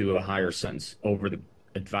to a higher sentence over the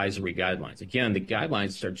advisory guidelines. Again, the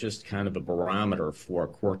guidelines are just kind of a barometer for a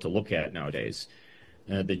court to look at nowadays.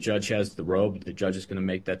 The judge has the robe. The judge is going to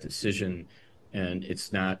make that decision, and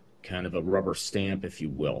it's not kind of a rubber stamp, if you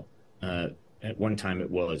will. At one time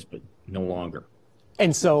it was, but no longer.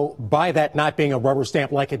 And so by that not being a rubber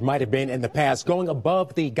stamp like it might have been in the past, going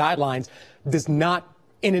above the guidelines does not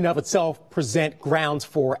in and of itself present grounds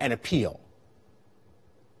for an appeal.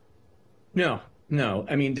 No.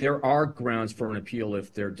 I mean, there are grounds for an appeal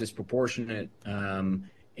if they're disproportionate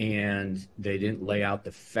and they didn't lay out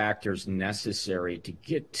the factors necessary to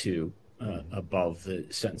get to above the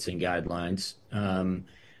sentencing guidelines.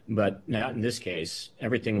 But not in this case.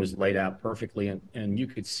 Everything was laid out perfectly, and you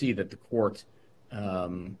could see that the court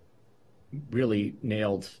really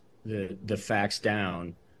nailed the facts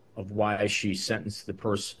down of why she sentenced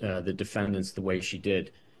the defendants the way she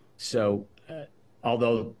did. So,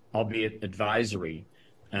 although albeit advisory,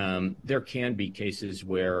 there can be cases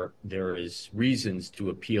where there is reasons to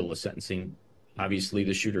appeal a sentencing. Obviously,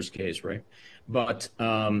 the shooter's case, right? But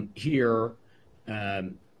here,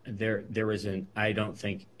 there isn't, I don't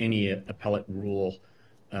think, any appellate rule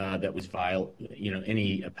that was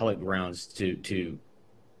any appellate grounds to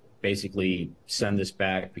basically send this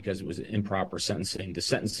back because it was improper sentencing. The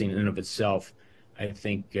sentencing in and of itself, I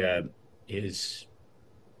think, is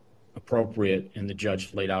appropriate, and the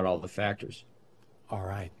judge laid out all the factors. All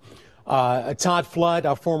right. Todd Flood,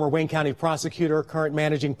 a former Wayne County prosecutor, current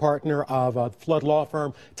managing partner of Flood Law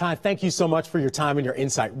Firm. Todd, thank you so much for your time and your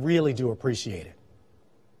insight. Really do appreciate it.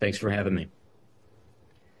 Thanks for having me.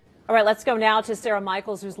 All right, let's go now to Sarah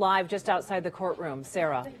Michaels, who's live just outside the courtroom.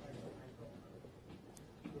 Sarah.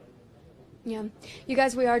 Yeah. You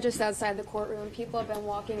guys, we are just outside the courtroom. People have been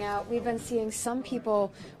walking out. We've been seeing some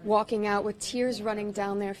people walking out with tears running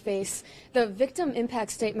down their face. The victim impact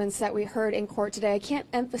statements that we heard in court today, I can't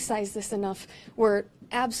emphasize this enough, were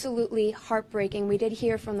absolutely heartbreaking. We did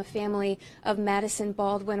hear from the family of Madison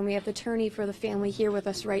Baldwin. We have the attorney for the family here with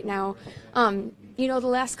us right now. You know, the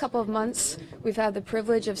last couple of months, we've had the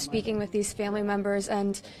privilege of speaking with these family members,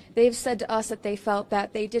 and they've said to us that they felt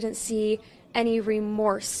that they didn't see any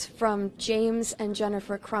remorse from James and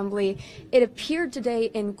Jennifer Crumbley. It appeared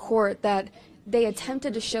today in court that they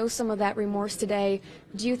attempted to show some of that remorse today.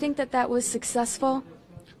 Do you think that that was successful?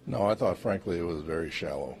 No, I thought, frankly, it was very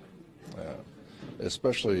shallow,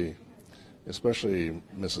 especially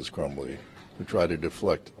Mrs. Crumbley, who tried to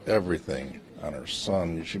deflect everything on her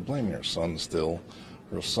son. She's blaming her son still,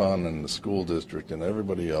 her son and the school district and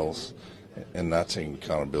everybody else, and not taking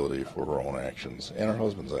accountability for her own actions and her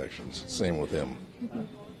husband's actions. Same with him. Mm-hmm.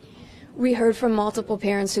 We heard from multiple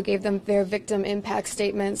parents who gave them their victim impact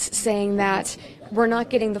statements saying that we're not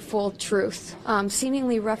getting the full truth,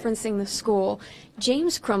 seemingly referencing the school.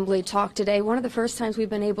 James Crumbley talked today, one of the first times we've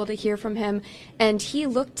been able to hear from him, and he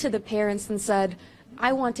looked to the parents and said,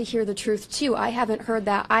 I want to hear the truth too. I haven't heard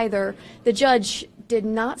that either. The judge did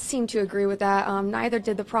not seem to agree with that. Neither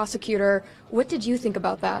did the prosecutor. What did you think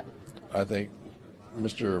about that? I think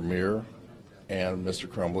Mr. Muir and Mr.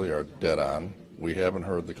 Crumbley are dead on. We haven't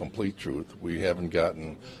heard the complete truth. We haven't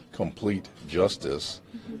gotten complete justice.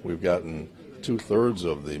 We've gotten 2/3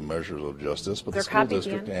 of the measures of justice, but the school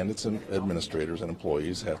district and its administrators and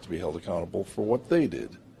employees have to be held accountable for what they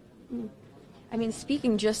did. I mean,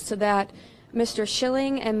 speaking just to that, Mr.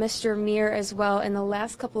 Schilling and Mr. Muir as well, in the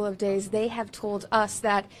last couple of days, they have told us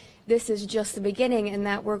that this is just the beginning and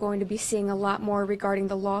that we're going to be seeing a lot more regarding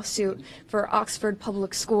the lawsuit for Oxford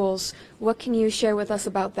Public Schools. What can you share with us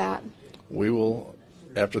about that? We will,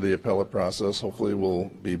 after the appellate process, hopefully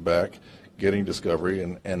we'll be back getting discovery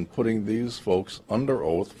and putting these folks under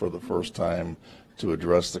oath for the first time to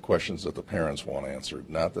address the questions that the parents want answered,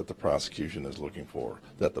 not that the prosecution is looking for,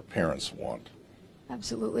 that the parents want.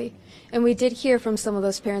 Absolutely. And we did hear from some of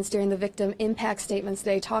those parents during the victim impact statements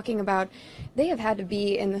today talking about they have had to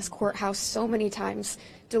be in this courthouse so many times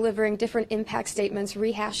delivering different impact statements,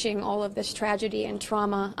 rehashing all of this tragedy and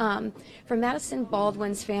trauma. For Madison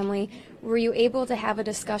Baldwin's family, were you able to have a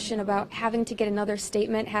discussion about having to get another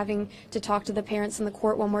statement, having to talk to the parents in the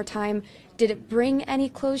court one more time? Did it bring any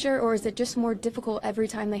closure, or is it just more difficult every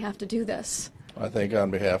time they have to do this? I think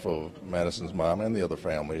on behalf of Madison's mom and the other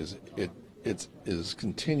families, it is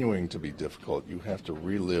continuing to be difficult. You have to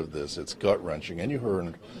relive this. It's gut-wrenching. And you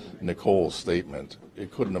heard Nicole's statement. It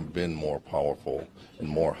couldn't have been more powerful and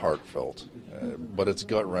more heartfelt. But it's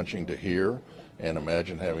gut-wrenching to hear and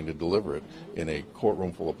imagine having to deliver it in a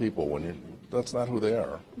courtroom full of people when that's not who they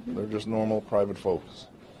are. They're just normal private folks.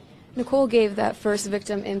 Nicole gave that first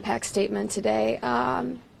victim impact statement today.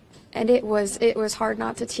 And it was hard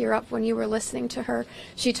not to tear up when you were listening to her.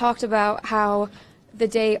 She talked about how the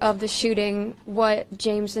day of the shooting, what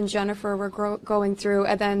James and Jennifer were going through,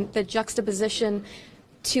 and then the juxtaposition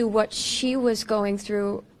to what she was going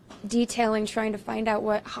through, detailing, trying to find out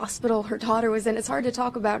what hospital her daughter was in. It's hard to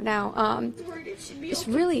talk about now. It's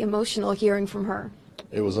really emotional hearing from her.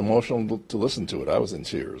 It was emotional to listen to it. I was in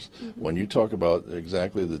tears. When you talk about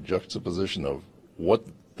exactly the juxtaposition of what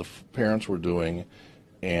the parents were doing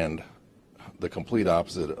and the complete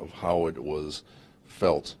opposite of how it was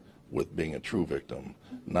felt with being a true victim,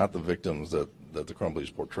 not the victims that the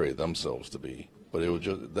Crumbleys portray themselves to be. But it was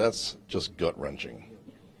that's just gut-wrenching.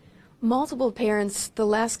 Multiple parents the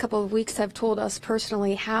last couple of weeks have told us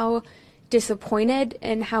personally how disappointed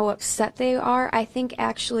and how upset they are. I think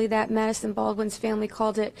actually that Madison Baldwin's family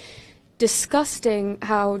called it disgusting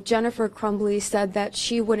how Jennifer Crumbley said that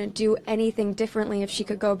she wouldn't do anything differently if she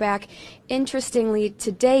could go back. Interestingly,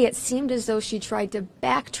 today it seemed as though she tried to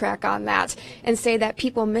backtrack on that and say that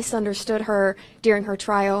people misunderstood her during her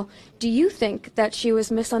trial. Do you think that she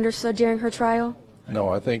was misunderstood during her trial? No,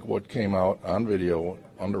 I think what came out on video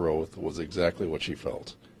under oath was exactly what she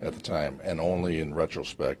felt at the time, and only in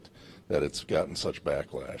retrospect that it's gotten such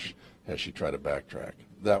backlash as she tried to backtrack.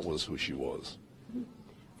 That was who she was.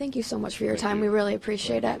 Thank you so much for your time. We really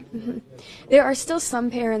appreciate it. There are still some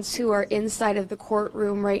parents who are inside of the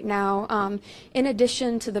courtroom right now. In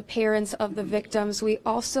addition to the parents of the victims, we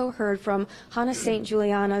also heard from Hannah St.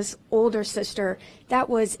 Juliana's older sister. That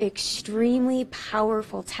was extremely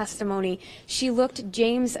powerful testimony. She looked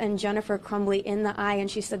James and Jennifer Crumbley in the eye, and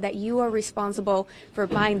she said that you are responsible for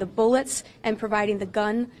buying the bullets and providing the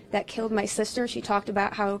gun that killed my sister. She talked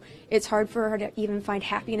about how it's hard for her to even find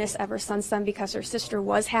happiness ever since then because her sister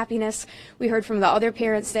was happiness. We heard from the other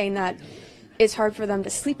parents saying that it's hard for them to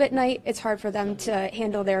sleep at night. It's hard for them to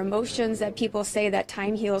handle their emotions, that people say that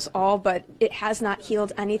time heals all, but it has not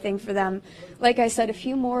healed anything for them. Like I said, a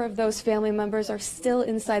few more of those family members are still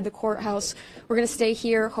inside the courthouse. We're going to stay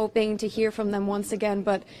here hoping to hear from them once again,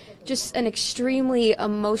 but just an extremely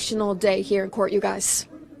emotional day here in court, you guys.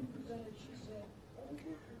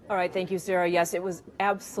 All right, thank you, Sarah. Yes, it was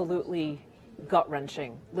absolutely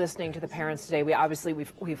gut-wrenching listening to the parents today.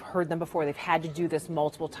 We've heard them before. They've had to do this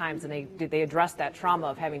multiple times, and they addressed that trauma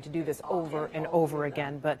of having to do this over and over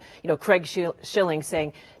again. But Craig Schilling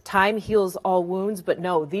saying time heals all wounds, but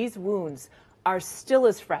no, these wounds are still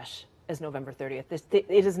as fresh as November 30th. It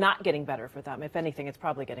is not getting better for them. If anything, it's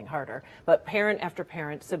probably getting harder. But parent after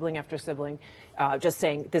parent, sibling after sibling, just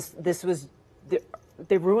saying this was.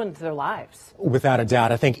 They ruined their lives. Without a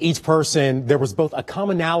doubt. I think each person, there was both a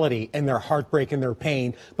commonality in their heartbreak and their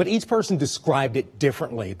pain, but each person described it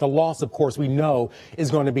differently. The loss, of course, we know is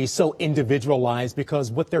going to be so individualized because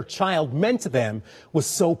what their child meant to them was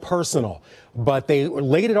so personal. But they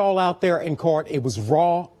laid it all out there in court. It was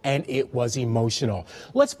raw and it was emotional.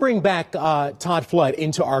 Let's bring back Todd Flood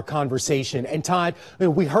into our conversation. And Todd,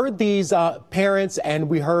 we heard these parents and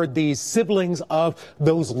we heard these siblings of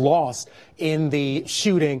those lost in the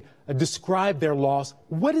shooting describe their loss.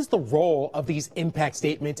 What is the role of these impact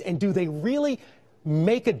statements, and do they really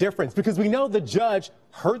make a difference? Because we know the judge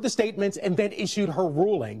heard the statements and then issued her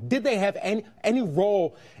ruling. Did they have any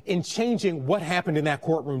role in changing what happened in that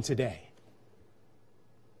courtroom today?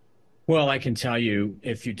 Well, I can tell you,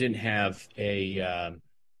 if you didn't have a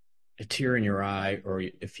tear in your eye, or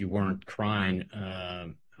if you weren't crying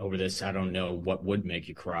over this, I don't know what would make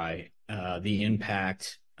you cry. The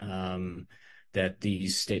impact that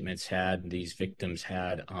these statements had, these victims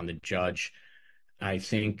had on the judge, I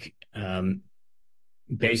think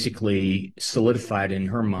basically solidified in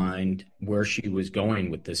her mind where she was going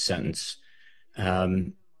with this sentence.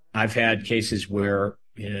 I've had cases where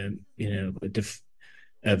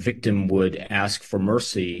a victim would ask for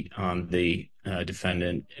mercy on the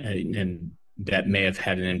defendant, and that may have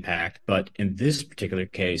had an impact. But in this particular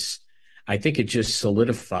case, I think it just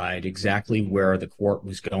solidified exactly where the court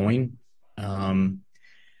was going.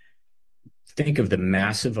 Think of the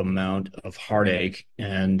massive amount of heartache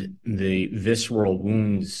and the visceral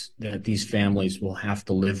wounds that these families will have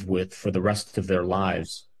to live with for the rest of their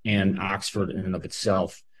lives, and Oxford in and of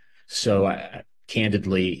itself. So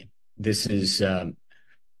candidly, this is,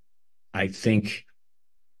 I think,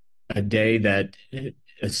 a day that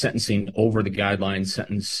a sentencing over the guideline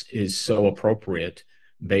sentence is so appropriate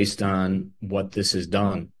based on what this has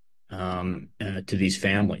done to these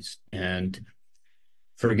families. And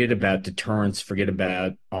forget about deterrence, forget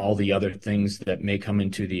about all the other things that may come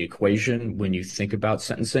into the equation when you think about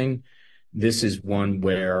sentencing. This is one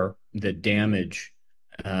where the damage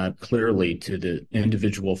clearly to the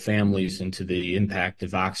individual families and to the impact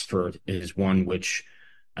of Oxford is one which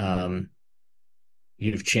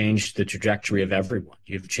you've changed the trajectory of everyone.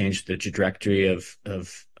 You've changed the trajectory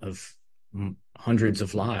of hundreds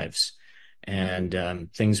of lives, and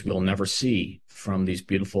things we'll never see from these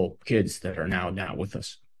beautiful kids that are now with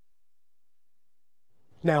us.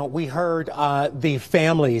 Now, we heard the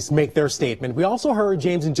families make their statement. We also heard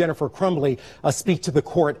James and Jennifer Crumbley speak to the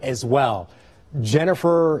court as well.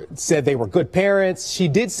 Jennifer said they were good parents. She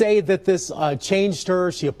did say that this changed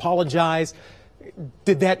her. She apologized.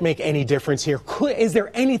 Did that make any difference here? Is there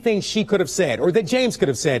anything she could have said or that James could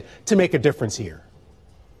have said to make a difference here?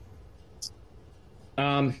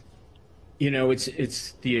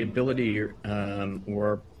 It's the ability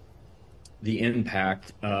or the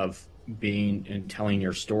impact of being and telling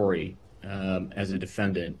your story as a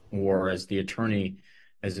defendant or as the attorney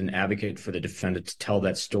as an advocate for the defendant to tell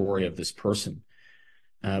that story of this person,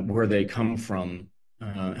 where they come from,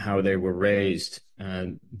 how they were raised,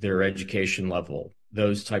 their education level,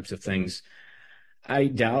 those types of things. I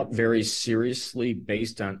doubt very seriously,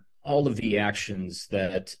 based on all of the actions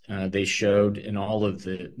that they showed and all of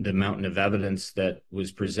the mountain of evidence that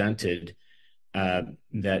was presented,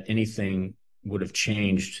 that anything would have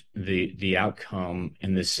changed the outcome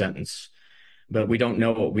in this sentence. But we don't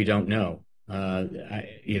know what we don't know. I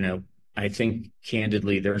think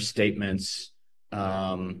candidly their statements,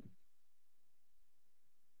 James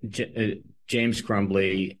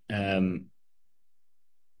Crumbley,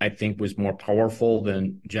 I think was more powerful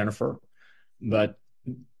than Jennifer, but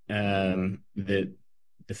the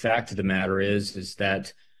fact of the matter is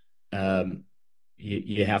that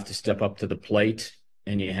you have to step up to the plate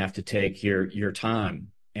and you have to take your time.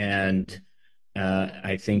 And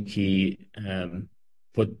I think he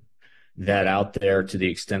put that out there to the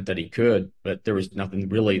extent that he could, but there was nothing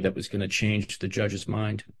really that was going to change the judge's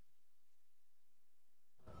mind.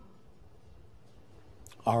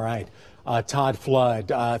 All right. Todd Flood,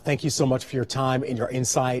 thank you so much for your time and your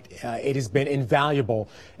insight. It has been invaluable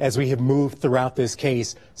as we have moved throughout this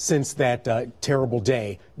case since that terrible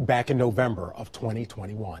day back in November of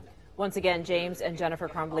 2021. Once again, James and Jennifer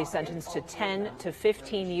Crumbley sentenced to 10 to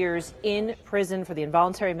 15 years in prison for the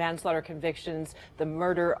involuntary manslaughter convictions, the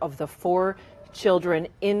murder of the 4 children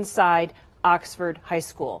inside Oxford High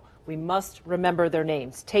School. We must remember their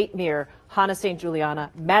names: Tate Meir, Hannah St. Juliana,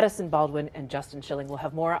 Madison Baldwin, and Justin Schilling. We'll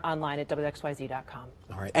have more online at WXYZ.com.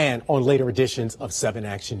 All right, and on later editions of 7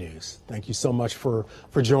 Action News. Thank you so much for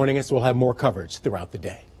joining us. We'll have more coverage throughout the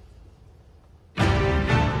day.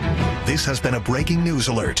 This has been a breaking news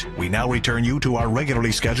alert. We now return you to our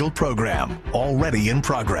regularly scheduled program, already in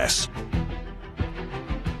progress.